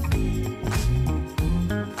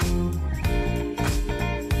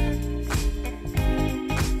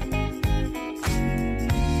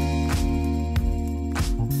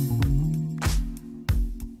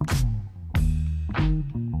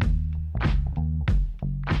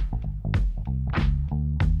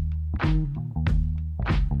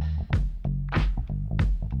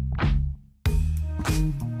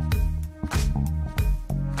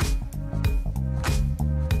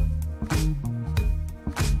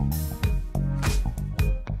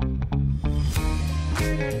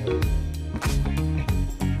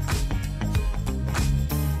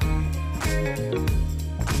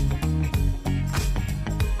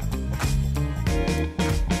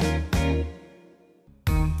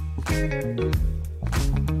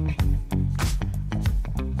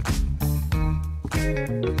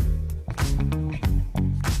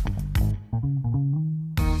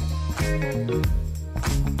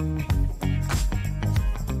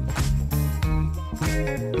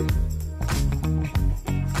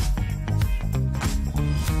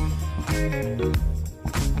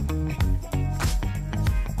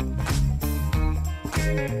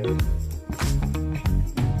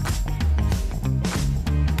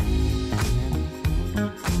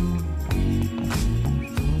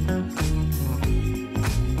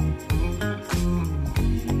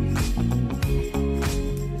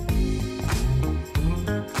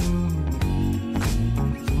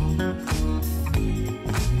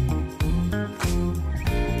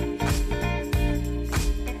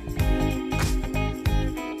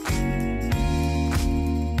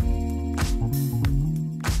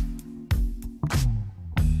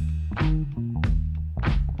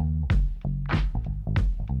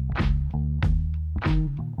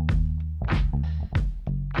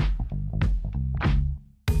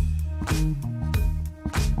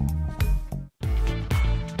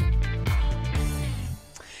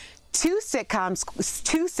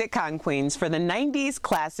 Two sitcom queens for the 90s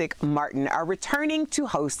classic Martin are returning to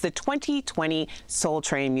host the 2020 Soul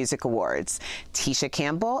Train Music Awards. Tisha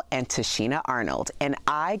Campbell and Tashina Arnold. And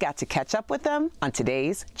I got to catch up with them on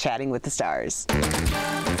today's Chatting with the Stars.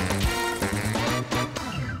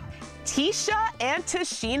 Tisha and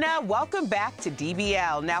Tashina, welcome back to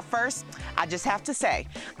DBL. Now first, I just have to say,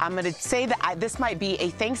 I'm going to say that this might be a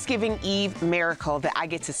Thanksgiving Eve miracle that I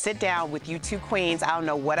get to sit down with you two queens. I don't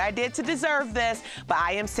know what I did to deserve this, but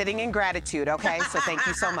I am sitting in gratitude, okay? So thank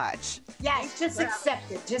you so much. Yes, just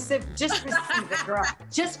accept it. Just receive it, girl.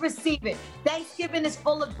 Just receive it. Thanksgiving is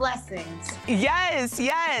full of blessings. Yes,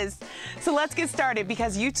 yes. So let's get started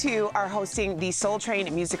because you two are hosting the Soul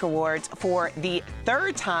Train Music Awards for the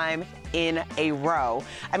third time in a row.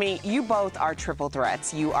 I mean, you both are triple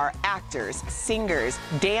threats. You are actors, singers,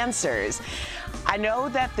 dancers. I know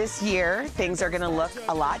that this year things are going to look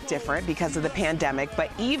a lot different because of the pandemic,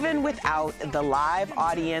 but even without the live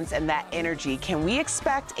audience and that energy, can we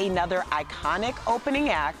expect another iconic opening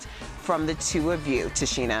act from the two of you,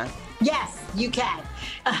 Tashina? Yes, you can.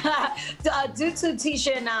 Due to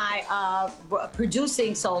Tisha and I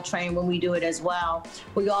producing Soul Train when we do it as well,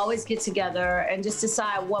 we always get together and just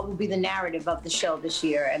decide what will be the narrative of the show this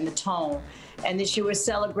year and the tone. And this year we're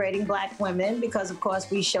celebrating Black women because, of course,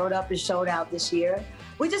 we showed up and showed out this year.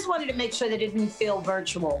 We just wanted to make sure that it didn't feel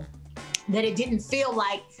virtual, that it didn't feel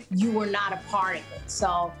like you were not a part of it.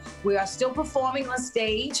 So we are still performing on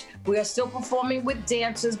stage. We are still performing with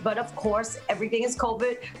dancers, but of course, everything is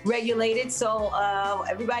COVID regulated. So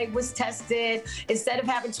everybody was tested. Instead of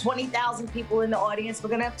having 20,000 people in the audience, we're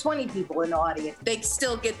gonna have 20 people in the audience. They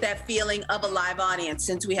still get that feeling of a live audience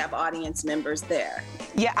since we have audience members there.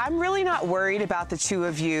 Yeah, I'm really not worried about the two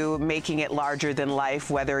of you making it larger than life,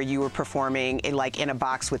 whether you were performing in a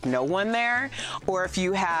box with no one there, or if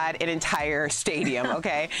you had an entire stadium,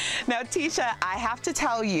 okay? Now, Tisha, I have to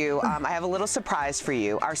tell you, I have a little surprise for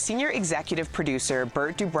you. Our senior executive producer,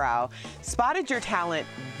 Bert Dubrow, spotted your talent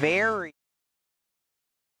very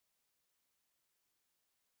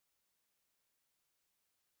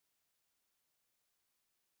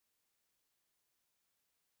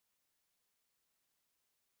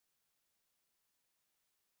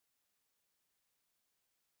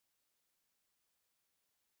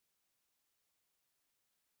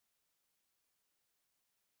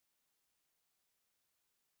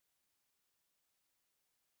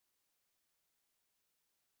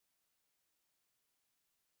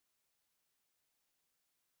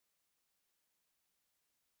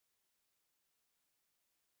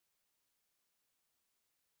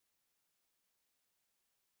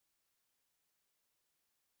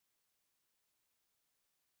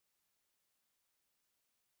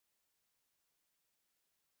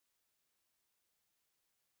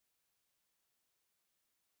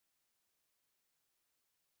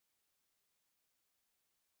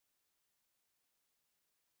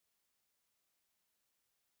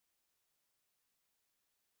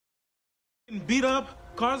beat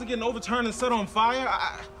up, cars are getting overturned and set on fire.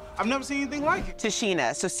 I've never seen anything like it.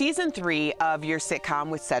 Tashina, so season 3 of your sitcom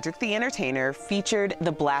with Cedric the Entertainer featured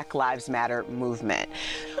the Black Lives Matter movement.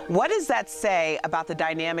 What does that say about the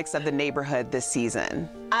dynamics of the neighborhood this season?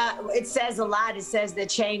 It says a lot. It says that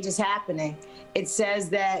change is happening. It says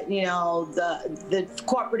that, you know, the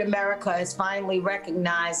corporate America is finally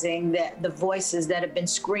recognizing that the voices that have been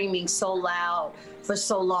screaming so loud for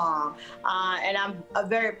so long. And I'm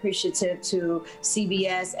very appreciative to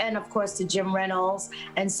CBS and, of course, to Jim Reynolds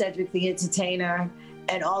and Cedric the Entertainer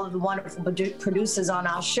and all of the wonderful producers on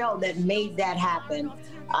our show that made that happen.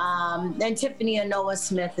 And Tiffany and Noah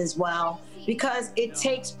Smith as well, because it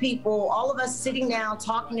takes people, all of us sitting down,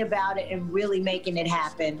 talking about it and really making it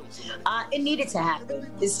happen. It needed to happen.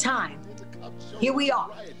 It's time. Here we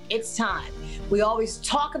are. It's time. We always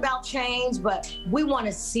talk about change, but we want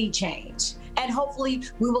to see change. And hopefully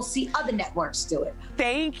we will see other networks do it.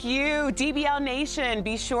 Thank you, DBL Nation.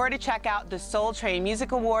 Be sure to check out the Soul Train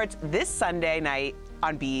Music Awards this Sunday night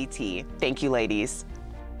on BET. Thank you, ladies.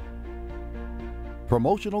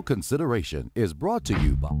 Promotional consideration is brought to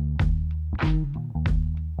you by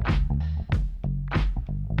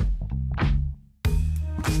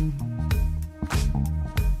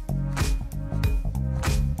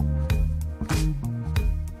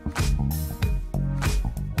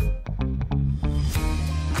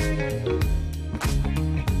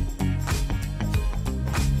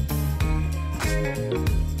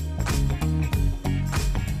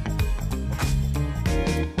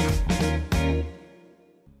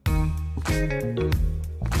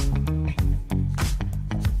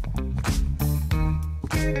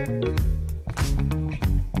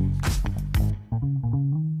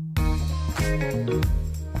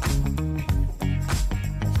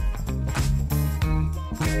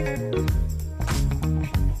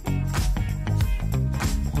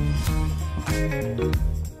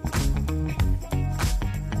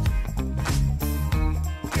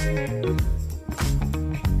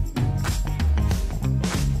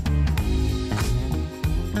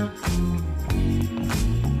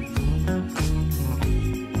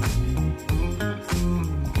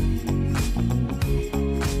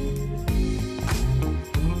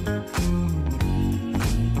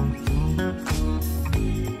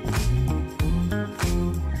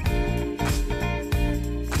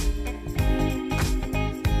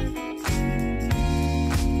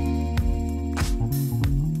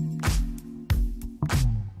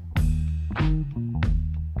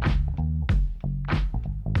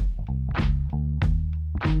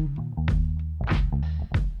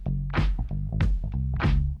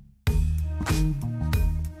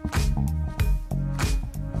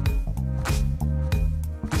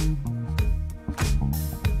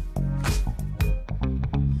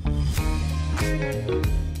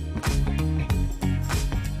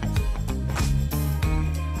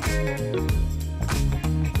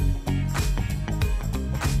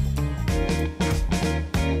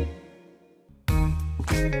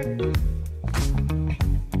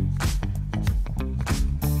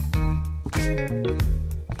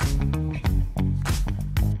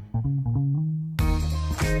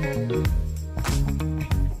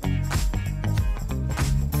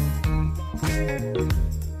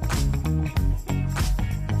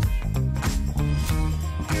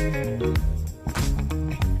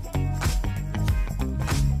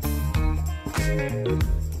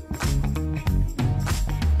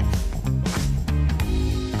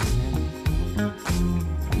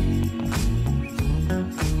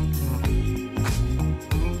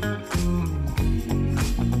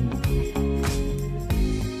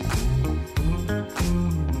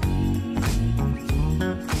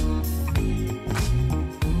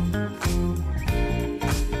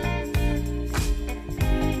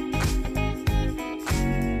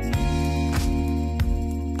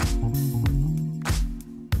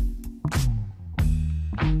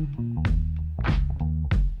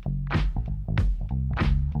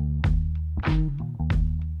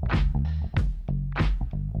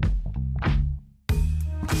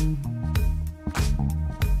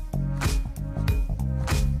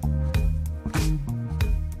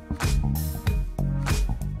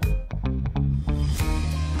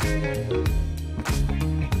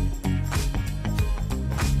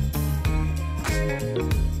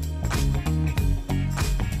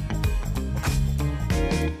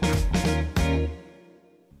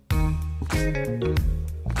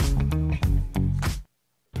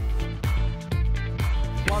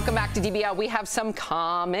Welcome back to DBL. We have some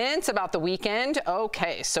comments about the weekend.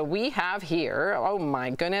 Okay, so we have here, oh my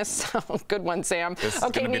goodness, good one, Sam.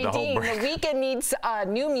 Okay, Nadine, the weekend needs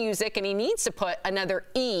new music, and he needs to put another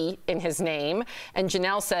E in his name. And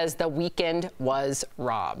Janelle says the weekend was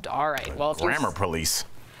robbed. All right, well, if Grammar police.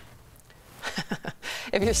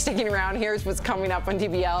 If you're sticking around, here's what's coming up on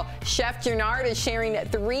DBL. Chef Gennard is sharing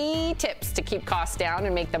 3 tips to keep costs down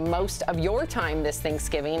and make the most of your time this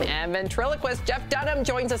Thanksgiving. And ventriloquist Jeff Dunham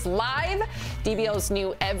joins us live. DBL's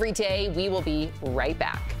new Every Day. We will be right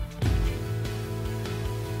back.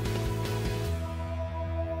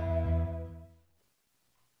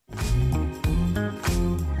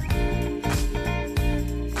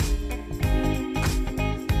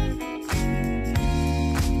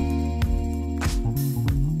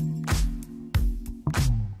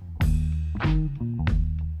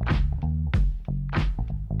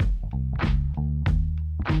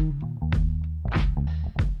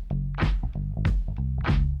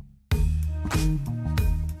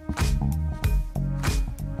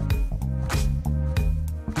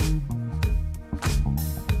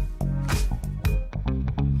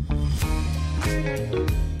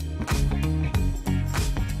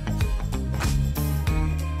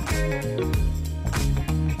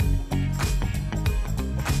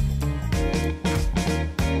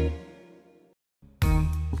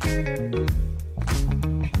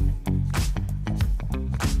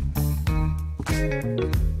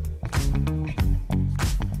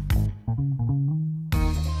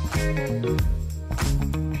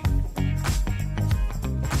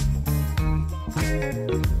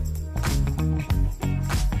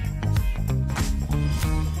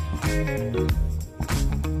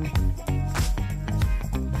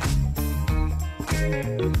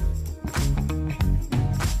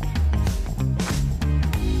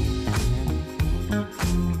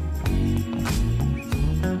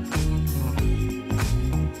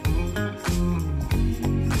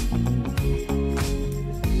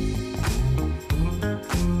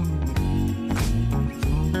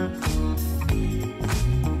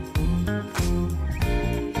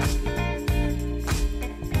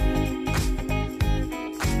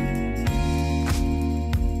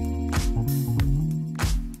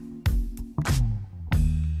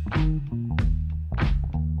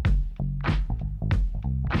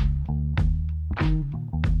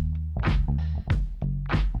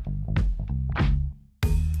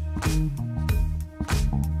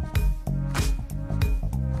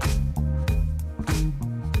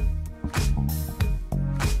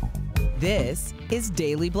 This is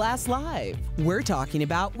Daily Blast Live. We're talking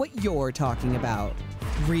about what you're talking about.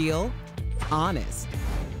 Real, honest,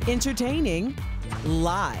 entertaining,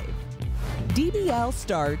 live. DBL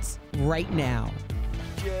starts right now.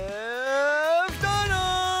 Jeff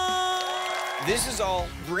Dunham! This is all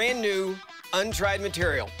brand new, untried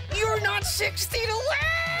material. You're not 6 feet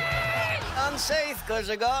away! Unsafe, because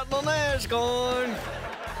I got my mask on.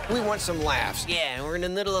 We want some laughs. Yeah, we're in the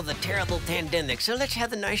middle of a terrible pandemic, so let's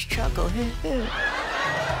have a nice chuckle.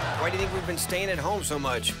 Why do you think we've been staying at home so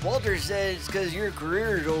much? Walter says it's because your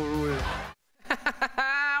career is over with.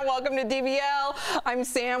 Welcome to DBL. I'm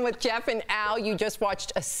Sam with Jeff and Al. You just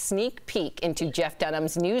watched a sneak peek into Jeff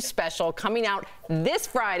Dunham's new special coming out this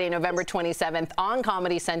Friday, November 27th on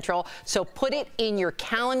Comedy Central. So put it in your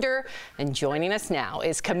calendar. And joining us now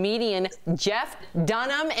is comedian Jeff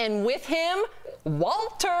Dunham, and with him,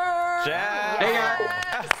 Walter. Jeff.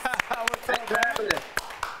 Yes. What's up,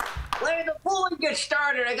 well, before we get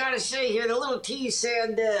started, I gotta say here, the little tease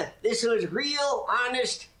said this was real,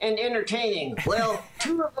 honest, and entertaining. Well,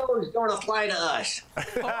 2 of those don't apply to us.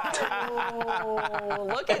 Oh,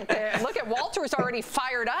 look at that. Look at Walter's already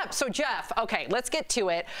fired up. So, Jeff, okay, let's get to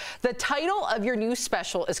it. The title of your new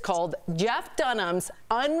special is called Jeff Dunham's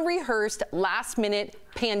Unrehearsed Last-Minute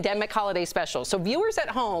Pandemic Holiday Special. So viewers at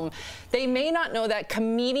home, they may not know that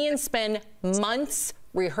comedians spend months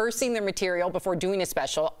rehearsing their material before doing a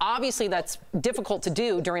special. Obviously, that's difficult to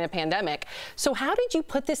do during a pandemic. So how did you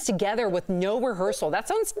put this together with no rehearsal? That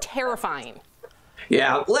sounds terrifying.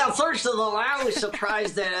 Yeah, well, first of all, I was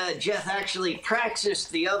surprised that Jeff actually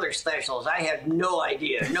practiced the other specials. I had no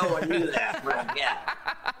idea. No one knew that. Right? Yeah.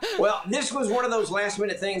 Well, this was one of those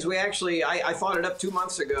last-minute things. We actually, I thought it up 2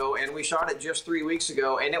 months ago, and we shot it just 3 weeks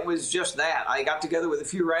ago, and it was just that. I got together with a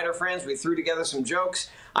few writer friends. We threw together some jokes.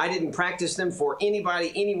 I didn't practice them for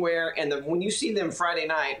anybody, anywhere, and when you see them Friday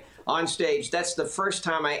night on stage, that's the first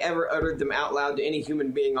time I ever uttered them out loud to any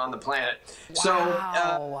human being on the planet. Wow.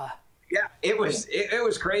 So, yeah, it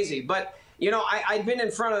was crazy. But You know, I'd been in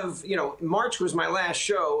front of, you know, March was my last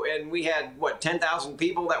show, and we had, what, 10,000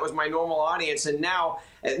 people? That was my normal audience. And now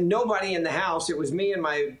nobody in the house. It was me and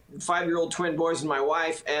my 5-year-old twin boys and my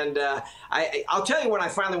wife. And I'll tell you when I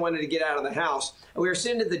finally wanted to get out of the house. We were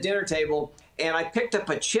sitting at the dinner table, and I picked up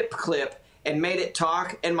a chip clip and made it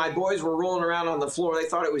talk, and my boys were rolling around on the floor. They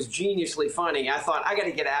thought it was geniusly funny. I thought, I got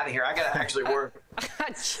to get out of here. I got to actually work.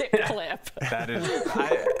 Chip clip. That is,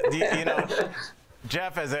 you know,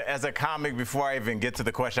 Jeff, as a comic, before I even get to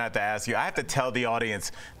the question I have to ask you, I have to tell the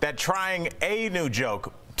audience that trying a new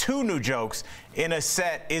joke, 2 new jokes in a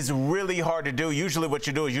set is really hard to do. Usually what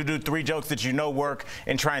you do is you do 3 jokes that you know work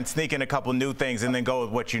and try and sneak in a couple new things and then go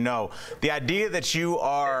with what you know. The idea that you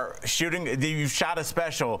are you shot a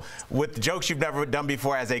special with jokes you've never done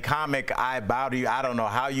before as a comic, I bow to you. I don't know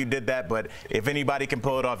how you did that, but if anybody can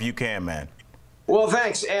pull it off, you can, man. Well,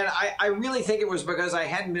 thanks. And I really think it was because I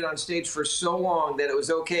hadn't been on stage for so long that it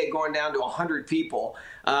was okay going down to 100 people,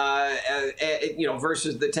 you know,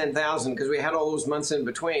 versus the 10,000, because we had all those months in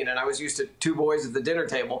between, and I was used to 2 boys at the dinner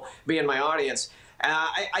table being my audience.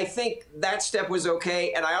 I think that step was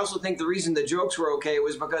okay, and I also think the reason the jokes were okay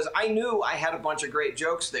was because I knew I had a bunch of great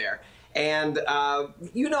jokes there. And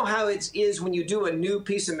you know how it is when you do a new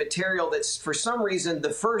piece of material that's, for some reason, the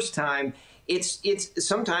first time, it's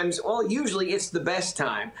sometimes, well, usually it's the best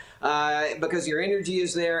time because your energy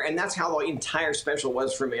is there, and that's how the entire special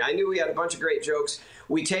was for me. I knew we had a bunch of great jokes.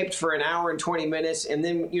 We taped for an hour and 20 minutes, and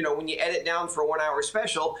then, you know, when you edit down for a 1-hour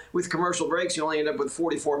special with commercial breaks, you only end up with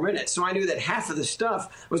 44 minutes. So I knew that half of the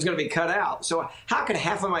stuff was going to be cut out. So how could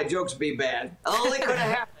half of my jokes be bad? Only could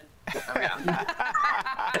have happened.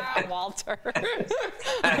 Walter.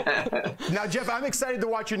 Now, Jeff, I'm excited to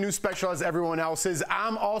watch your new special as everyone else is.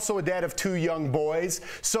 I'm also a dad of 2 young boys.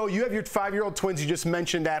 So you have your 5-year-old twins you just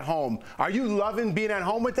mentioned at home. Are you loving being at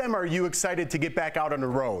home with them, or are you excited to get back out on the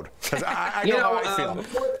road? Because I know how I feel.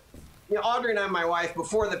 You know, Audrey and I, my wife,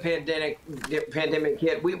 before the pandemic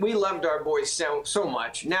hit, we loved our boys so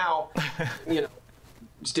much. Now, you know,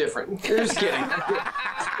 it's different. Just kidding.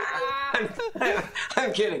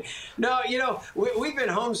 I'm kidding. No, you know, we've been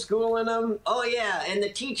homeschooling them. Oh, yeah, and the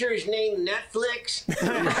teacher's named Netflix.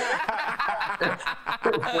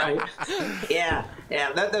 Right. Yeah,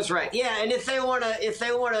 that's right. Yeah, and if they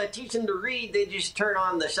wanna teach them to read, they just turn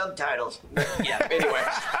on the subtitles. Yeah. Anyway,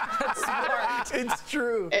 that's smart. It's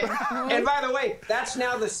true. And by the way, that's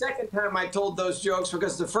now the second time I told those jokes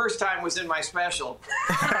because the first time was in my special.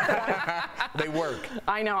 They work.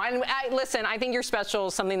 I know. Listen, I think your special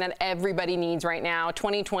is something that everybody needs right now.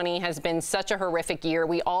 2020 has been such a horrific year.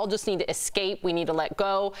 We all just need to escape. We need to let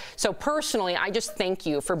go. So personally, I just thank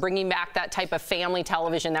you for bringing back that type of family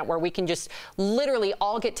television where we can just literally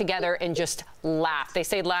all get together and just laugh. They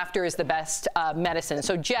say laughter is the best medicine.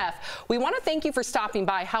 So Jeff, we want to thank you for stopping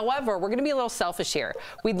by. However, we're going to be a little selfish here.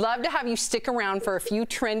 We'd love to have you stick around for a few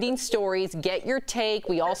trending stories, get your take.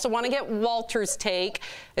 We also want to get Walter's take.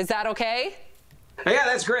 Is that okay? Yeah,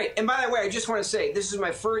 that's great. And by the way, I just want to say, this is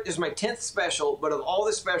my 10th special, but of all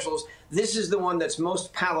the specials, this is the one that's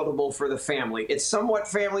most palatable for the family. It's somewhat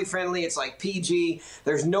family friendly. It's like PG.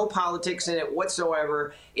 There's no politics in it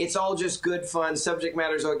whatsoever. It's all just good fun. Subject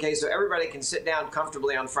matter's okay, so everybody can sit down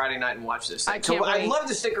comfortably on Friday night and watch this thing. I can't wait. I'd love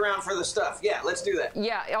to stick around for the stuff. Yeah, let's do that.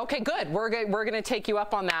 Yeah, okay, good. We're going to take you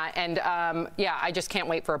up on that. And yeah, I just can't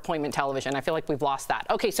wait for appointment television. I feel like we've lost that.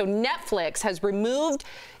 Okay, so Netflix has removed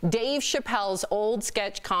Dave Chappelle's old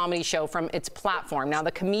sketch comedy show from its platform. Now,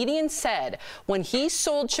 the comedian said when he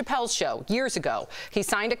sold Chappelle's show years ago, he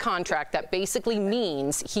signed a contract that basically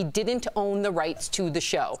means he didn't own the rights to the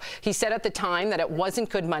show. He said at the time that it wasn't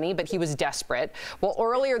good money, but he was desperate. Well,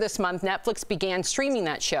 earlier this month, Netflix began streaming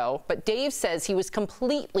that show, but Dave says he was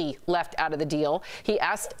completely left out of the deal. He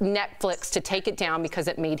asked Netflix to take it down because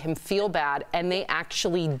it made him feel bad, and they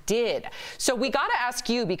actually did. So we got to ask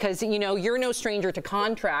you, because, you know, you're no stranger to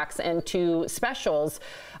contracts and to specials.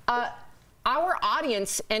 Our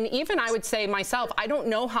audience, and even I would say myself, I don't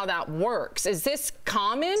know how that works. Is this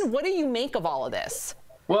common? What do you make of all of this?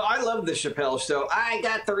 Well, I love the Chappelle show. I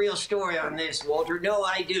got the real story on this, Walter. No,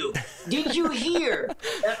 I do. Did you hear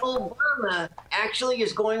that Obama actually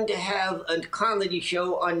is going to have a comedy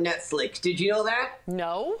show on Netflix? Did you know that?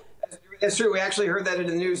 No. That's true. We actually heard that in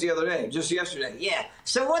the news the other day, just yesterday. Yeah.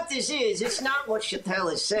 So what this is, it's not what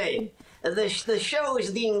Chappelle is saying. The show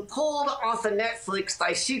is being pulled off of Netflix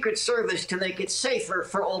by Secret Service to make it safer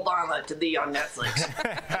for Obama to be on Netflix.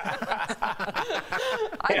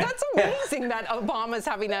 That's amazing that Obama's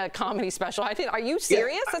having a comedy special. Are you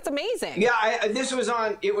serious? That's amazing. Yeah,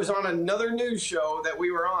 it was on another news show that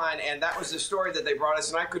we were on, and that was the story that they brought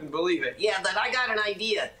us, and I couldn't believe it. Yeah, but I got an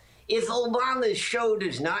idea. if Obama's show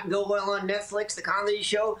does not go well on Netflix, the comedy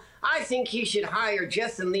show, I think he should hire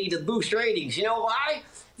Jeff and Lee to boost ratings. You know why?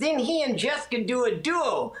 Then he and Jeff could do a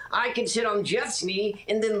duo. I could sit on Jeff's knee,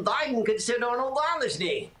 and then Biden could sit on Obama's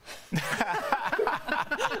knee.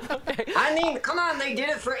 I mean, come on, they did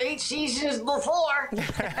it for 8 seasons before.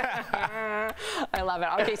 I love it.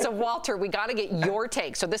 Okay, so Walter, we got to get your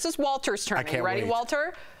take. So this is Walter's turn. Are you ready,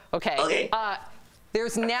 Walter? Okay.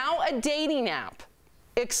 There's now a dating app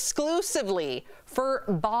exclusively for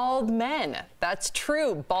bald men. That's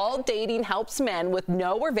true. Bald dating helps men with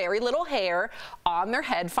no or very little hair on their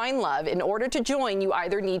head find love. In order to join, you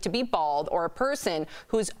either need to be bald or a person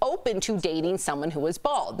who's open to dating someone who is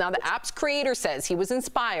bald. Now, the app's creator says he was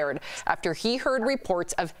inspired after he heard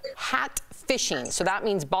reports of hat fishing. So that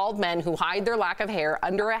means bald men who hide their lack of hair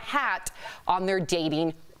under a hat on their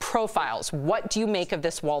dating profiles. What do you make of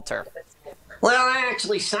this, Walter? Well, I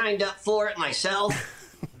actually signed up for it myself.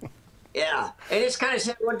 Yeah, and it's kind of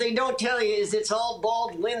sad. What they don't tell you is it's all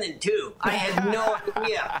bald women, too. I had no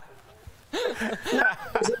idea.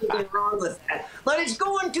 There's anything wrong with that. But it's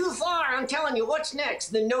going too far. I'm telling you, what's next?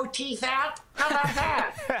 The no teeth app? How about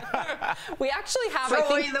that? We actually have, Throw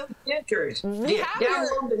away those dentures.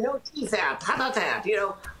 Download the no teeth app. How about that? You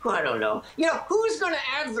know, I don't know. You know, who's going to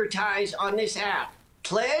advertise on this app?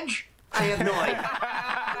 Pledge? I have no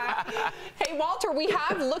idea. Hey, Walter, we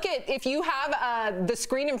have, look at, if you have the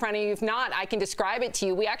screen in front of you, if not, I can describe it to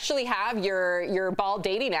you. We actually have your bald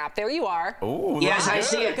dating app. There you are. Ooh, yes, I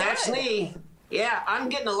see it. That's me. Yeah, I'm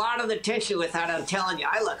getting a lot of attention with that. I'm telling you,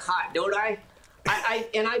 I look hot, don't I? I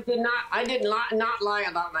did not lie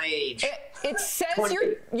about my age. It says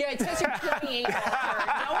it says you're 28,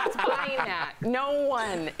 Walter. No one's buying that. No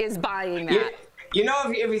one is buying that. Yeah. You know,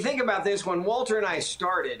 if you think about this, when Walter and I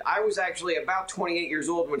started, I was actually about 28 years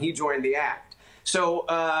old when he joined the act. So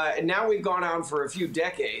now we've gone on for a few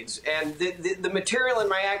decades, and the material in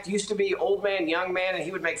my act used to be old man, young man, and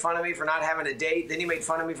he would make fun of me for not having a date. Then he made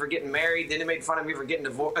fun of me for getting married. Then he made fun of me for getting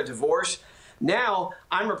a divorce. Now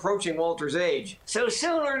I'm approaching Walter's age. So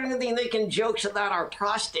soon we're going to be making jokes about our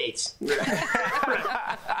prostates.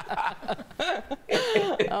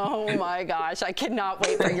 Oh my gosh, I cannot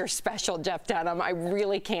wait for your special, Jeff Dunham. I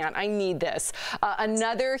really can't. I need this.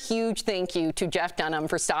 Another huge thank you to Jeff Dunham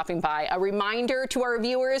for stopping by. A reminder to our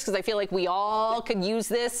viewers, because I feel like we all could use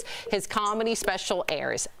this, his comedy special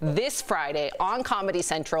airs this Friday on Comedy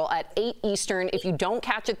Central at 8 Eastern. If you don't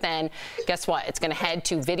catch it then, guess what? It's going to head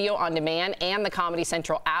to video on demand and the Comedy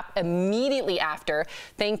Central app immediately after.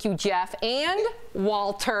 Thank you, Jeff and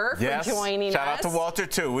Walter, for joining us. Shout out to Walter,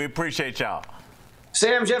 too. We appreciate y'all.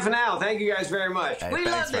 Sam, Jeff, and Al, thank you guys very much. Hey, we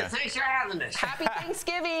loved it. Thanks for having us. Happy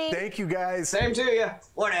Thanksgiving. Thank you, guys. Same to you.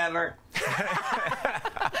 Whatever.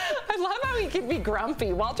 I love how he can be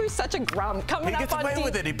grumpy. Walter's such a grump. He gets away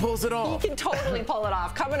with it. He pulls it off. He can totally pull it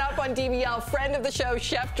off. Coming up on DBL, friend of the show,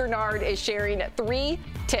 Chef Gernard, is sharing 3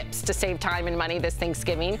 tips to save time and money this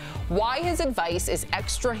Thanksgiving. Why his advice is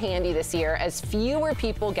extra handy this year as fewer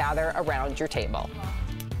people gather around your table.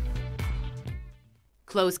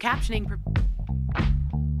 Closed captioning.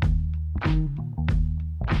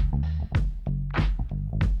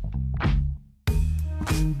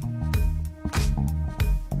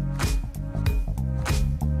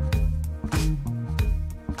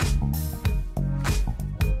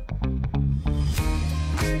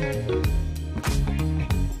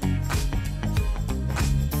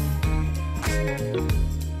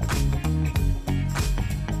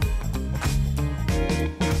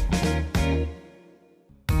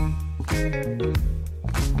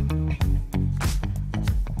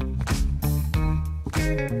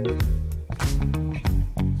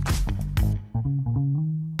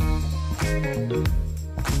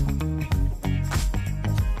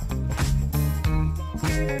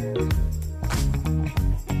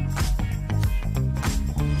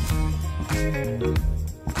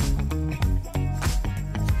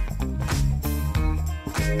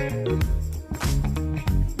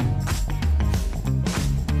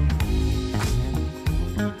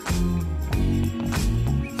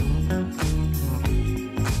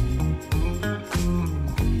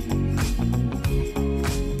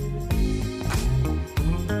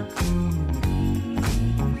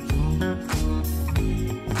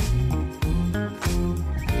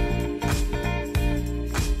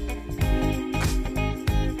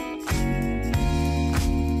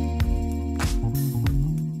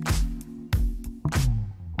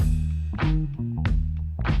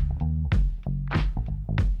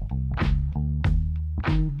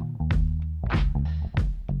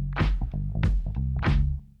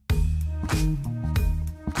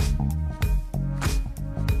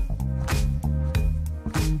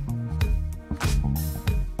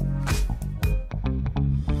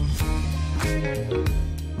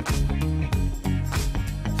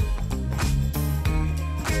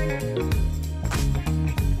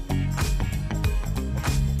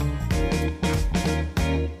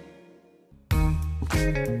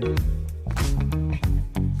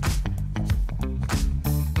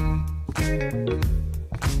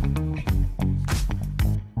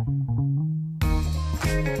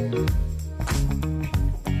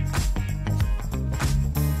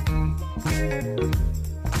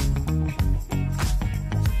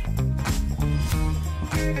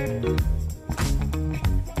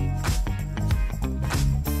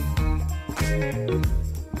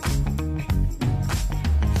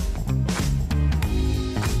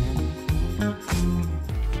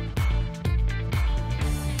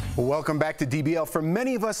 Welcome back to DBL. For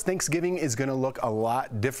many of us, Thanksgiving is going to look a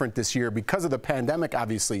lot different this year because of the pandemic,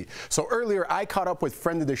 obviously. So earlier, I caught up with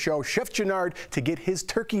friend of the show, Chef Gennard, to get his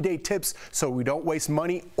Turkey Day tips so we don't waste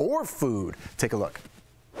money or food. Take a look.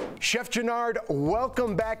 Chef Gennard,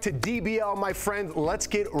 welcome back to DBL, my friend. Let's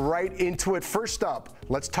get right into it. First up,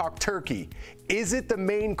 let's talk turkey. Is it the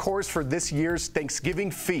main course for this year's Thanksgiving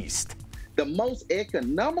feast? The most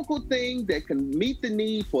economical thing that can meet the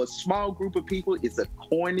need for a small group of people is a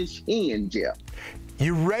Cornish hen, Jeff.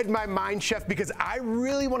 You read my mind, Chef, because I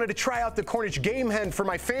really wanted to try out the Cornish game hen for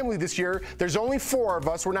my family this year. There's only 4 of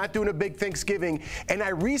us. We're not doing a big Thanksgiving. And I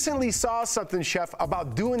recently saw something, Chef,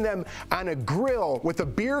 about doing them on a grill with a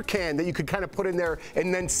beer can that you could kind of put in there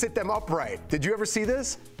and then sit them upright. Did you ever see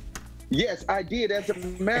this? Yes, I did. As a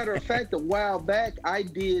matter of fact, a while back, I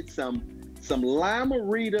did some lima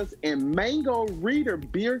Ritas and mango Rita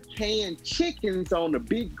beer can chickens on a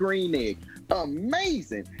big green egg.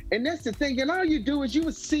 Amazing. And that's the thing. And all you do is you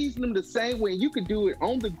would season them the same way. You could do it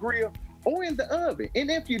on the grill or in the oven.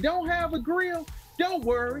 And if you don't have a grill, don't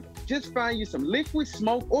worry. Just find you some liquid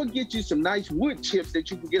smoke or get you some nice wood chips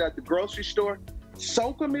that you can get at the grocery store.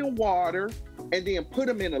 Soak them in water and then put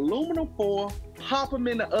them in aluminum foil, pop them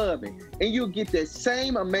in the oven, and you'll get that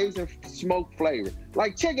same amazing smoke flavor.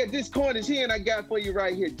 Like, check out this Cornish hen I got for you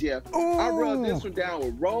right here, Jeff. Ooh. I rub this one down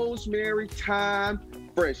with rosemary, thyme,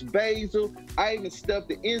 fresh basil. I even stuffed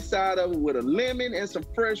the inside of it with a lemon and some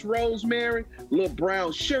fresh rosemary, a little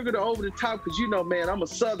brown sugar to over the top, because you know, man, I'm a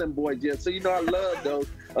Southern boy, Jeff, so you know I love those.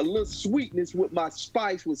 A little sweetness with my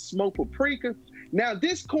spice with smoked paprika. Now,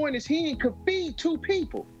 this Cornish hen could feed 2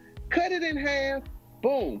 people. Cut it in half,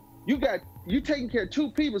 boom. You taking care of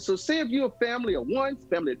 2 people. So say if you're a family of 1,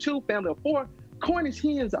 family of 2, family of 4, Cornish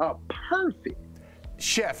hens are perfect.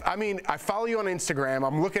 Chef, I mean, I follow you on Instagram.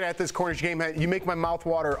 I'm looking at this Cornish game hen. You make my mouth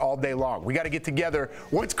water all day long. We got to get together.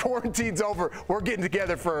 Once quarantine's over, we're getting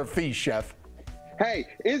together for a feast, Chef. Hey,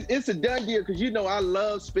 it's a done deal because you know I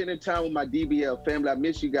love spending time with my DBL family. I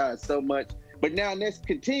miss you guys so much. But now let's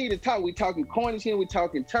continue to talk. We're talking Cornish hen, we're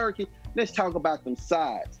talking turkey. Let's talk about them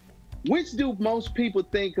sides. Which do most people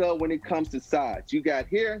think of when it comes to sides? You got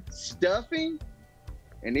here stuffing,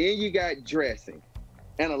 and then you got dressing.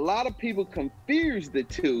 And a lot of people confuse the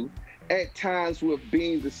two at times with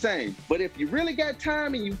being the same. But if you really got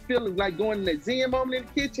time and you feeling like going in that Zen moment in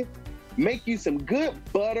the kitchen, make you some good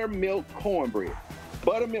buttermilk cornbread.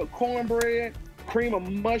 Buttermilk cornbread, cream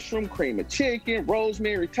of mushroom, cream of chicken,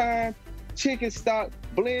 rosemary, thyme, chicken stock,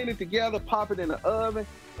 blend it together, pop it in the oven,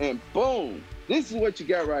 and boom. This is what you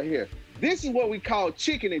got right here. This is what we call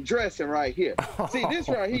chicken and dressing right here. See, this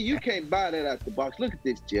right here, you can't buy that out the box. Look at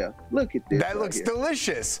this, Jeff. Look at this. That looks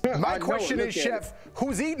delicious. My question is, Chef,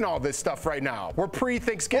 who's eating all this stuff right now? We're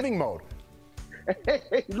pre-Thanksgiving mode.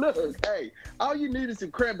 Hey, look, hey, all you need is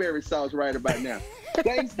some cranberry sauce right about now.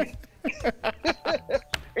 Thanksgiving.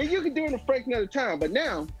 And you can do it a fraction at a time. But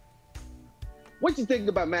now, what you think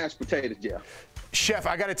about mashed potatoes, Jeff? Chef,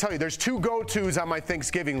 I got to tell you, there's 2 go-tos on my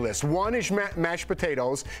Thanksgiving list. One is mashed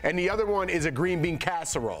potatoes, and the other one is a green bean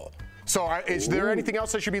casserole. So is there anything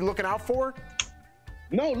else I should be looking out for?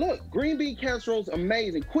 No, look, green bean casserole's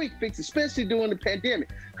amazing. Quick fix, especially during the pandemic.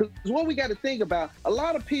 Because what we got to think about, a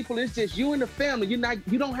lot of people, it's just you and the family. You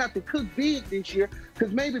don't have to cook big this year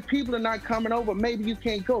because maybe people are not coming over. Maybe you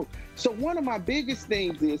can't go. So one of my biggest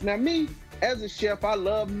things is, now me, as a chef, I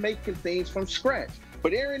love making things from scratch.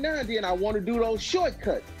 But every now and then, I want to do those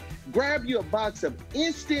shortcuts. Grab you a box of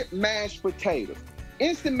instant mashed potatoes.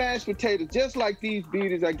 Instant mashed potatoes, just like these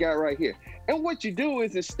beauties I got right here. And what you do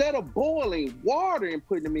is, instead of boiling water and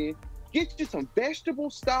putting them in, get you some vegetable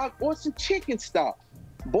stock or some chicken stock.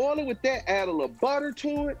 Boil it with that, add a little butter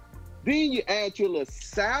to it. Then you add your little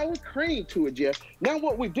sour cream to it, Jeff. Now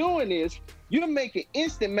what we're doing is, you're making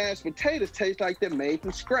instant mashed potatoes taste like they're made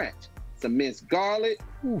from scratch. Some minced garlic,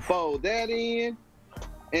 fold that in.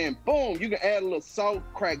 And boom, you can add a little salt,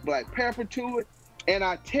 cracked black pepper to it. And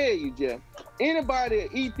I tell you, Jeff, anybody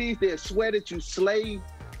that eat these, they'll swear that you slaved.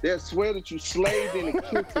 They'll swear that you slaved in the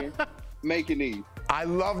kitchen making these. I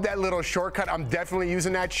love that little shortcut. I'm definitely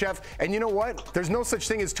using that, Chef. And you know what? There's no such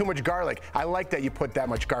thing as too much garlic. I like that you put that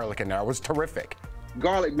much garlic in there. It was terrific.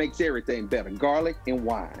 Garlic makes everything better. Garlic and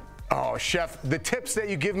wine. Oh, Chef, the tips that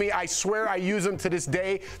you give me, I swear I use them to this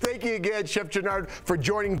day. Thank you again, Chef Gennard, for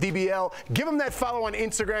joining DBL. Give him that follow on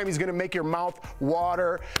Instagram. He's going to make your mouth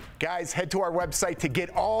water. Guys, head to our website to get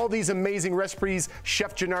all these amazing recipes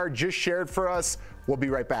Chef Gennard just shared for us. We'll be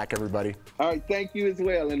right back, everybody. All right, thank you as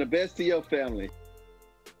well, and the best to your family.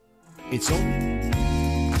 It's on.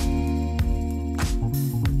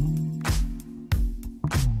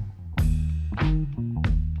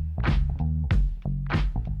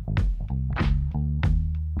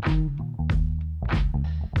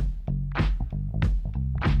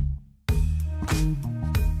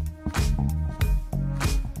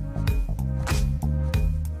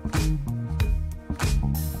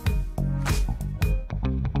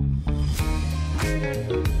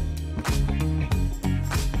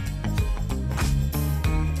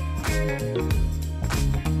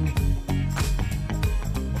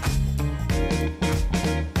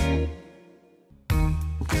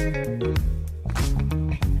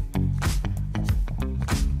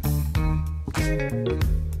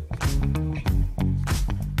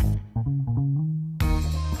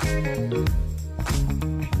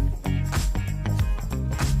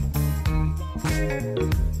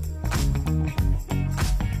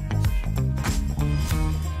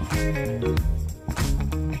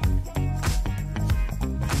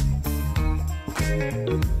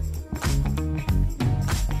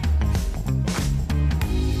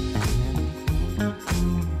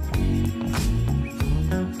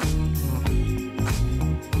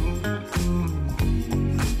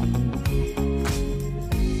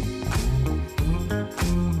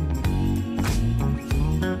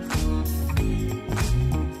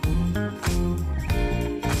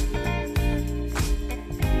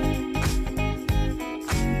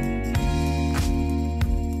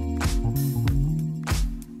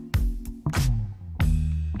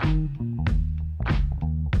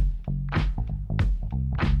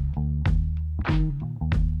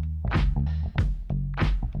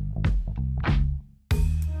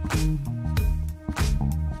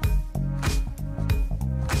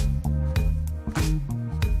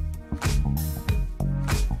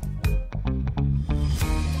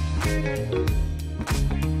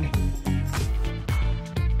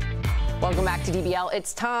 Welcome back to DBL.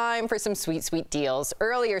 It's time for some sweet, sweet deals.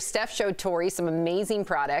 Earlier, Steph showed Tori some amazing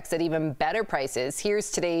products at even better prices.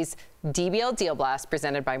 Here's today's DBL Deal Blast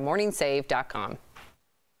presented by MorningSave.com.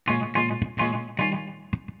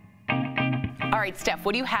 All right, Steph,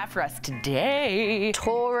 what do you have for us today?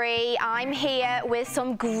 Tori, I'm here with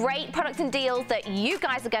some great products and deals that you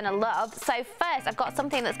guys are going to love. So first, I've got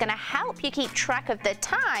something that's going to help you keep track of the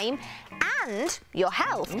time and your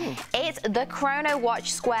health. It's the Chrono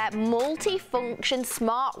Watch Square multi-function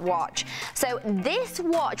smartwatch. So this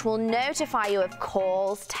watch will notify you of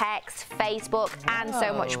calls, texts, Facebook, and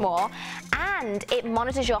so much more. And it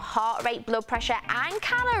monitors your heart rate, blood pressure, and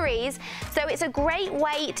calories. So it's a great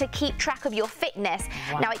way to keep track of your fitness.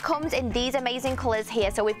 Now it comes in these amazing colors here.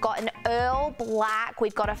 So we've got an Earl Black,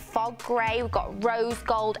 we've got a Fog Grey, we've got Rose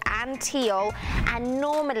Gold and Teal. And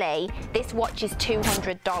normally this watch is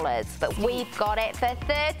 $200, but we've got it for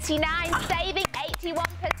 $39, saving 81%.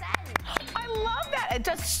 I love that. It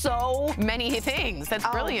does so many things. That's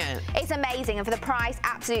brilliant. It's amazing, and for the price,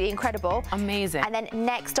 absolutely incredible. Amazing. And then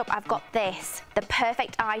next up, I've got this, the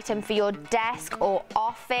perfect item for your desk or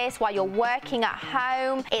office while you're working at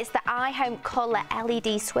home. It's the iHome Color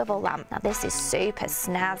LED swivel lamp. Now this is super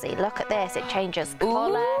snazzy. Look at this, it changes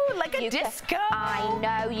color. Ooh, like a disco. I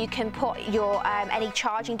know, you can put your any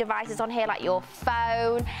charging devices on here, like your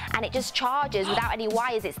phone, and it just charges without any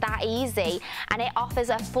wires. It's that easy, and it offers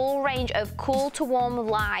a full range of cool to warm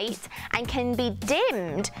light and can be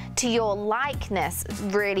dimmed to your likeness.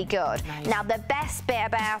 Really good. Nice. Now the best bit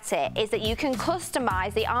about it is that you can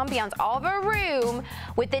customize the ambiance of a room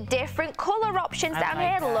with the different color options down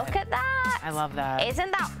here. Look at that. I love that.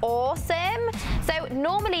 Isn't that awesome? So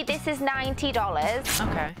normally this is $90.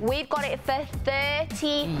 Okay. We've got it for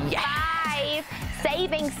 $35,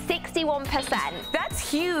 saving 61%. That's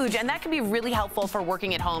huge, and that can be really helpful for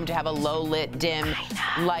working at home to have a low lit, dim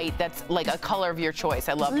light that's like a color of your choice.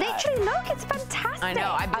 I love that. Literally, look, it's fantastic. I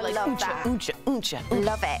know. I'd be like, love that.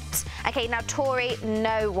 Love it. Okay, now Tori,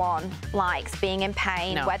 no one likes being in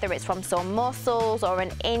pain, whether it's from sore muscles or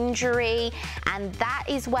an injury, and that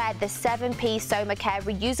is where the 7-piece Somacare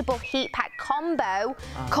reusable heat pack combo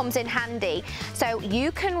comes in handy. So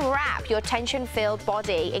you can wrap your tension-filled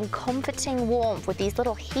body in comforting warmth with these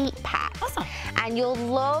little heat packs. and you'll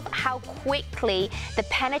love how quickly the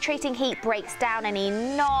penetrating heat breaks down any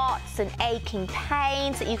knots and aching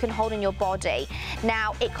pains that you can hold in your body.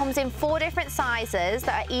 Now, it comes in 4 different sizes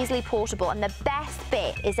that are easily portable, and the best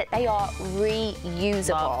bit is that they are reusable.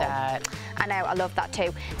 Love that. I know, I love that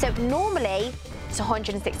too. So normally, it's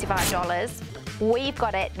 $165. We've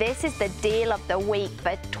got it. This is the deal of the week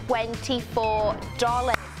for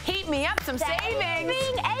 $24. Heat me up, some savings.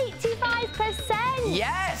 85%.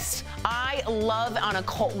 Yes. I love on a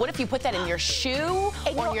cold. What if you put that in your shoe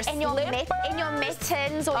or your slipper? In your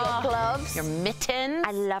mittens or your gloves. Your mittens.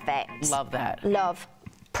 I love it. Love that. Love.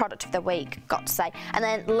 Product of the week, got to say. And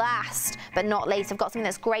then last but not least, I've got something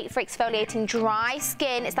that's great for exfoliating dry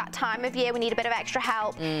skin. It's that time of year we need a bit of extra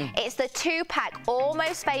help. It's the 2-pack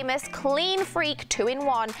Almost Famous Clean Freak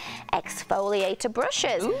 2-in-1 exfoliator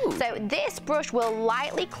brushes. So this brush will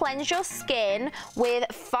lightly cleanse your skin with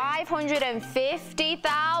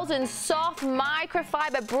 550,000 soft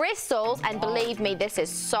microfiber bristles, and believe me, this is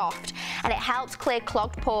soft. And it helps clear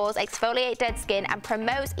clogged pores, exfoliate dead skin, and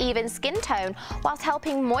promotes even skin tone whilst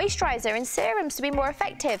helping moisturizer and serums to be more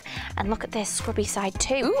effective. And look at this scrubby side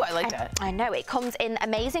too. Ooh, I like that. I know, it comes in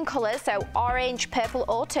amazing colors, so orange, purple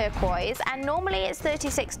or turquoise, and normally it's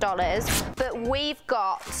 $36, but we've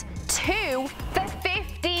got 2 for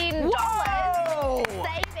 $15. Whoa!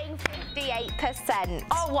 Saving 58%.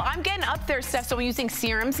 Oh, well, I'm getting up there, Steph, so I'm using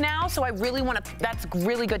serums now, so I really want to, that's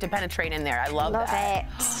really good to penetrate in there. I love that.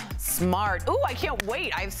 It. Smart. Ooh, I can't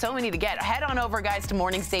wait. I have so many to get. Head on over, guys, to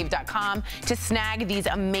morningsave.com to snag these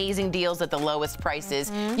amazing deals at the lowest prices.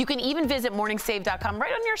 You can even visit morningsave.com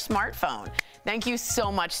right on your smartphone. Thank you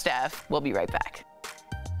so much, Steph. We'll be right back.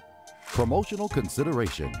 Promotional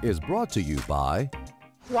consideration is brought to you by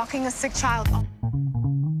Walking a sick child.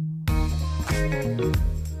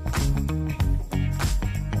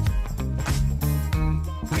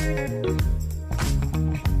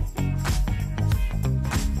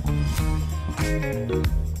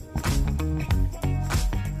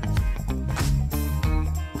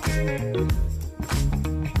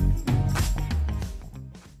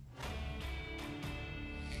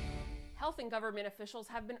 Health and government officials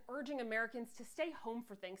have been urging Americans to stay home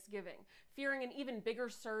for Thanksgiving, fearing an even bigger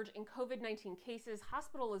surge in COVID-19 cases,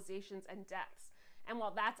 hospitalizations, and deaths. And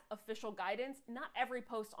while that's official guidance, not every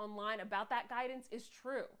post online about that guidance is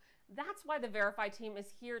true. That's why the Verify team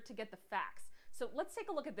is here to get the facts. So let's take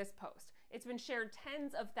a look at this post. It's been shared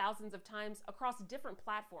tens of thousands of times across different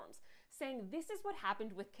platforms, saying this is what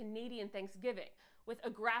happened with Canadian Thanksgiving, with a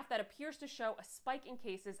graph that appears to show a spike in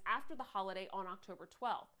cases after the holiday on October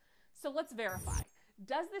 12th. So let's verify.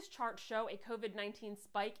 Does this chart show a COVID-19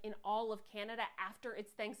 spike in all of Canada after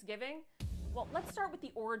its Thanksgiving? Well, let's start with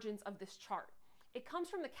the origins of this chart. It comes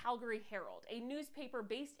from the Calgary Herald, a newspaper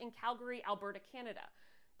based in Calgary, Alberta, Canada.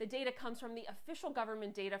 The data comes from the official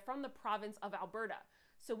government data from the province of Alberta.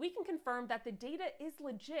 So we can confirm that the data is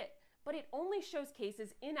legit, but it only shows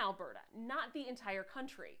cases in Alberta, not the entire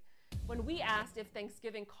country. When we asked if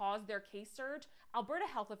Thanksgiving caused their case surge, Alberta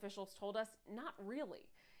health officials told us not really.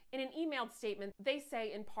 In an emailed statement, they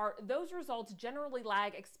say in part, those results generally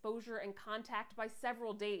lag exposure and contact by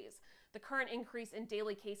several days. The current increase in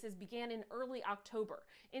daily cases began in early October,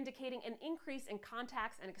 indicating an increase in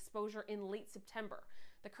contacts and exposure in late September.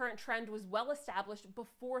 The current trend was well established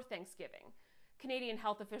before Thanksgiving. Canadian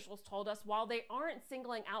health officials told us while they aren't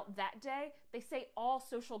singling out that day, they say all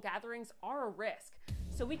social gatherings are a risk.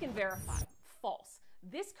 So we can verify, false.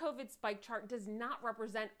 This COVID spike chart does not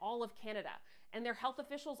represent all of Canada, and their health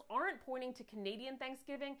officials aren't pointing to Canadian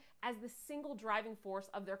Thanksgiving as the single driving force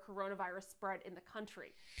of their coronavirus spread in the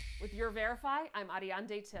country. With your Verify, I'm Ariane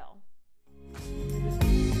Daytil.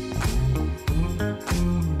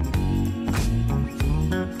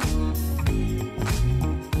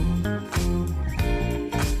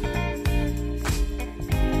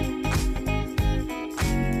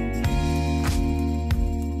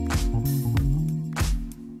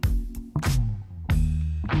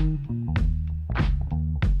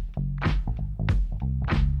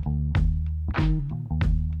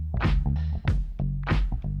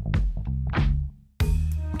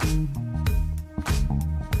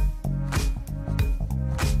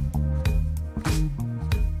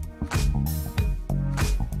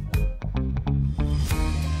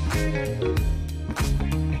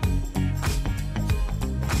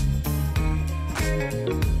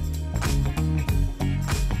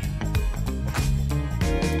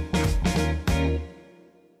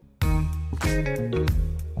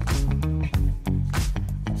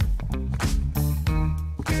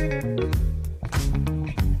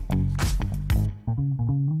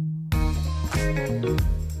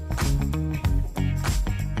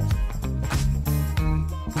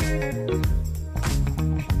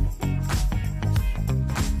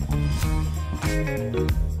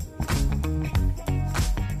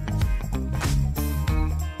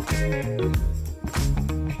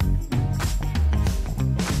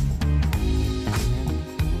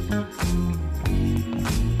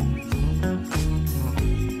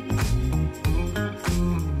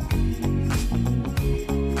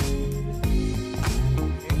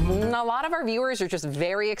 A lot of our viewers are just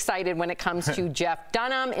very excited when it comes to Jeff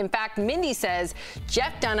Dunham. In fact, Mindy says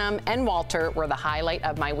Jeff Dunham and Walter were the highlight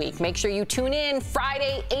of my week. Make sure you tune in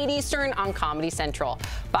Friday, 8 Eastern on Comedy Central.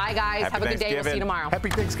 Bye, guys. Have a good day. We'll see you tomorrow. Happy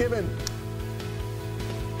Thanksgiving.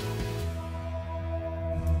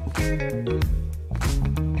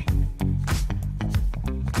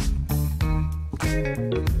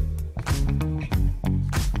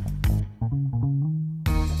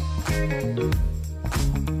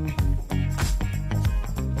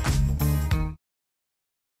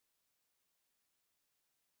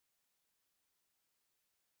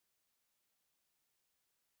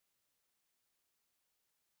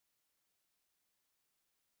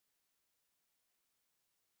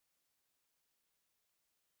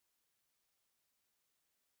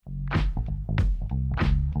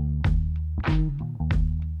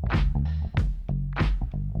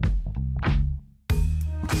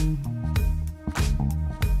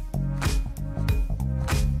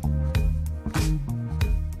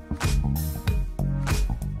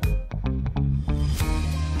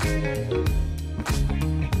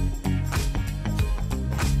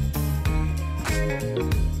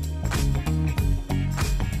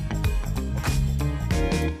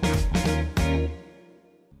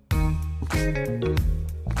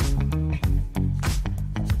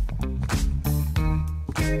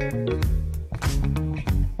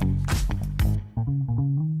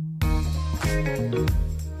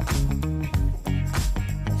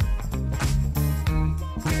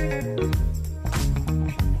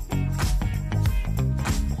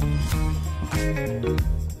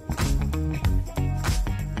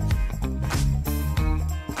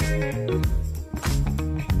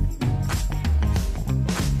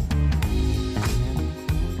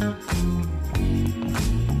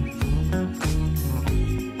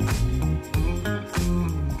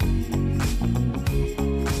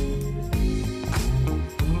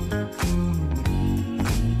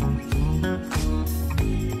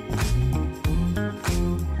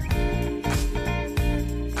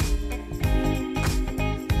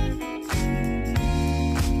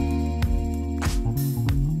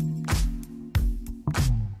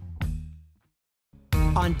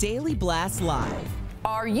 On Daily Blast Live.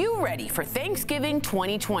 Are you ready for Thanksgiving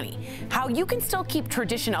 2020? How you can still keep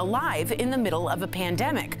tradition alive in the middle of a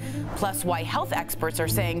pandemic. Plus, why health experts are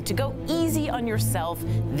saying to go easy on yourself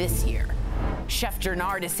this year. Chef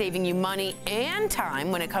Gernard is saving you money and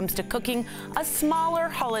time when it comes to cooking a smaller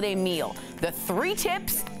holiday meal. The 3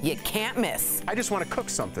 tips you can't miss. I just want to cook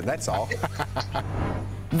something, that's all.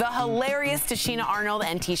 The hilarious Tashina Arnold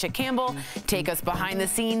and Tisha Campbell take us behind the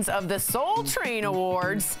scenes of the Soul Train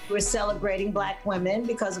Awards. We're celebrating Black women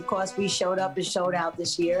because, of course, we showed up and showed out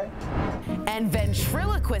this year. And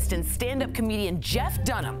ventriloquist and stand-up comedian Jeff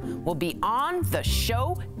Dunham will be on the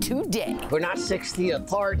show today. We're not 6 feet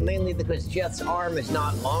apart, mainly because Jeff's arm is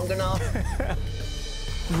not long enough.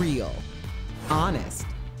 Real, honest,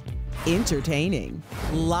 entertaining,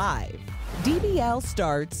 live. DBL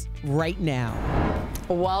starts right now.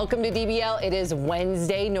 Welcome to DBL. It is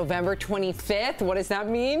Wednesday, November 25th. What does that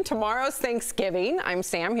mean? Tomorrow's Thanksgiving. I'm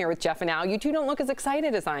Sam here with Jeff and Al. You two don't look as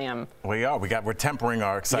excited as I am. We are. We're tempering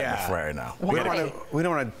our excitement right now. We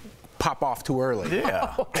don't want to pop off too early.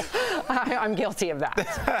 Yeah. I'm guilty of that.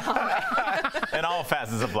 In all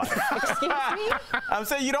facets of life. Excuse me? I'm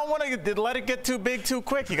saying you don't want to let it get too big too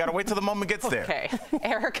quick. You got to wait till the moment gets there. Okay.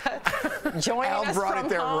 Erica, joining us brought from it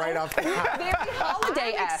there home. right off the top. Very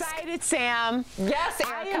holiday-esque. I'm excited, Sam. Yes,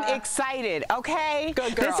 Erica. I am excited, okay?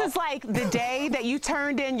 Good girl. This is like the day that you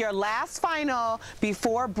turned in your last final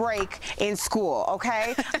before break in school,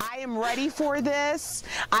 okay? I am ready for this.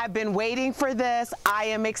 I've been waiting for this. I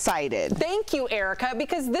am excited. Thank you, Erica,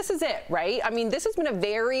 because this is it, right? I mean, this has been a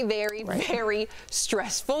very, very, very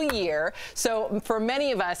stressful year. So for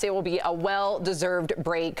many of us, it will be a well-deserved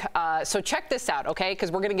break. So check this out, okay? Because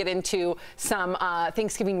we're going to get into some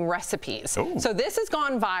Thanksgiving recipes. Ooh. So this has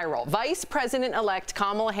gone viral. Vice President-elect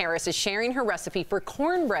Kamala Harris is sharing her recipe for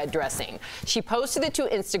cornbread dressing. She posted it to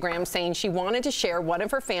Instagram saying she wanted to share one of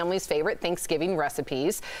her family's favorite Thanksgiving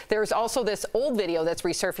recipes. There's also this old video that's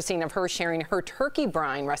resurfacing of her sharing her turkey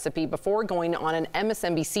brine recipe before going on an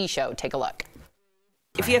MSNBC show. Take a look.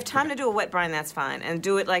 If you have time to do a wet brine, that's fine. And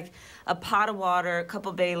do it like a pot of water, a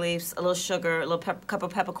couple bay leaves, a little sugar, a little couple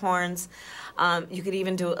peppercorns. You could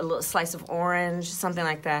even do a little slice of orange, something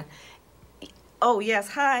like that. Oh, yes,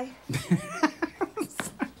 hi.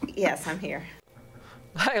 Yes, I'm here.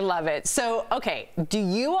 I love it. So, okay, do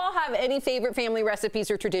you all have any favorite family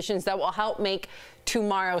recipes or traditions that will help make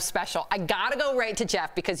tomorrow special? I gotta go right to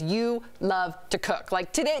Jeff because you love to cook.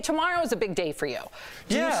 Like tomorrow is a big day for you.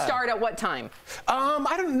 Do you start at what time?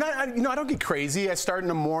 I don't get crazy. I start in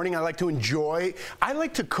the morning. I like to enjoy. I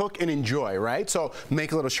like to cook and enjoy, right? So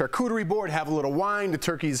make a little charcuterie board, have a little wine. The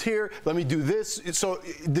turkey's here. Let me do this. So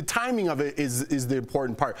the timing of it is the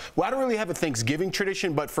important part. Well, I don't really have a Thanksgiving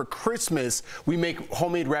tradition, but for Christmas we make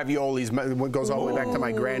homemade raviolis. What goes all the way back to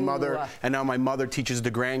my grandmother, and now my mother teaches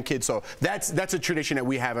the grandkids. So that's a tradition that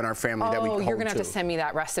we have in our family that we hold to. You're gonna have to send me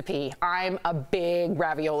that recipe. I'm a big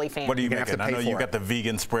ravioli fan. What are you making? I know you got the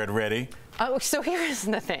vegan spread ready. Oh, so here's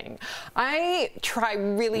the thing. I try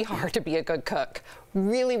really hard to be a good cook.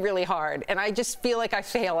 Really, really hard. And I just feel like I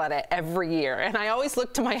fail at it every year. And I always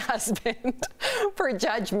look to my husband for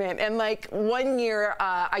judgment. And like one year,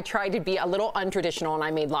 I tried to be a little untraditional and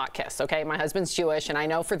I made latkes, okay? My husband's Jewish, and I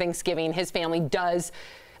know for Thanksgiving, his family does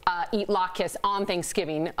eat latkes on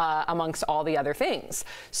Thanksgiving amongst all the other things.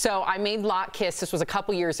 So I made latkes. This was a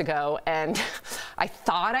couple years ago, and I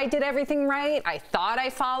thought I did everything right. I thought I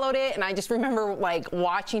followed it, and I just remember like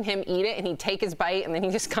watching him eat it, and he'd take his bite, and then he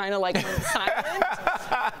just kind of like went silent.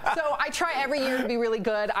 So I try every year to be really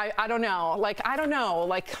good. I don't know. Like, I don't know.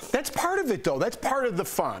 Like, that's part of it, though. That's part of the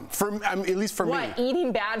fun. At least for me. What,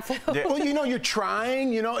 eating bad food? Yeah. Well, you know, you're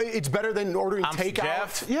trying. You know, it's better than ordering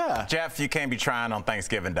takeout. Jeff, Jeff, you can't be trying on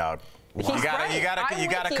Thanksgiving, dog. Wow. You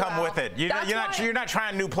gotta come with it. You're not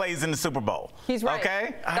trying new plays in the Super Bowl. He's right.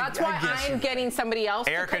 Okay. That's why I'm getting somebody else.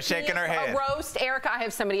 Erica's shaking her head. A roast. Erica, I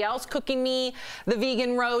have somebody else cooking me the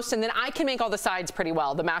vegan roast, and then I can make all the sides pretty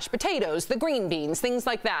well. The mashed potatoes, the green beans, things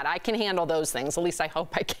like that. I can handle those things. At least I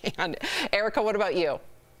hope I can. Erica, what about you?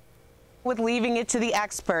 With leaving it to the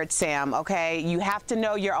experts, Sam, okay? You have to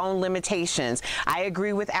know your own limitations. I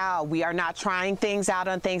agree with Al. We are not trying things out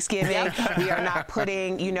on Thanksgiving. We are not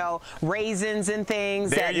putting, you know, raisins in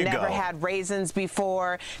things that never had raisins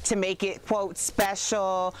before to make it, quote,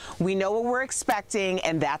 special. We know what we're expecting,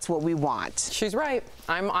 and that's what we want. She's right.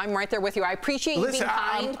 I'm right there with you. I appreciate you being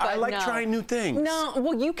kind, but I like trying new things. No,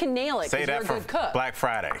 well, you can nail it because you're a good cook. Black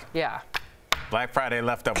Friday. Yeah. Black Friday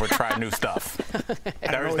leftover, try new stuff.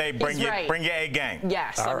 Thursday, bring your A gang.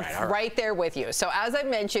 Yes, I'm right there with you. So as I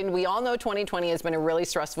mentioned, we all know 2020 has been a really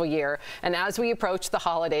stressful year. And as we approach the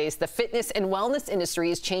holidays, the fitness and wellness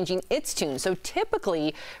industry is changing its tune. So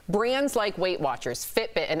typically, brands like Weight Watchers,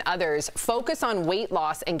 Fitbit, and others focus on weight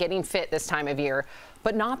loss and getting fit this time of year,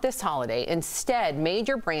 but not this holiday. Instead,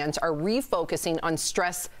 major brands are refocusing on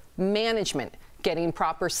stress management, getting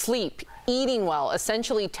proper sleep, eating well,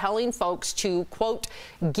 essentially telling folks to, quote,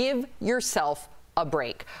 give yourself a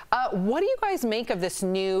break. What do you guys make of this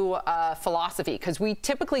new philosophy? Because we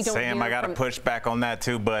typically don't Sam, I got to push back on that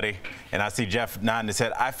too, buddy. And I see Jeff nodding his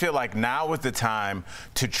head. I feel like now is the time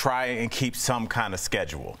to try and keep some kind of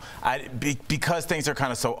schedule. Because things are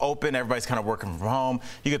kind of so open, everybody's kind of working from home.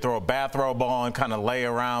 You can throw a bathrobe on, kind of lay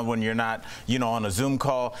around when you're not, you know, on a Zoom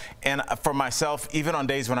call. And for myself, even on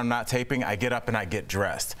days when I'm not taping, I get up and I get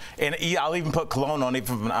dressed. And I'll even put cologne on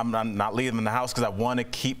even when I'm not leaving the house because I want to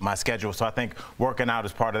keep my schedule. So I think working out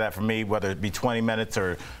is part of that for me, whether it be 20 minutes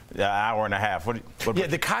or an hour and a half. Yeah,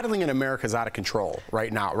 the coddling in America is out of control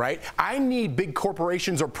right now, right? I need big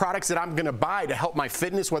corporations or products that I'm going to buy to help my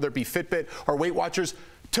fitness, whether it be Fitbit or Weight Watchers,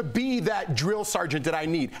 to be that drill sergeant that I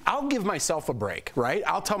need. I'll give myself a break, right?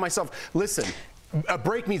 I'll tell myself, listen, a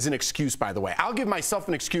break needs an excuse, by the way. I'll give myself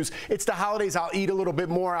an excuse. It's the holidays. I'll eat a little bit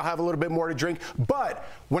more. I'll have a little bit more to drink. But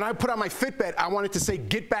when I put on my Fitbit, I want it to say,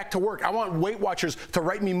 get back to work. I want Weight Watchers to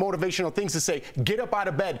write me motivational things to say, get up out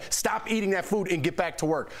of bed, stop eating that food, and get back to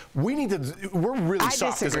work. We're really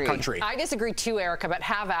soft as a country. I disagree too, Erica, but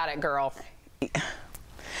have at it, girl.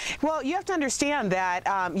 Well, you have to understand that,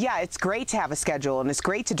 yeah, it's great to have a schedule and it's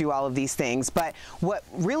great to do all of these things, but what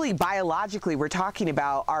really biologically we're talking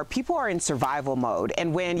about are people are in survival mode.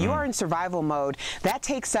 And when you are in survival mode, that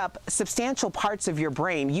takes up substantial parts of your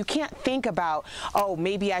brain. You can't think about, oh,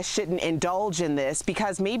 maybe I shouldn't indulge in this,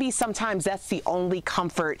 because maybe sometimes that's the only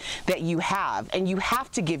comfort that you have, and you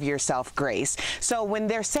have to give yourself grace. So when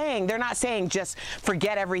they're not saying just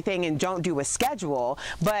forget everything and don't do a schedule,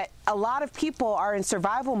 but a lot of people are in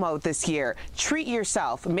survival mode this year. Treat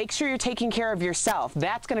yourself. Make sure you're taking care of yourself.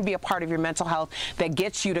 That's going to be a part of your mental health that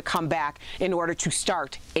gets you to come back in order to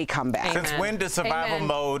start a comeback. Since when does survival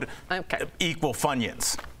mode equal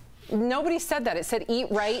Funyuns? Nobody said that. It said eat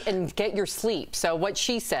right and get your sleep. So what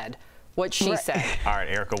she said what she said. All right,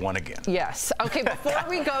 Erica won again. Yes. Okay, before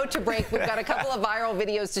we go to break, we've got a couple of viral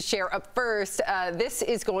videos to share. Up first, this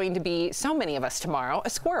is going to be so many of us tomorrow. A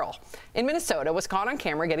squirrel in Minnesota was caught on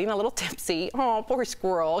camera getting a little tipsy. Oh, poor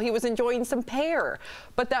squirrel. He was enjoying some pear,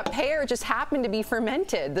 but that pear just happened to be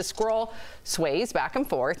fermented. The squirrel sways back and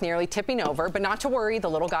forth, nearly tipping over, but not to worry. The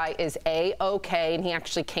little guy is A-okay, and he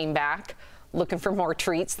actually came back looking for more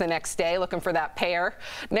treats the next day, looking for that pear.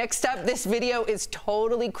 Next up, this video is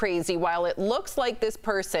totally crazy. While it looks like this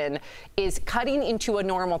person is cutting into a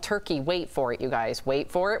normal turkey, wait for it, you guys.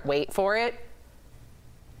 Wait for it, wait for it.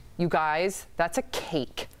 You guys, that's a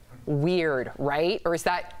cake. Weird, right? Or is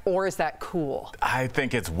that cool? I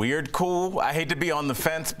think it's weird cool. I hate to be on the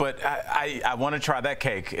fence, but I want to try that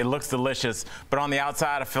cake. It looks delicious, but on the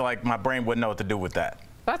outside, I feel like my brain wouldn't know what to do with that.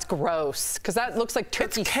 That's gross, because that looks like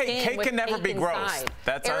turkey skin. Cake can never be gross. Inside.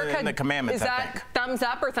 That's Erica, in the commandments, is that thumbs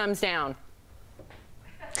up or thumbs down?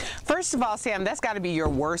 First of all, Sam, that's got to be your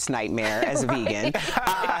worst nightmare as a vegan.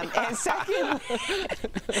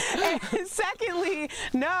 And secondly,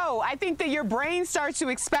 no, I think that your brain starts to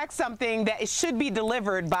expect something that it should be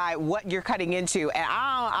delivered by what you're cutting into, and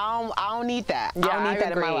I don't need that. Yeah, I don't need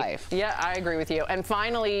that in my life. Yeah, I agree with you. And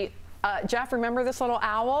finally, Jeff, remember this little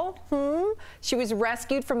owl? She was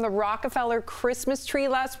rescued from the Rockefeller Christmas tree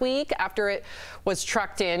last week after it was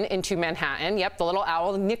trucked into Manhattan. Yep, the little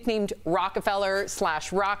owl, nicknamed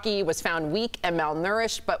Rockefeller/Rocky, was found weak and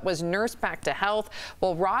malnourished, but was nursed back to health.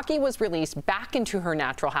 Well, Rocky was released back into her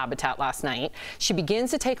natural habitat last night. She begins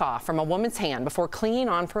to take off from a woman's hand before clinging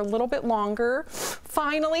on for a little bit longer.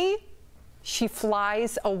 Finally, she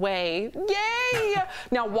flies away. Yay!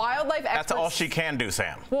 Now, wildlife experts... That's all she can do,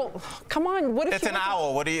 Sam. Well, come on. What if it's an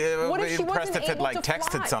owl? What do you impressed if it like texted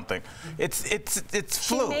fly? Something? It's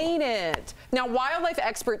flu. She made it. Now, wildlife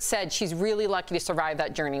experts said she's really lucky to survive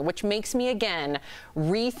that journey, which makes me again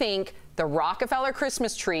rethink the Rockefeller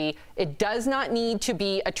Christmas tree. It does not need to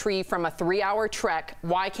be a tree from a 3-hour trek.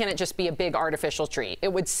 Why can't it just be a big artificial tree?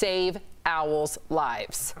 It would save owls'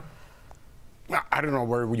 lives. I don't know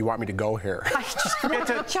where you want me to go here. Listen,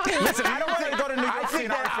 I don't want to go to New York. I think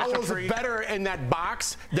that owl is better in that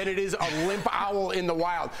box than it is a limp owl in the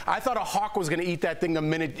wild. I thought a hawk was going to eat that thing the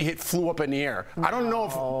minute it flew up in the air. I don't know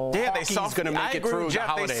if Hawkie's going to make it through the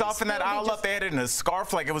holidays. They softened that owl up. They had it in a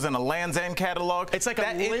scarf like it was in a Land's End catalog. It's like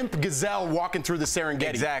a limp gazelle walking through the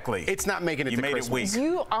Serengeti. Exactly. It's not making it to Christmas.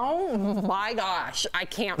 Oh my gosh, I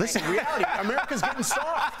can't. Listen, reality, America's getting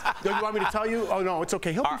soft. You want me to tell you? Oh no, it's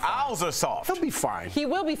okay. He'll be fine. Our owls are soft. He'll be fine. He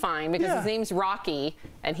will be fine because his name's Rocky,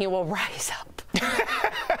 and he will rise up.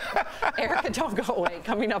 Erica, don't go away.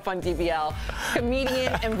 Coming up on DBL,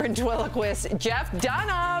 comedian and ventriloquist Jeff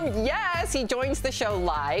Dunham. Yes, he joins the show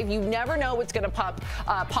live. You never know what's going to pop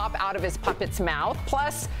out of his puppet's mouth.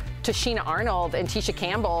 Plus, Tashina Arnold and Tisha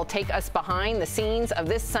Campbell take us behind the scenes of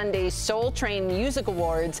this Sunday's Soul Train Music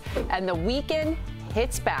Awards, and The Weeknd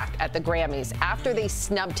hits back at the Grammys after they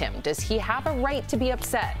snubbed him. Does he have a right to be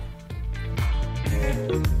upset?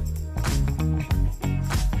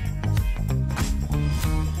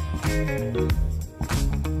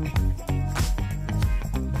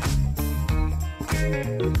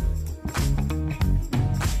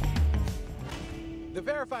 The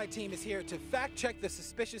Verified team is here to fact-check the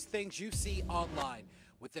suspicious things you see online.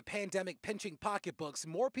 With the pandemic pinching pocketbooks,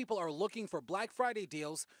 more people are looking for Black Friday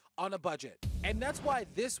deals on a budget. And that's why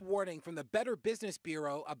this warning from the Better Business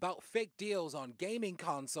Bureau about fake deals on gaming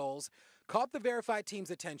consoles caught the Verified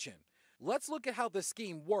team's attention. Let's look at how the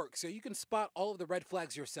scheme works so you can spot all of the red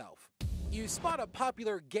flags yourself. You spot a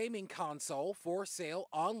popular gaming console for sale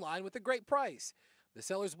online with a great price. The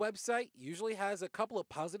seller's website usually has a couple of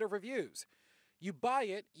positive reviews. You buy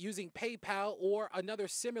it using PayPal or another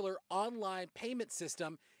similar online payment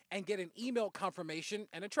system and get an email confirmation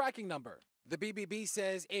and a tracking number. The BBB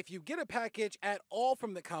says if you get a package at all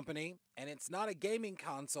from the company and it's not a gaming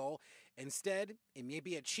console, instead it may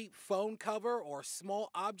be a cheap phone cover or small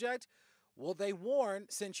object, well, they warn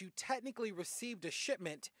since you technically received a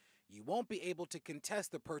shipment, you won't be able to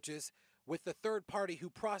contest the purchase with the third party who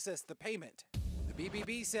processed the payment. The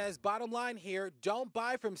BBB says, bottom line here, don't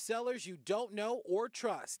buy from sellers you don't know or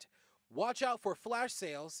trust. Watch out for flash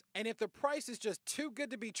sales, and if the price is just too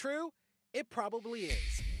good to be true, it probably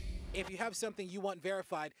is. If you have something you want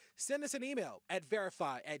verified, send us an email at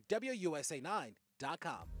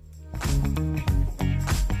verify@WUSA9.com.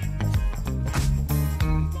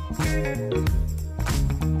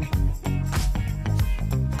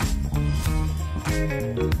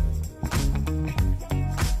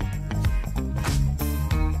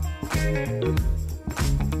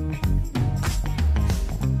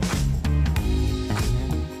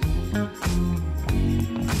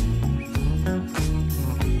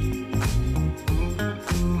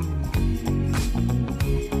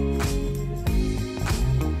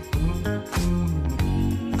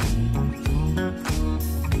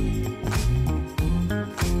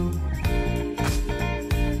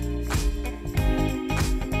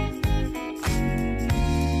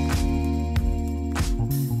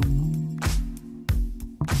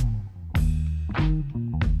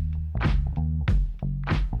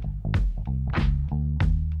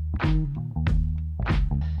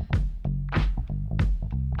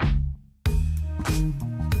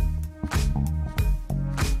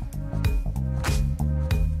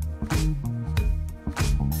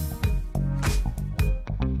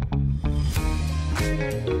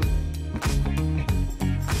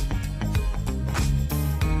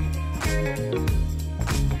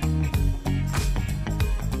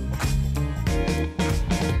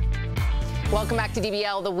 Welcome back to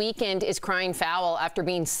DBL. The Weeknd is crying foul after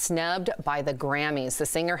being snubbed by the Grammys. The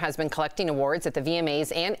singer has been collecting awards at the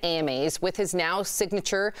VMAs and AMAs with his now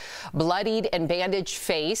signature bloodied and bandaged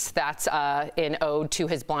face. That's in ode to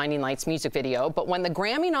his Blinding Lights music video. But when the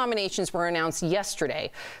Grammy nominations were announced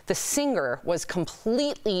yesterday, the singer was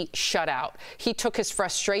completely shut out. He took his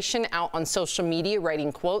frustration out on social media,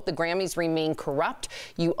 writing, quote, "The Grammys remain corrupt.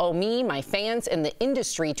 You owe me, my fans, and the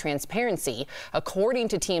industry transparency." According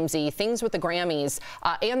to TMZ, things with the Grammys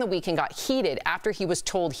and The Weeknd got heated after he was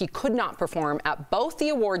told he could not perform at both the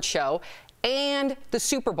award show and the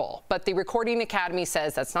Super Bowl. But the Recording Academy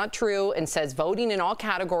says that's not true and says voting in all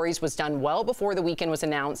categories was done well before The Weeknd was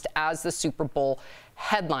announced as the Super Bowl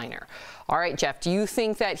headliner. All right, Jeff, do you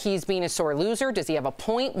think that he's being a sore loser? Does he have a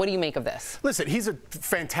point? What do you make of this? Listen, he's a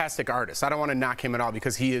fantastic artist. I don't want to knock him at all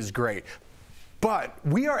because he is great. But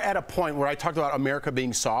we are at a point where I talked about America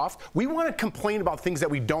being soft. We want to complain about things that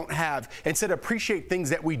we don't have instead of appreciate things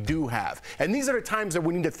that we do have. And these are the times that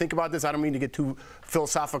we need to think about this. I don't mean to get too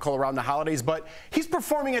philosophical around the holidays, but he's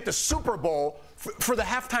performing at the Super Bowl for the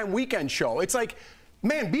halftime weekend show. It's like,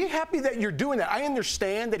 man, be happy that you're doing that. I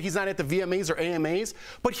understand that he's not at the VMAs or AMAs,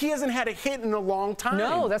 but he hasn't had a hit in a long time.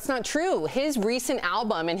 No, that's not true. His recent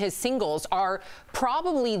album and his singles are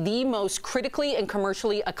probably the most critically and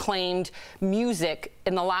commercially acclaimed music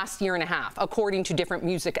in the last year and a half, according to different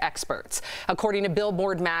music experts, according to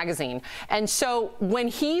Billboard magazine. And so when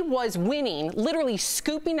he was winning, literally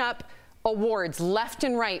scooping up awards left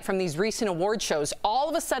and right from these recent award shows, all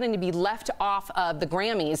of a sudden to be left off of the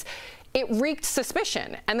Grammys, it wreaked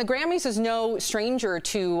suspicion. And the Grammys is no stranger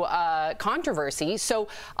to controversy. So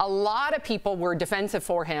a lot of people were defensive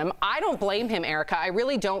for him. I don't blame him, Erica. I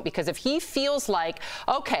really don't, because if he feels like,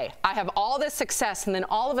 okay, I have all this success, and then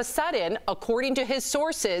all of a sudden, according to his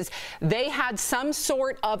sources, they had some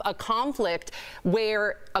sort of a conflict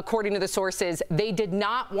where, according to the sources, they did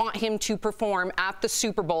not want him to perform at the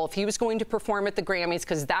Super Bowl if he was going to perform at the Grammys,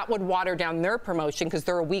 because that would water down their promotion because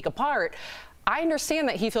they're a week apart. I understand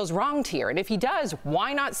that he feels wronged here, and if he does,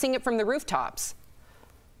 why not sing it from the rooftops?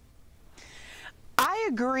 I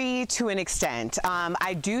agree to an extent.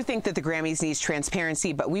 I do think that the Grammys needs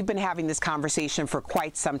transparency, but we've been having this conversation for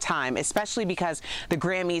quite some time, especially because the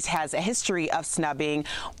Grammys has a history of snubbing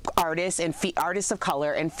artists and artists of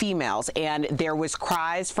color and females, and there was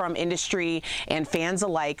cries from industry and fans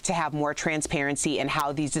alike to have more transparency in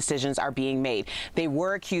how these decisions are being made. They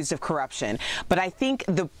were accused of corruption, but I think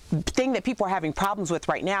the thing that people are having problems with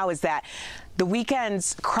right now is that The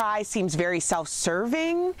Weeknd's cry seems very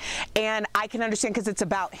self-serving, and I can understand because it's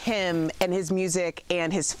about him and his music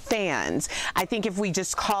and his fans. I think if we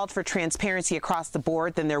just called for transparency across the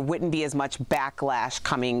board, then there wouldn't be as much backlash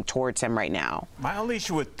coming towards him right now. My only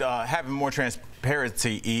issue with having more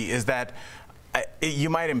transparency, E, is that you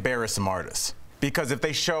might embarrass some artists. Because if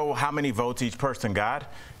they show how many votes each person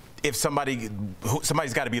got, if somebody's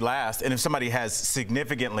got to be last, and if somebody has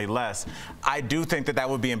significantly less, I do think that that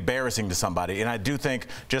would be embarrassing to somebody. And I do think,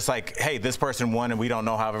 just like, hey, this person won and we don't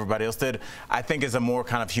know how everybody else did, I think is a more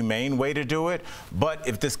kind of humane way to do it. But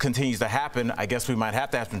if this continues to happen, I guess we might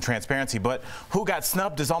have to have some transparency. But who got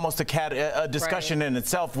snubbed is almost a discussion in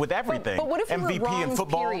itself with everything. But what if you MVP were wrong, in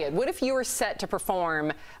football? period? What if you were set to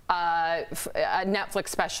perform a Netflix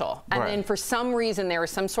special, and then for some reason there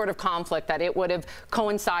was some sort of conflict that it would have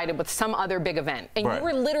coincided with some other big event, and you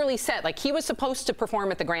were literally set, like he was supposed to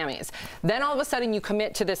perform at the Grammys. Then all of a sudden you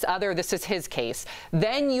commit to this other, this is his case.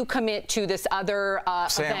 Then you commit to this other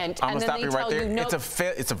event, I'm and gonna then stop they you right tell there. you no.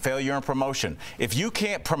 It's a failure in promotion. If you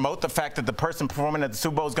can't promote the fact that the person performing at the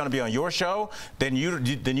Super Bowl is going to be on your show, then you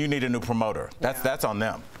need a new promoter. That's on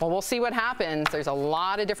them. Well, we'll see what happens. There's a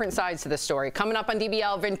lot of different sides to this story. Coming up on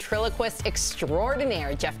DBL, ventriloquist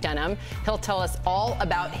extraordinaire Jeff Dunham. He'll tell us all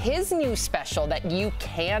about his new special that you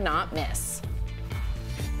cannot miss.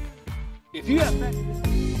 If you have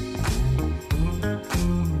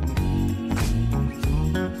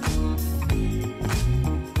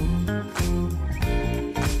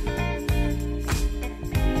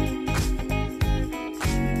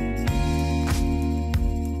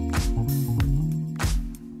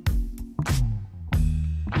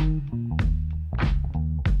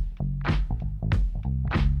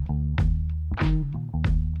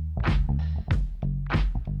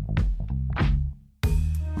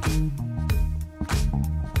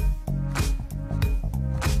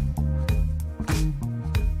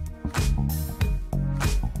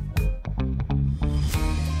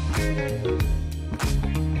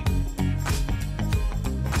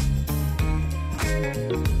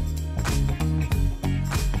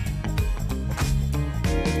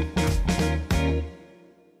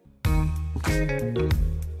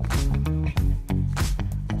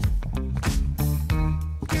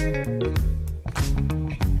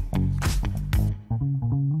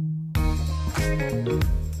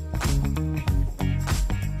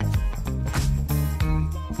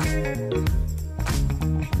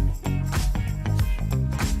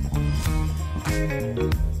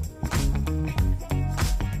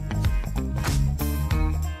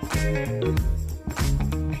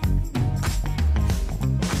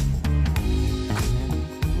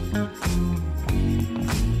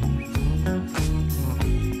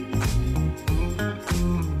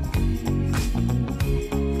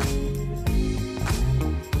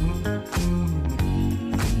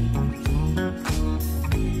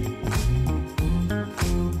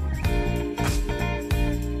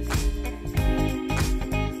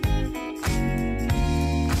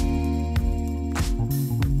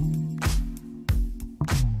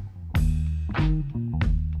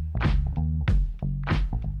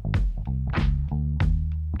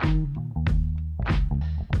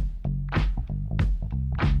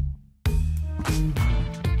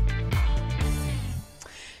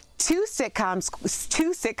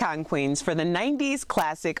Two sitcom queens for the 90s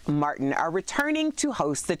classic Martin are returning to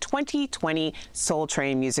host the 2020 Soul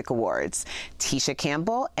Train Music Awards. Tisha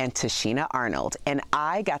Campbell and Tashina Arnold. And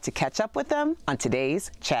I got to catch up with them on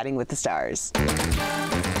today's Chatting with the Stars.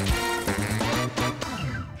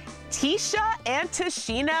 Tisha and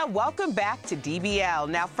Tashina, welcome back to DBL.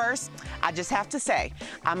 Now first, I just have to say,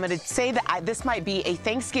 I'm going to say that this might be a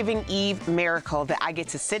Thanksgiving Eve miracle that I get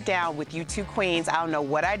to sit down with you two queens. I don't know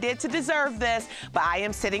what I did to deserve this, but I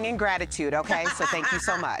am sitting in gratitude, okay? So thank you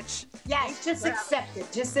so much. Yes, just accept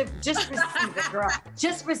it. Just receive it, girl.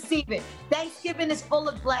 Just receive it. Thanksgiving is full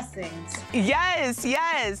of blessings. Yes,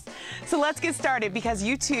 yes. So let's get started because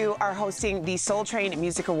you two are hosting the Soul Train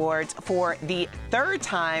Music Awards for the third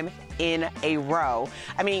time in a row.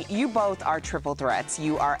 I mean, you both are triple threats.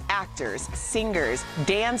 You are actors, singers,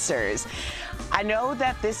 dancers. I know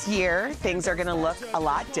that this year things are going to look a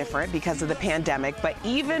lot different because of the pandemic, but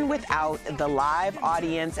even without the live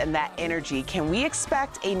audience and that energy, can we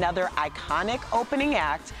expect another iconic opening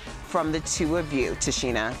act from the two of you,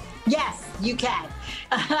 Tashina? Yes, you can.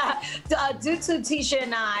 Due to Tisha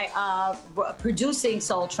and I producing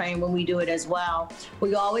Soul Train when we do it as well,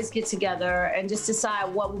 we always get together and just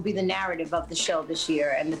decide what will be the narrative of the show this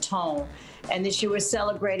year and the tone. And this year we're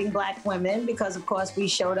celebrating Black women because, of course, we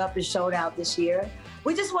showed up and showed out this year.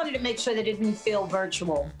 We just wanted to make sure that it didn't feel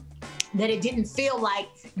virtual, that it didn't feel like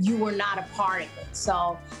you were not a part of it.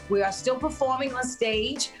 So we are still performing on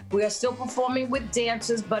stage. We are still performing with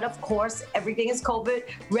dancers, but of course, everything is COVID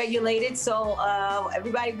regulated. So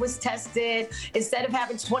everybody was tested. Instead of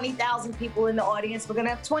having 20,000 people in the audience, we're gonna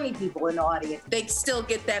have 20 people in the audience. They still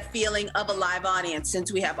get that feeling of a live audience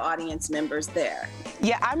since we have audience members there.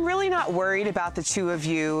 Yeah, I'm really not worried about the two of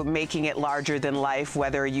you making it larger than life,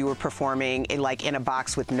 whether you were performing in a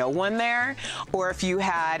box with no one there, or if you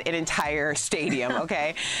had an entire stadium,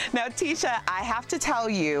 okay? Now, Tisha, I have to tell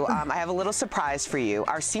you, I have a little surprise for you.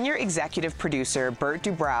 Our senior executive producer, Bert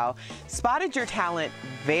Dubrow, spotted your talent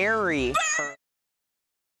very early.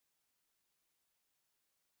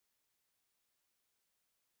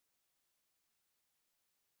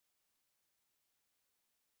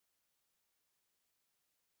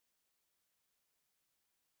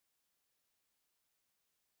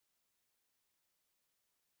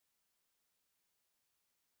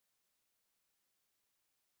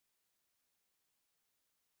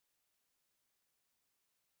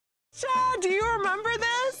 Do you remember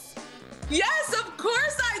this? Yes, of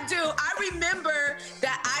course I do. I remember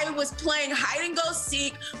that I was playing hide and go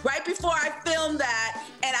seek right before I filmed that,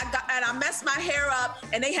 and I messed my hair up,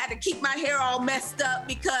 and they had to keep my hair all messed up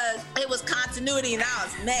because it was continuity, and I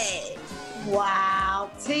was mad. Wow,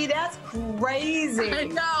 T, that's crazy. I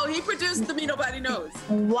know, he produced the Me Nobody Knows.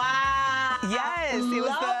 Wow. Yes, it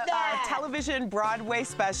was the television Broadway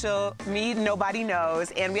special, Me Nobody Knows,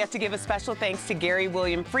 and we have to give a special thanks to Gary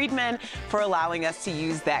William Friedman for allowing us to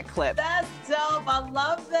use that clip. That's dope, I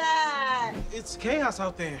love that. It's chaos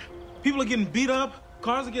out there. People are getting beat up,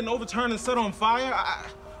 cars are getting overturned and set on fire.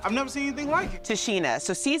 I've never seen anything like it. Tashina,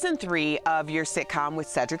 so season 3 of your sitcom with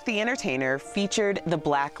Cedric the Entertainer featured the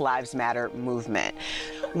Black Lives Matter movement.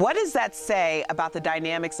 What does that say about the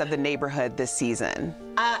dynamics of the neighborhood this season?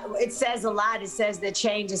 It says a lot. It says that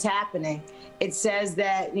change is happening. It says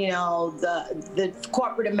that, you know, the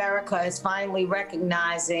corporate America is finally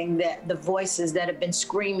recognizing that the voices that have been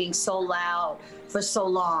screaming so loud for so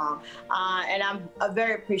long. And I'm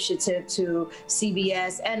very appreciative to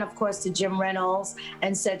CBS and, of course, to Jim Reynolds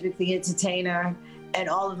and Cedric the Entertainer and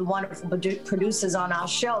all of the wonderful producers on our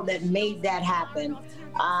show that made that happen.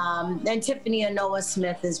 and Tiffany and Noah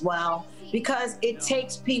Smith as well, because it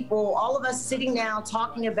takes people, all of us sitting down,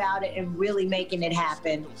 talking about it and really making it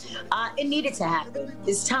happen. It needed to happen.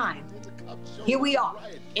 It's time. Here we are.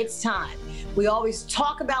 It's time. We always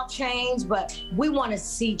talk about change, but we want to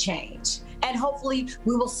see change. And hopefully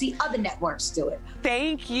we will see other networks do it.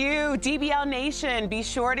 Thank you, DBL Nation. Be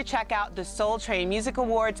sure to check out the Soul Train Music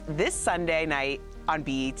Awards this Sunday night on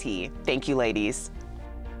BET. Thank you, ladies.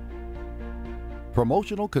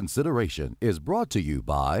 Promotional consideration is brought to you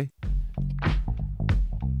by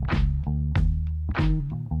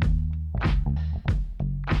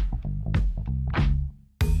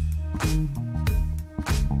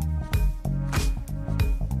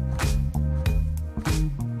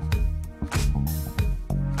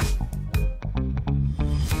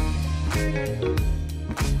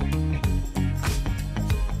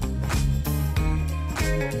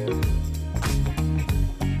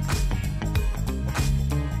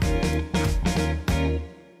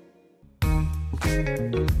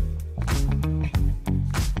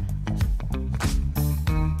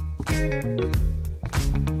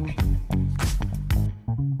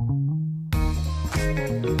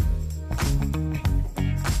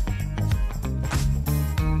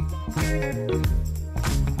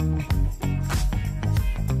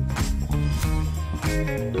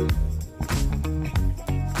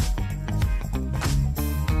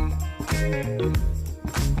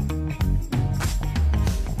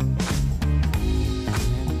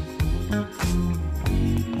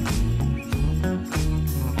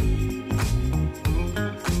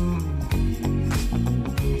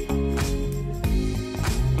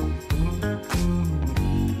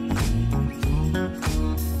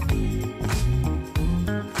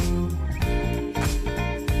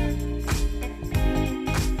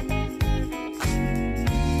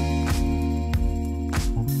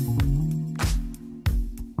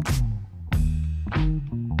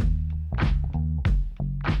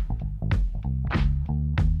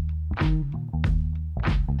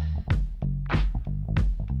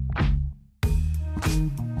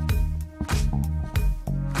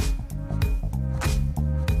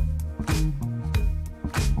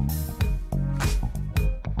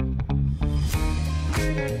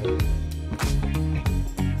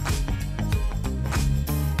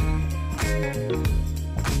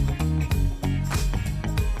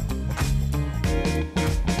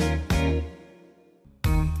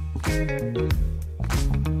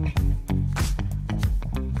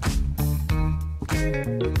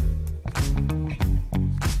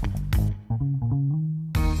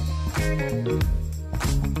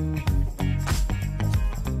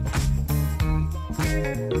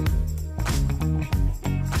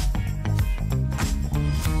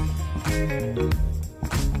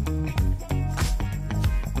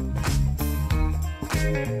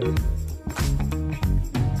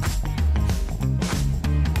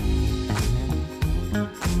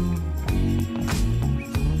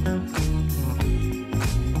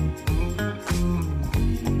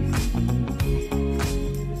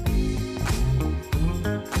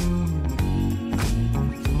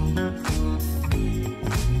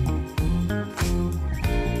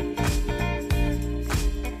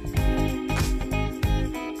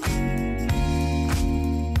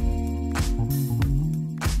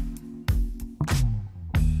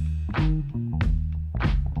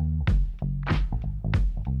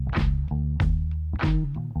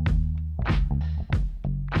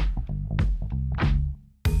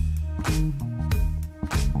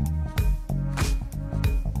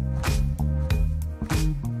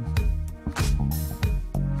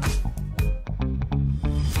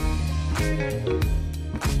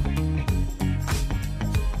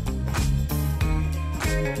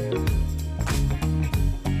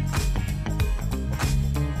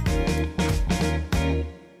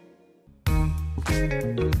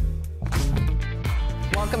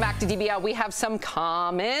Back to DBL, we have some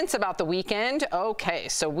comments about the weekend. Okay,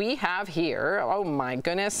 so we have here, oh my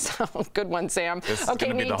goodness, good one, Sam.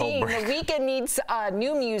 Okay, Nadine, the weekend needs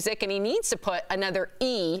new music and he needs to put another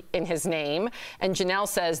E in his name. And Janelle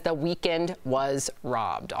says the weekend was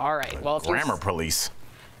robbed. All right, well, if grammar police.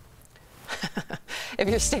 If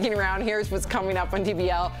you're sticking around, here's what's coming up on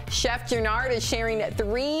DBL. Chef Gennard is sharing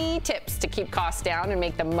 3 tips to keep costs down and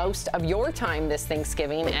make the most of your time this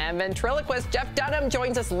Thanksgiving. And ventriloquist Jeff Dunham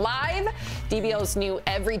joins us live. DBL's new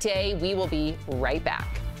Every Day. We will be right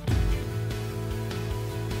back.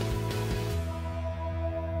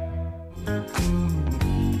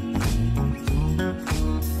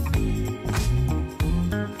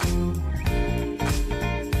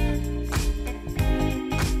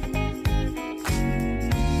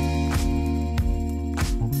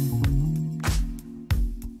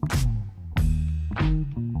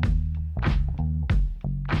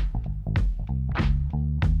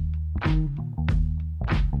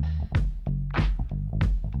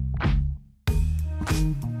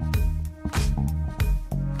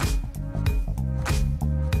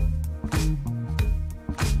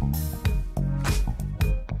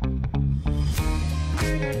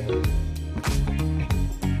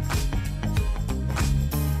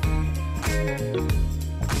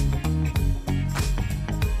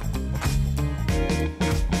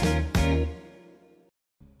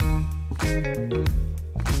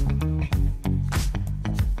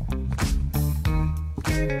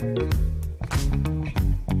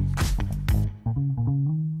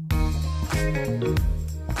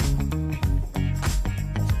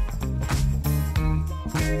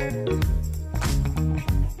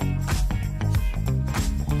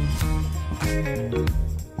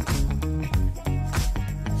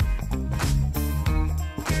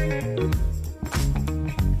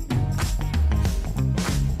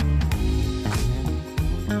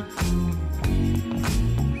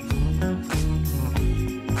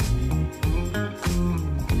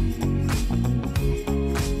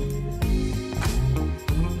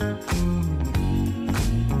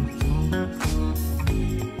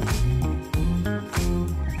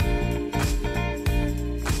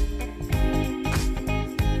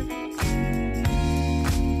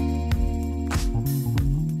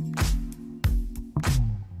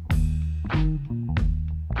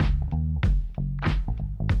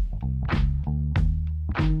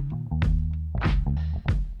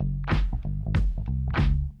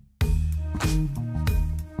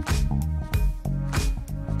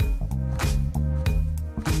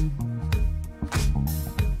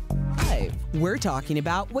 We're talking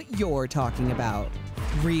about what you're talking about.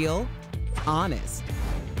 Real, honest,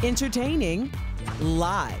 entertaining,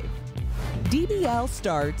 live. DBL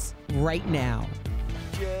starts right now.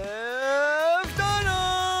 Jeff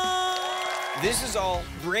Dunham! This is all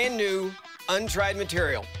brand new, untried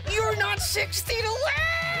material. You're not 6 feet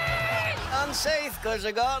away! Unsafe because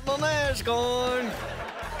I got my mask on.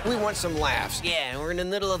 We want some laughs. Yeah, we're in the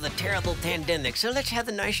middle of a terrible pandemic, so let's have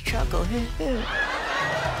a nice chuckle.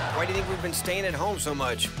 Why do you think we've been staying at home so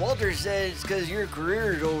much? Walter says it's because your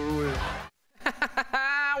career is over with.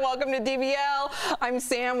 Welcome to DBL. I'm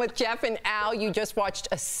Sam with Jeff and Al. You just watched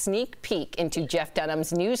a sneak peek into Jeff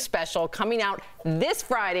Dunham's new special coming out this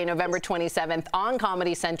Friday, November 27th on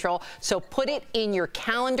Comedy Central. So put it in your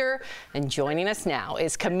calendar. And joining us now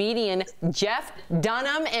is comedian Jeff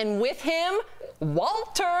Dunham, and with him,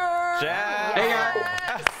 Walter. Jeff. Hey,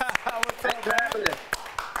 guys. What's up?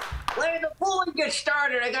 Well, before we get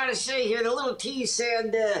started, I gotta say here, the little tease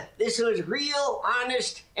said this was real,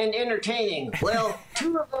 honest, and entertaining. Well,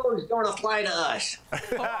 2 of those don't apply to us.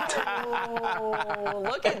 Oh,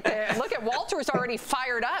 look at that. Look at Walter's already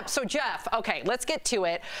fired up. So, Jeff, okay, let's get to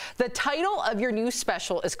it. The title of your new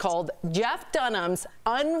special is called Jeff Dunham's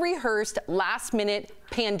Unrehearsed Last-Minute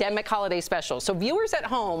Pandemic Holiday Special. So viewers at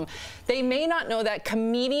home, they may not know that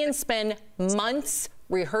comedians spend months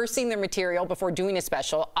rehearsing their material before doing a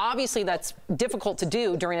special. Obviously, that's difficult to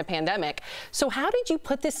do during a pandemic. So how did you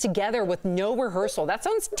put this together with no rehearsal? That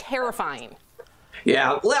sounds terrifying.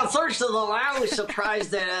 Yeah, well, first of all, I was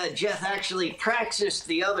surprised that Jeff actually practiced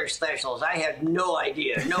the other specials. I had no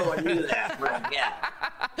idea. No one knew that. Right? Yeah.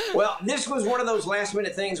 Well, this was one of those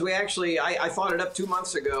last-minute things. We actually, I thought it up 2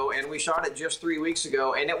 months ago, and we shot it just 3 weeks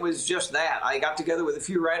ago, and it was just that. I got together with a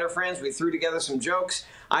few writer friends. We threw together some jokes.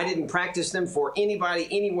 I didn't practice them for anybody,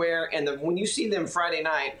 anywhere, and when you see them Friday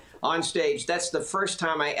night on stage, that's the first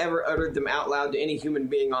time I ever uttered them out loud to any human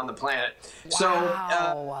being on the planet. Wow.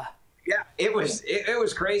 So, yeah, it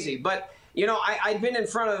was crazy. But, you know, I'd been in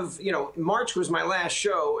front of, you know, March was my last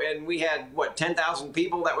show, and we had, what, 10,000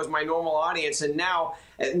 people? That was my normal audience. And now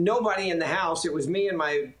nobody in the house. It was me and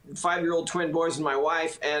my 5-year-old twin boys and my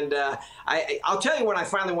wife. And I'll tell you when I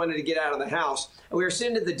finally wanted to get out of the house. We were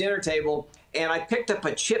sitting at the dinner table, and I picked up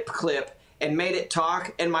a chip clip and made it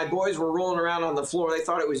talk, and my boys were rolling around on the floor. They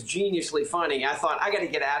thought it was geniusly funny. I thought, I got to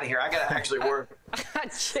get out of here. I got to actually work.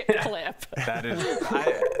 Chip clip. That is,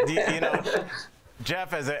 you know,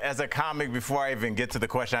 Jeff, as a comic, before I even get to the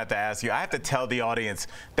question I have to ask you, I have to tell the audience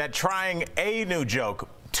that trying a new joke,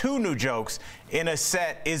 2 new jokes in a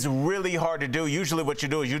set is really hard to do. Usually what you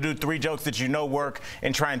do is you do 3 jokes that you know work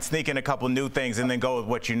and try and sneak in a couple new things and then go with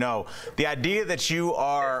what you know. The idea that you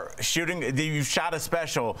are you shot a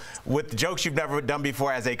special with jokes you've never done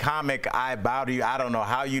before as a comic, I bow to you. I don't know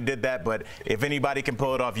how you did that, but if anybody can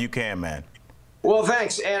pull it off, you can, man. Well,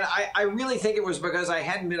 thanks. And I really think it was because I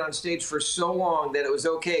hadn't been on stage for so long that it was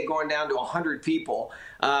okay going down to 100 people,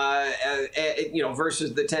 you know,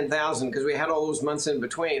 versus the 10,000, because we had all those months in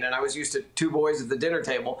between, and I was used to 2 boys at the dinner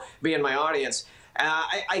table being my audience.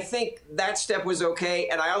 I think that step was okay,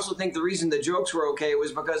 and I also think the reason the jokes were okay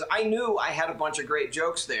was because I knew I had a bunch of great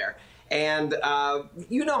jokes there. And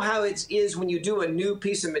you know how it is when you do a new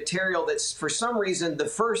piece of material that's, for some reason, the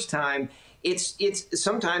first time, it's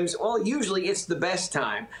sometimes, well, usually it's the best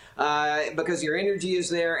time because your energy is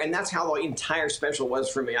there, and that's how the entire special was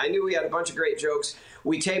for me. I knew we had a bunch of great jokes.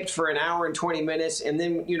 we taped for an hour and 20 minutes. And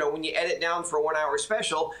then, you know, when you edit down for a 1 hour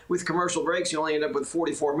special with commercial breaks, you only end up with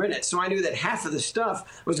 44 minutes. So I knew that half of the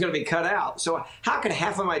stuff was going to be cut out. So how could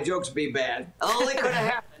half of my jokes be bad? Oh, they could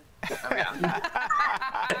have happened.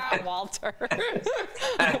 Walter.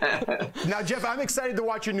 Now, Jeff, I'm excited to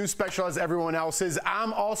watch your new special as everyone else is.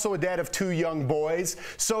 I'm also a dad of 2 young boys.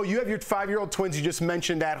 So you have your 5-year-old twins you just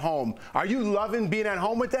mentioned at home. Are you loving being at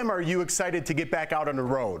home with them, or are you excited to get back out on the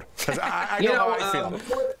road? Because I know how I feel.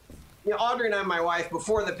 You know, Audrey and I, my wife,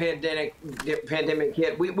 before the pandemic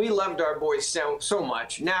hit, we loved our boys so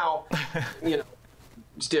much. Now, you know,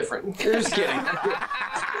 it's different. Just kidding.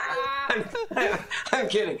 I'm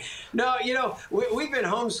kidding. No, you know, we've been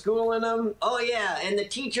homeschooling them. Oh, yeah, and the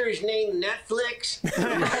teacher's named Netflix.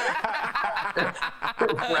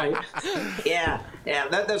 Right. Yeah,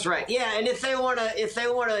 that's right. Yeah, and if they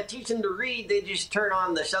wanna teach them to read, they just turn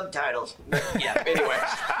on the subtitles. Yeah. Anyway,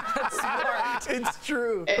 That's smart. It's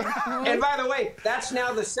true. And by the way, that's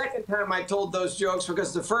now the second time I told those jokes,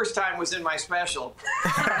 because the first time was in my special.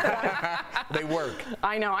 They work.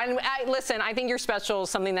 I know. Listen, I think your special is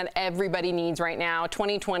something that everybody needs right now.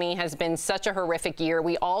 2020 has been such a horrific year.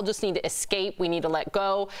 We all just need to escape. We need to let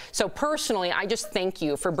go. So personally, I just thank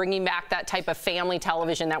you for bringing back that type of family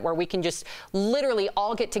television where we can just literally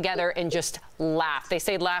all get together and just laugh. They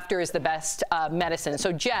say laughter is the best medicine.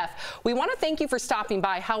 So Jeff, we want to thank you for stopping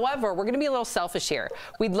by. However, we're going to be a little selfish here.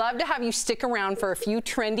 We'd love to have you stick around for a few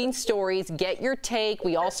trending stories, get your take.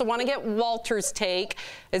 We also want to get Walter's take.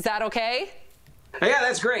 Is that okay? Yeah,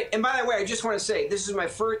 that's great. And by the way, I just want to say, this is my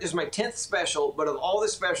 10th special, but of all the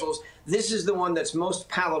specials, this is the one that's most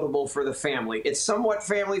palatable for the family. It's somewhat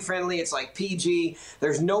family friendly. It's like PG.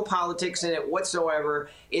 There's no politics in it whatsoever.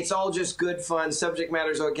 It's all just good fun. Subject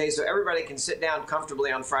matter's okay, so everybody can sit down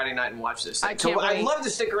comfortably on Friday night and watch this thing. I'd love to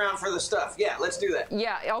stick around for the stuff. Yeah, let's do that.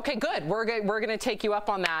 Yeah, okay, good. We're going to take you up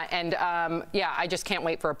on that. And yeah, I just can't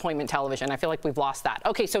wait for appointment television. I feel like we've lost that.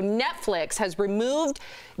 Okay, so Netflix has removed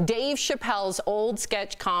Dave Chappelle's old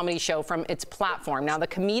sketch comedy show from its platform. Now, the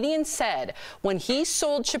comedian said when he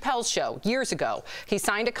sold Chappelle's show years ago, he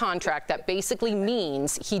signed a contract that basically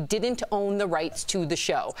means he didn't own the rights to the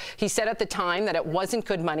show. He said at the time that it wasn't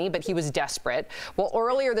good money, but he was desperate. Well,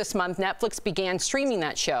 earlier this month, Netflix began streaming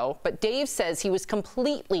that show, but Dave says he was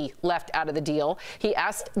completely left out of the deal. He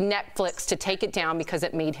asked Netflix to take it down because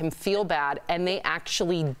it made him feel bad, and they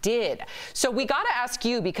actually did. So we got to ask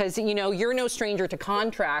you, because, you know, you're no stranger to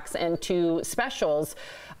contracts and to specials.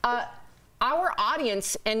 Our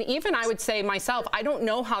audience, and even I would say myself, I don't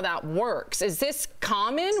know how that works. Is this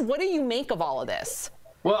common? What do you make of all of this?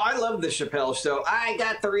 Well, I love the Chappelle show. I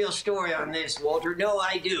got the real story on this, Walter. No,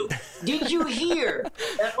 I do. Did you hear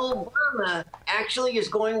that Obama actually is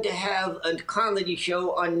going to have a comedy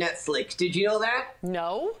show on Netflix? Did you know that?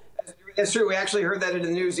 No. That's true. We actually heard that in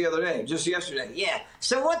the news the other day, just yesterday. Yeah.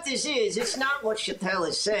 So what this is, it's not what Chappelle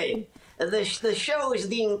is saying. The show is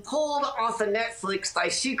being pulled off of Netflix by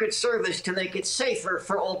Secret Service to make it safer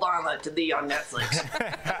for Obama to be on Netflix.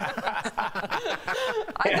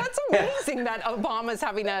 That's amazing that Obama's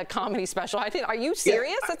having a comedy special. I think, are you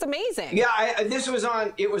serious? That's amazing. Yeah,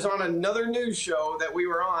 it was on another news show that we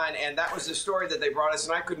were on, and that was the story that they brought us,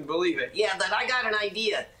 and I couldn't believe it. Yeah, but I got an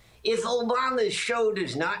idea. If Obama's show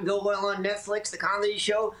does not go well on Netflix, the comedy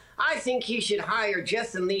show, I think he should hire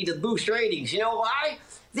Jeff and me to boost ratings. You know why?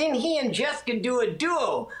 Then he and Jeff could do a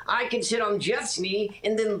duo. I could sit on Jeff's knee,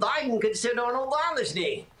 and then Biden could sit on Obama's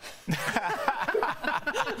knee.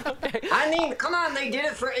 I mean, come on, they did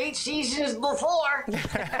it for 8 seasons before.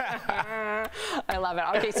 I love it.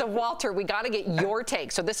 Okay, so Walter, we got to get your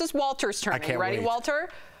take. So this is Walter's turn. Are you ready, Walter?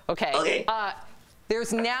 Okay.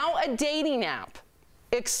 There's now a dating app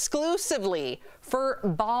exclusively for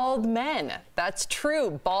bald men. That's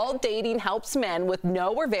true. Bald dating helps men with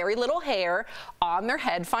no or very little hair on their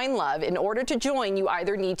head find love. In order to join, you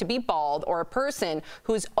either need to be bald or a person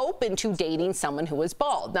who is open to dating someone who is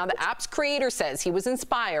bald. Now, the app's creator says he was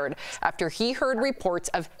inspired after he heard reports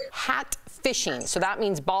of hat fishing. So that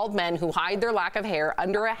means bald men who hide their lack of hair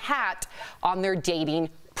under a hat on their dating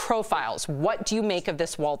profiles. What do you make of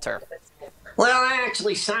this, Walter? Well, I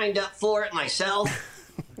actually signed up for it myself.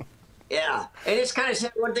 Yeah, and it's kind of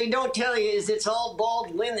sad. What they don't tell you is it's all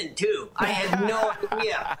bald linen, too. I had no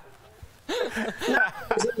idea.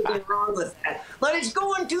 There's anything wrong with that. But it's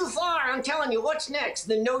going too far. I'm telling you, what's next?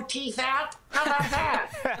 The no teeth app? How about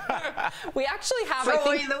that? We actually have, Throw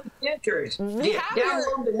away those dentures.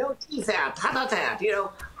 Download the no teeth app. How about that? You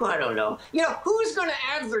know, I don't know. You know, who's going to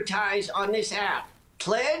advertise on this app?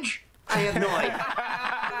 Pledge? I have no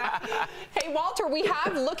idea. Hey, Walter, we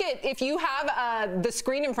have, if you have the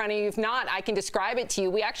screen in front of you, if not, I can describe it to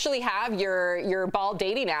you. We actually have your ball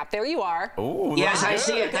dating app. There you are. Ooh, yes, I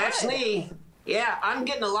see it. That's me. Yeah, I'm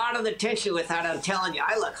getting a lot of attention with that. I'm telling you,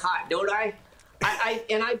 I look hot, don't I?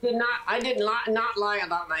 I did not lie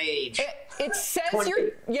about my age. It says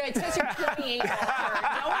it says you're 28.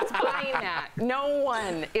 No one's buying that. No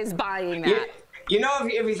one is buying that. You know,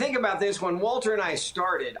 if you think about this, when Walter and I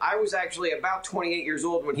started, I was actually about 28 years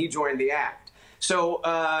old when he joined the act. So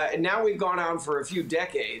now we've gone on for a few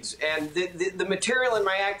decades, and the material in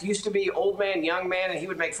my act used to be old man, young man, and he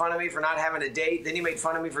would make fun of me for not having a date. Then he made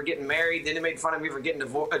fun of me for getting married. Then he made fun of me for getting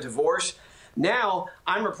a divorce. Now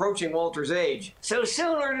I'm approaching Walter's age. So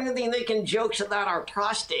soon we're going to be making jokes about our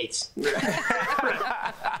prostates.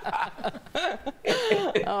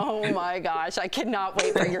 Oh my gosh, I cannot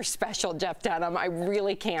wait for your special, Jeff Dunham. I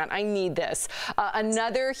really can't. I need this.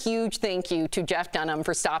 Another huge thank you to Jeff Dunham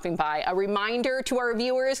for stopping by. A reminder to our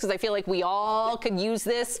viewers, because I feel like we all could use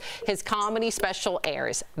this, his comedy special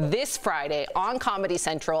airs this Friday on Comedy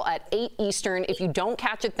Central at 8 Eastern. If you don't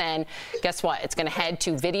catch it then, guess what? It's going to head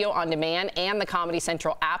to video on demand and the Comedy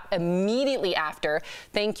Central app immediately after.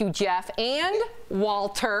 Thank you, Jeff and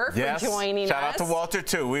Walter, for joining us. Shout out to Walter,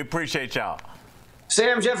 too. We appreciate y'all.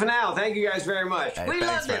 Sam, Jeff, and Al, thank you guys very much. Hey, we thanks,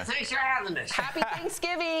 loved it. man. Thanks for having us. Happy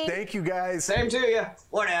Thanksgiving. Thank you, guys. Same to you.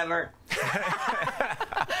 Whatever.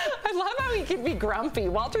 I love how he can be grumpy.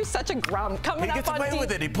 Walter's such a grump. He gets away with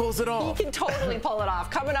it. He pulls it off. He can totally pull it off.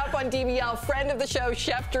 Coming up on DBL, friend of the show,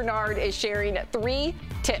 Chef Gennard, is sharing 3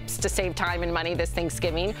 tips to save time and money this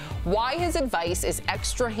Thanksgiving. Why his advice is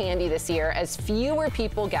extra handy this year as fewer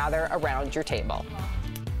people gather around your table.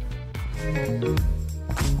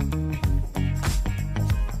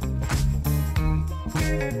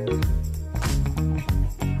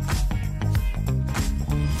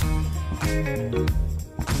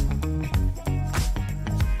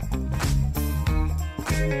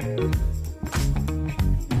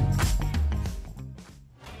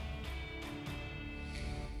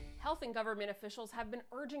 Health and government officials have been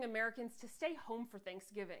urging Americans to stay home for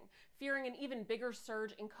Thanksgiving, fearing an even bigger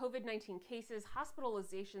surge in COVID-19 cases,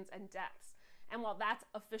 hospitalizations, and deaths. And while that's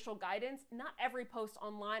official guidance, not every post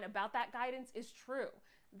online about that guidance is true.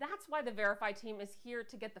 That's why the Verify team is here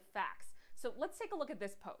to get the facts. So let's take a look at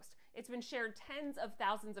this post. It's been shared tens of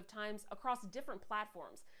thousands of times across different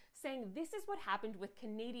platforms, saying this is what happened with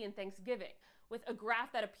Canadian Thanksgiving, with a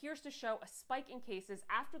graph that appears to show a spike in cases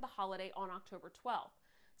after the holiday on October 12th.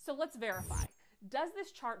 So let's verify. Does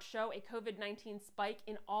this chart show a COVID-19 spike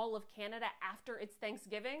in all of Canada after its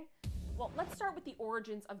Thanksgiving? Well, let's start with the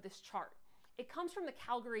origins of this chart. It comes from the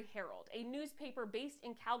Calgary Herald, a newspaper based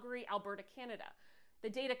in Calgary, Alberta, Canada. The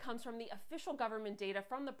data comes from the official government data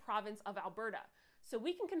from the province of Alberta. So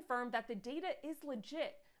we can confirm that the data is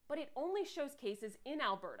legit, but it only shows cases in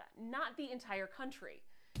Alberta, not the entire country.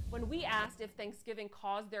 When we asked if Thanksgiving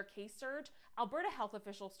caused their case surge, Alberta health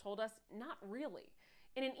officials told us not really.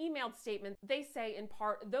 In an emailed statement, they say in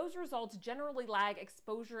part, those results generally lag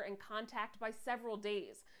exposure and contact by several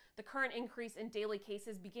days. The current increase in daily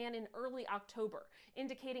cases began in early October,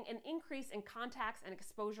 indicating an increase in contacts and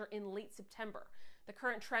exposure in late September. The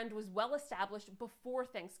current trend was well established before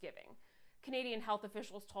Thanksgiving. Canadian health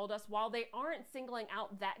officials told us while they aren't singling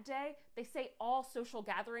out that day, they say all social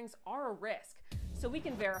gatherings are a risk. So we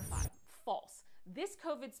can verify, false. This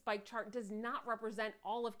COVID spike chart does not represent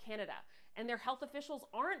all of Canada, and their health officials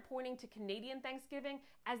aren't pointing to Canadian Thanksgiving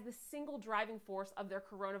as the single driving force of their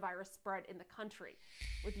coronavirus spread in the country.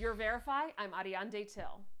 With your Verify, I'm Ariane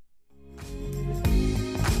Till.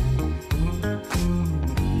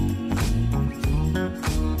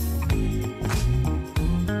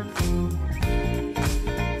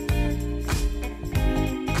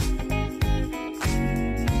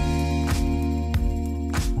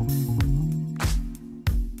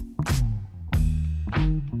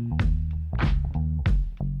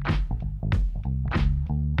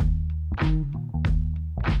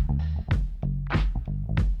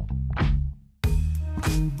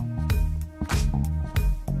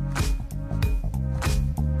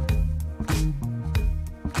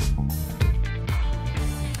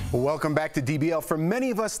 Welcome back to DBL. For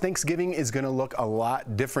many of us, Thanksgiving is going to look a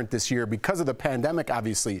lot different this year because of the pandemic,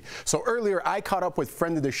 obviously. So earlier, I caught up with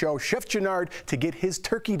friend of the show, Chef Gennard, to get his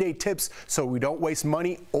Turkey Day tips so we don't waste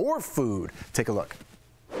money or food. Take a look.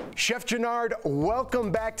 Chef Gennard,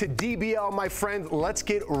 welcome back to DBL, my friend. Let's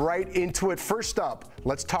get right into it. First up,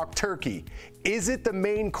 let's talk turkey. Is it the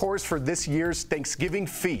main course for this year's Thanksgiving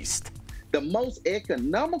feast? the most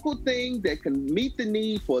economical thing that can meet the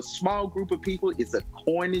need for a small group of people is a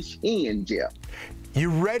Cornish hen, Jeff. You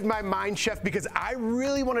read my mind, Chef, because I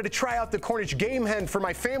really wanted to try out the Cornish game hen for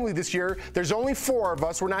my family this year. There's only 4 of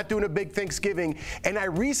us. We're not doing a big Thanksgiving. And I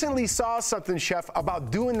recently saw something, Chef, about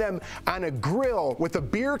doing them on a grill with a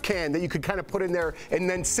beer can that you could kind of put in there and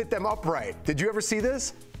then sit them upright. Did you ever see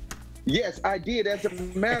this? Yes, I did. As a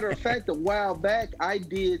matter of fact, a while back, I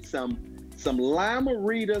did some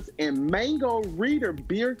Lima-Ritas and Mango-Rita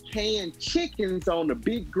beer can chickens on the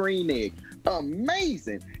big green egg.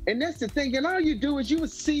 Amazing. And that's the thing. And all you do is you would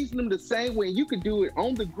season them the same way. You could do it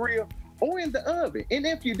on the grill or in the oven. And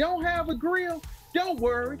if you don't have a grill, don't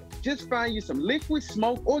worry. Just find you some liquid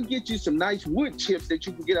smoke or get you some nice wood chips that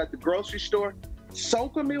you can get at the grocery store.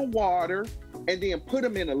 Soak them in water and then put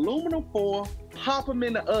them in aluminum foil, pop them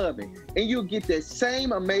in the oven, and you'll get that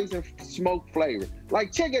same amazing smoke flavor.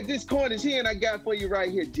 Like, check out this Cornish hen I got for you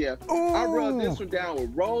right here, Jeff. Ooh. I rub this one down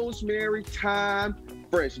with rosemary, thyme,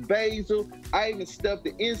 fresh basil. I even stuffed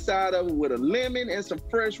the inside of it with a lemon and some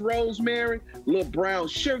fresh rosemary, a little brown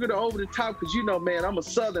sugar to over the top, because you know, man, I'm a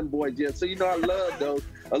Southern boy, Jeff, so you know I love those.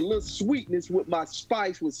 A little sweetness with my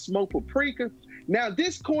spice with smoked paprika. Now,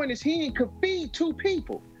 this Cornish hen could feed 2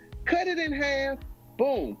 people. Cut it in half,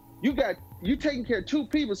 boom. You taking care of 2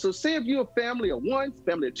 people. So say if you're a family of 1,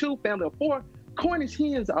 family of 2, family of 4, Cornish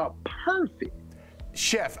hens are perfect.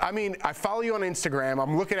 Chef, I mean, I follow you on Instagram.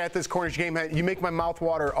 I'm looking at this Cornish game hen. You make my mouth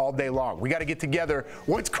water all day long. We got to get together.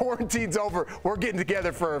 Once quarantine's over, we're getting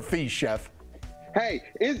together for a feast, Chef. Hey,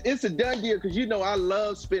 it's a done deal because you know I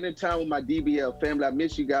love spending time with my DBL family. I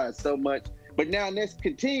miss you guys so much. But now let's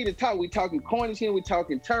continue to talk. We're talking Cornish hen, we're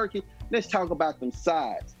talking turkey. Let's talk about them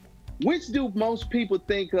sides. Which do most people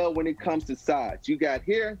think of when it comes to sides? You got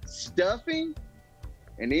here stuffing,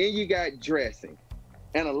 and then you got dressing.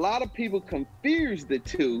 And a lot of people confuse the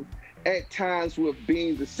two at times with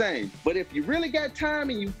being the same. But if you really got time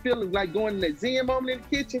and you feeling like going in that Zen moment in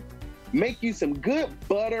the kitchen, make you some good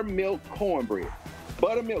buttermilk cornbread.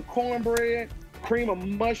 Buttermilk cornbread, cream of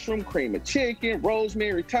mushroom, cream of chicken,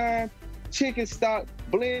 rosemary, thyme, chicken stock,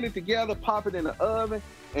 blend it together, pop it in the oven,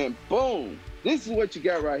 and boom. This is what you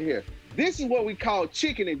got right here. This is what we call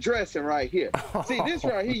chicken and dressing right here. See, this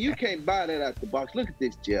right here, you can't buy that out the box. Look at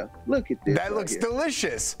this, Jeff. Look at this. That looks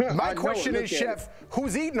delicious. My question is, Chef,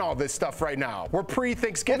 who's eating all this stuff right now? We're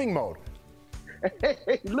pre-Thanksgiving mode.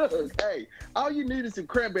 Hey, look, hey, all you need is some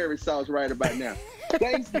cranberry sauce right about now.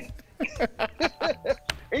 Thanksgiving.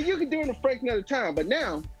 And you can do it a fraction at a time. But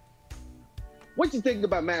now, what you think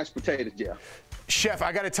about mashed potatoes, Jeff? Chef,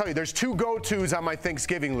 I got to tell you, there's 2 go-tos on my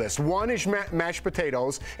Thanksgiving list. One is mashed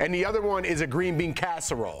potatoes, and the other one is a green bean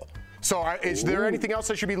casserole. So is there anything else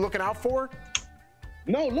I should be looking out for?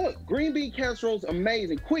 No, look, green bean casserole is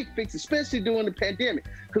amazing. Quick fix, especially during the pandemic.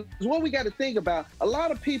 Because what we got to think about, a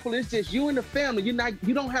lot of people, it's just you and the family.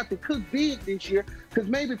 You don't have to cook big this year because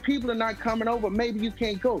maybe people are not coming over. Maybe you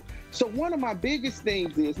can't go. So one of my biggest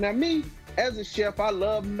things is, now me, as a chef, I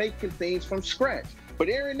love making things from scratch. But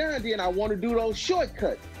every now and then, I want to do those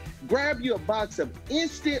shortcuts. Grab you a box of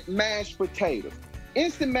instant mashed potatoes.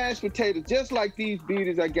 Instant mashed potatoes, just like these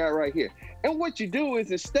beauties I got right here. And what you do is,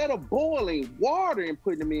 instead of boiling water and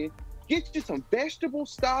putting them in, get you some vegetable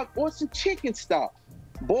stock or some chicken stock.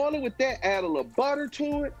 Boil it with that, add a little butter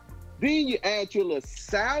to it. Then you add your little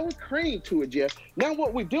sour cream to it, Jeff. Now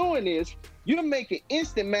what we're doing is, you're making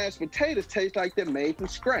instant mashed potatoes taste like they're made from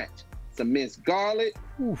scratch. Some minced garlic,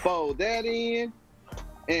 fold that in.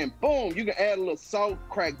 And boom, you can add a little salt,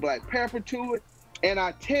 cracked black pepper to it. And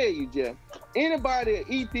I tell you, Jeff, anybody that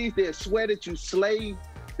eat these, they'll swear that you slave.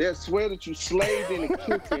 They'll swear that you slaved in the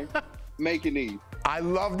kitchen making these. I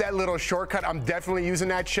love that little shortcut. I'm definitely using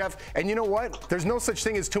that, Chef. And you know what? There's no such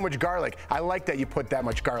thing as too much garlic. I like that you put that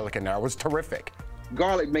much garlic in there. It was terrific.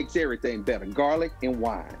 Garlic makes everything better. Garlic and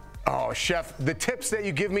wine. Oh, Chef, the tips that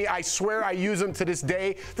you give me, I swear I use them to this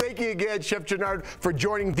day. Thank you again, Chef Gennard, for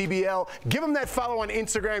joining DBL. Give him that follow on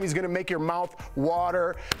Instagram. He's going to make your mouth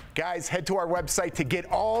water. Guys, head to our website to get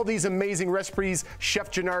all these amazing recipes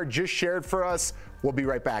Chef Gennard just shared for us. We'll be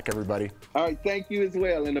right back, everybody. All right, thank you as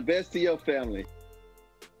well, and the best to your family.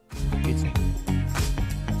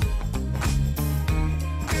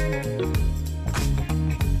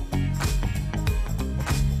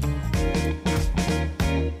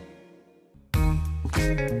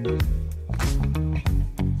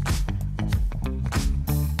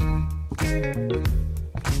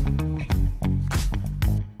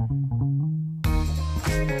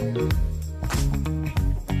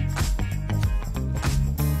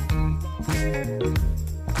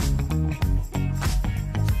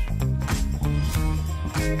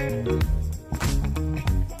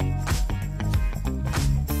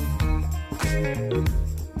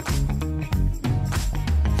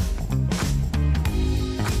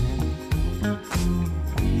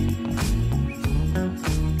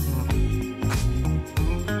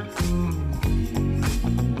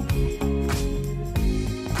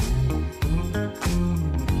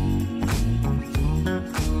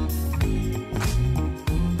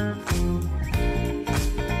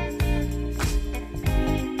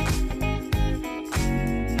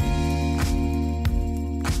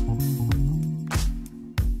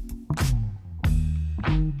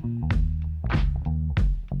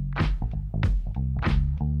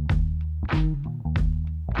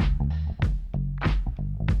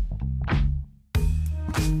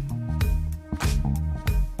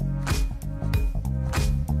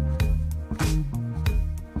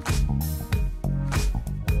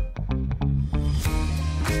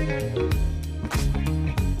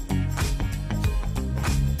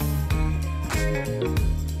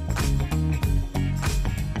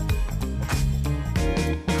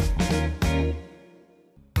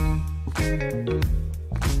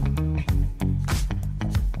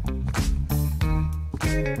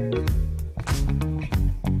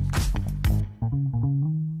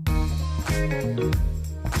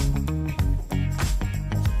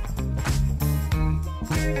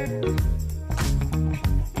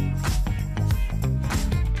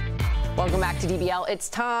 Welcome back to DBL. It's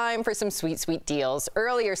time for some sweet, sweet deals.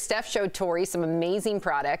 Earlier, Steph showed Tori some amazing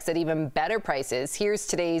products at even better prices. Here's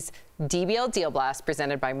today's DBL Deal Blast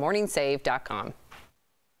presented by MorningSave.com.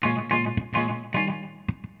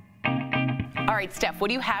 All right, Steph, what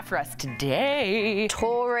do you have for us today?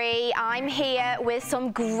 Tori, I'm here with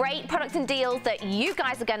some great products and deals that you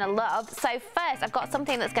guys are going to love. So first, I've got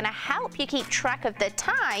something that's going to help you keep track of the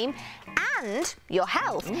time and your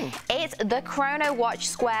health. It's the Chrono Watch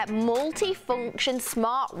Square multi-function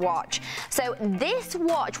smartwatch. So this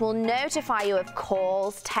watch will notify you of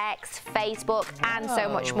calls, texts, Facebook, and so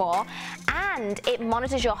much more. And it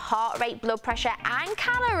monitors your heart rate, blood pressure, and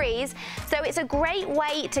calories. So it's a great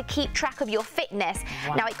way to keep track of your fitness.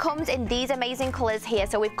 Now it comes in these amazing colors here.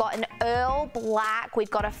 So we've got an Earl Black,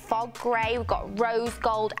 we've got a Fog Grey, we've got Rose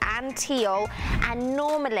Gold and Teal. And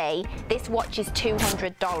normally this watch is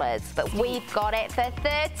 $200, but we've got it for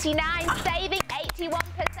 $39, saving 81%.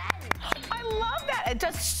 I love that. It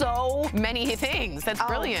does so many things. That's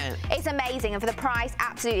brilliant. It's amazing, and for the price,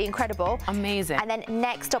 absolutely incredible. Amazing. And then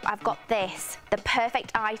next up, I've got this, the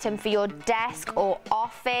perfect item for your desk or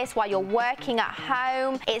office while you're working at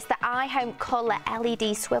home. It's the iHome Color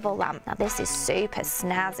LED swivel lamp. Now this is super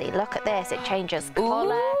snazzy. Look at this, it changes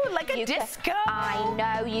color. Ooh, like a disco. I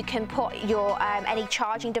know, you can put your any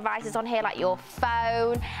charging devices on here, like your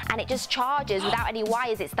phone, and it just charges without any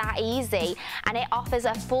wires. It's that easy, and it offers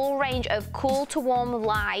a full range of cool to warm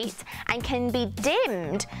light and can be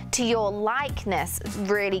dimmed to your likeness.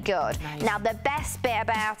 Really good. Nice. Now the best bit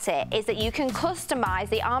about it is that you can customize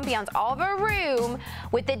the ambiance of a room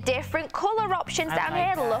with the different color options down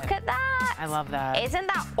here. Look at that. I love that. Isn't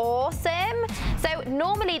that awesome? So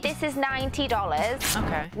normally this is $90.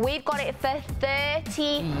 Okay. We've got it for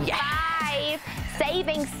 $35,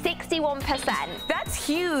 saving 61%. That's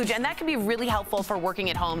huge, and that can be really helpful for working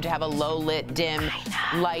at home to have a low lit, dim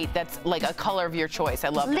light that's like a color of your choice. I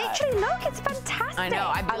love that. Literally, look, it's fantastic. I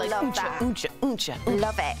know. I'd be like, love ooncha, that. ooncha, ooncha, ooncha.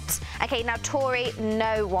 Love it. Okay, now Tori,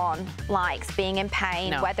 no one likes being in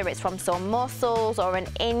pain, whether it's from sore muscles or an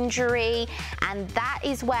injury, and that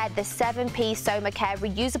is where the 7-piece Somacare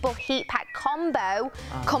reusable heat pack combo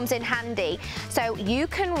comes in handy. So you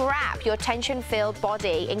can wrap your tension-filled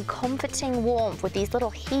body in comforting warmth with these little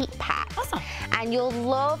heat packs. Awesome. And you'll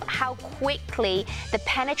love how quickly the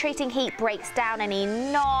penetrating heat breaks down any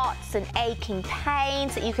knots and aching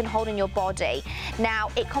pains that you can hold in your body. Now,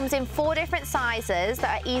 it comes in 4 different sizes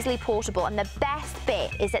that are easily portable, and the best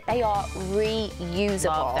bit is that they are reusable.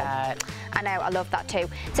 Love that. I know, I love that too.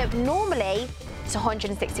 So normally, it's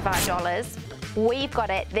 $165. We've got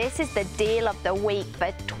it. This is the deal of the week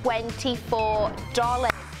for $24.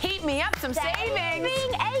 Heat me up, some savings.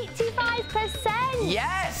 Saving 85%.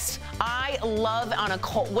 Yes. I love on a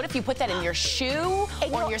cold. What if you put that in your shoe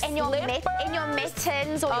or your slippers? In your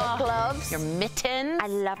mittens or your gloves. Your mittens. I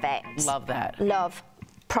love it. Love that. Love.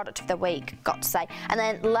 Product of the week, got to say. And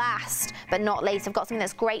then last but not least, I've got something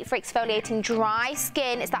that's great for exfoliating dry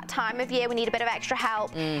skin. It's that time of year we need a bit of extra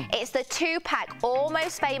help. It's the 2-pack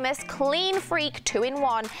Almost Famous Clean Freak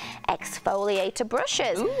 2-in-1 exfoliator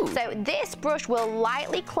brushes. So this brush will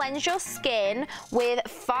lightly cleanse your skin with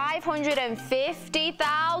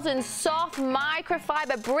 550,000 soft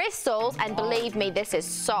microfiber bristles, and believe me, this is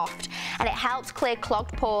soft. And it helps clear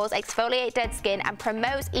clogged pores, exfoliate dead skin, and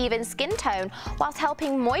promotes even skin tone whilst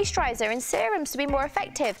helping moisturizer and serums to be more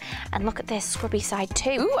effective. And look at this scrubby side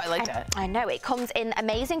too. Ooh, I like that. I know, it comes in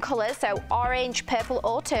amazing colors, so orange, purple,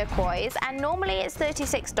 or turquoise, and normally it's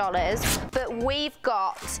 $36, but we've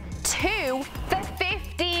got 2 for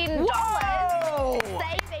 $15. Whoa!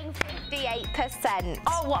 Saving 58%.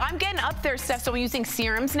 Oh, well, I'm getting up there, Steph, so I'm using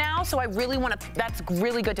serums now, so I really want to, that's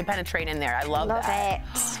really good to penetrate in there. I love that. Love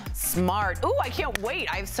it. smart. Ooh, I can't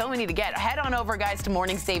wait. I have so many to get. Head on over, guys, to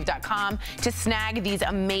morningsave.com to snag these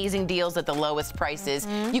amazing deals at the lowest prices.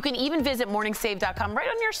 You can even visit morningsave.com right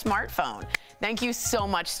on your smartphone. Thank you so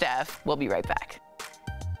much, Steph. We'll be right back.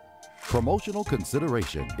 Promotional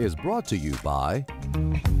consideration is brought to you by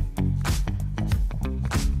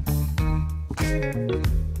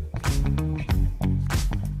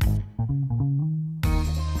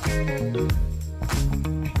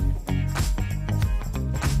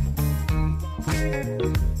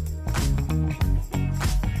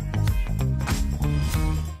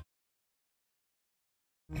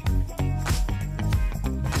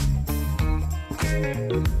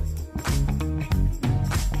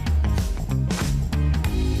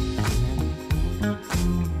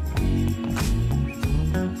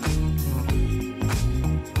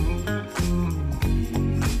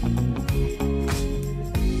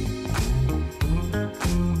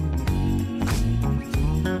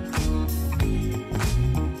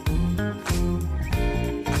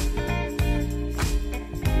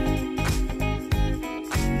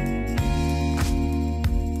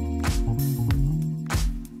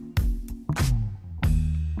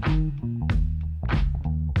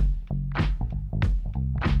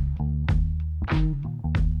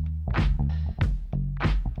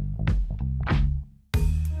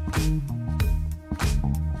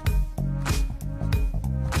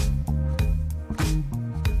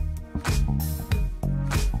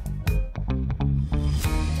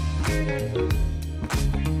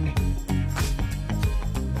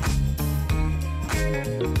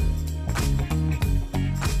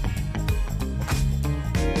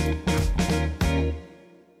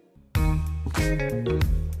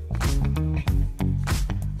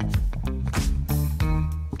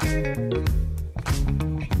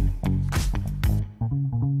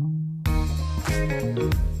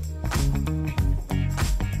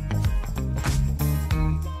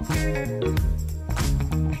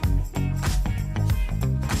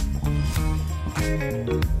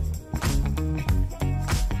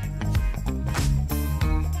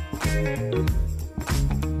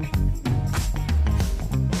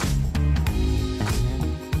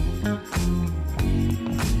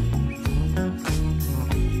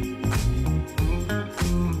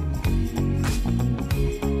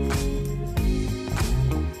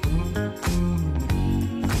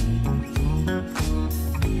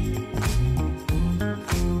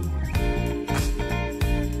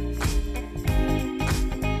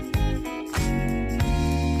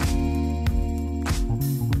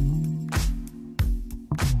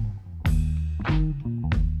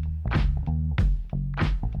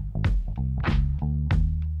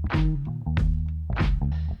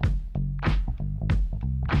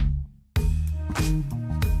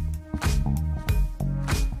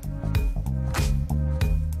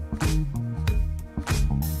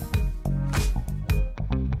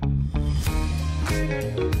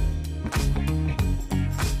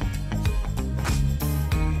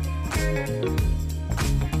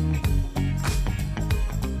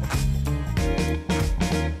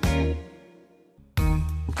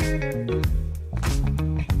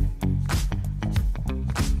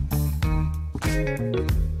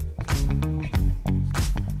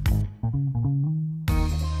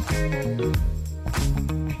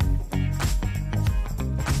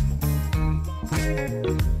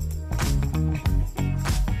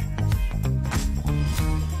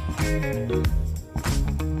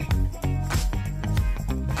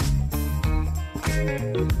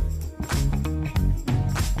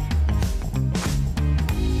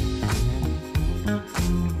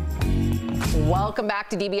Welcome back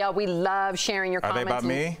to DBL. We love sharing your comments. Are they about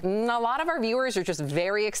me? A lot of our viewers are just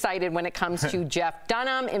very excited when it comes to Jeff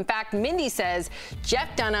Dunham. In fact, Mindy says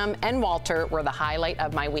Jeff Dunham and Walter were the highlight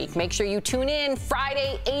of my week. Make sure you tune in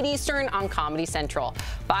Friday, 8 Eastern on Comedy Central.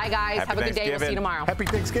 Bye, guys. Happy Have a good day. We'll see you tomorrow. Happy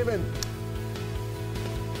Thanksgiving.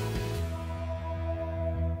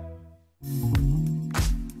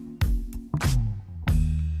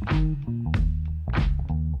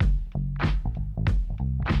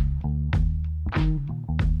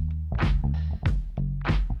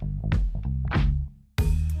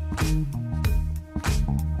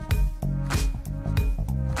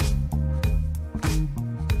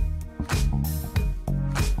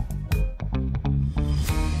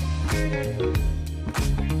 Thank you.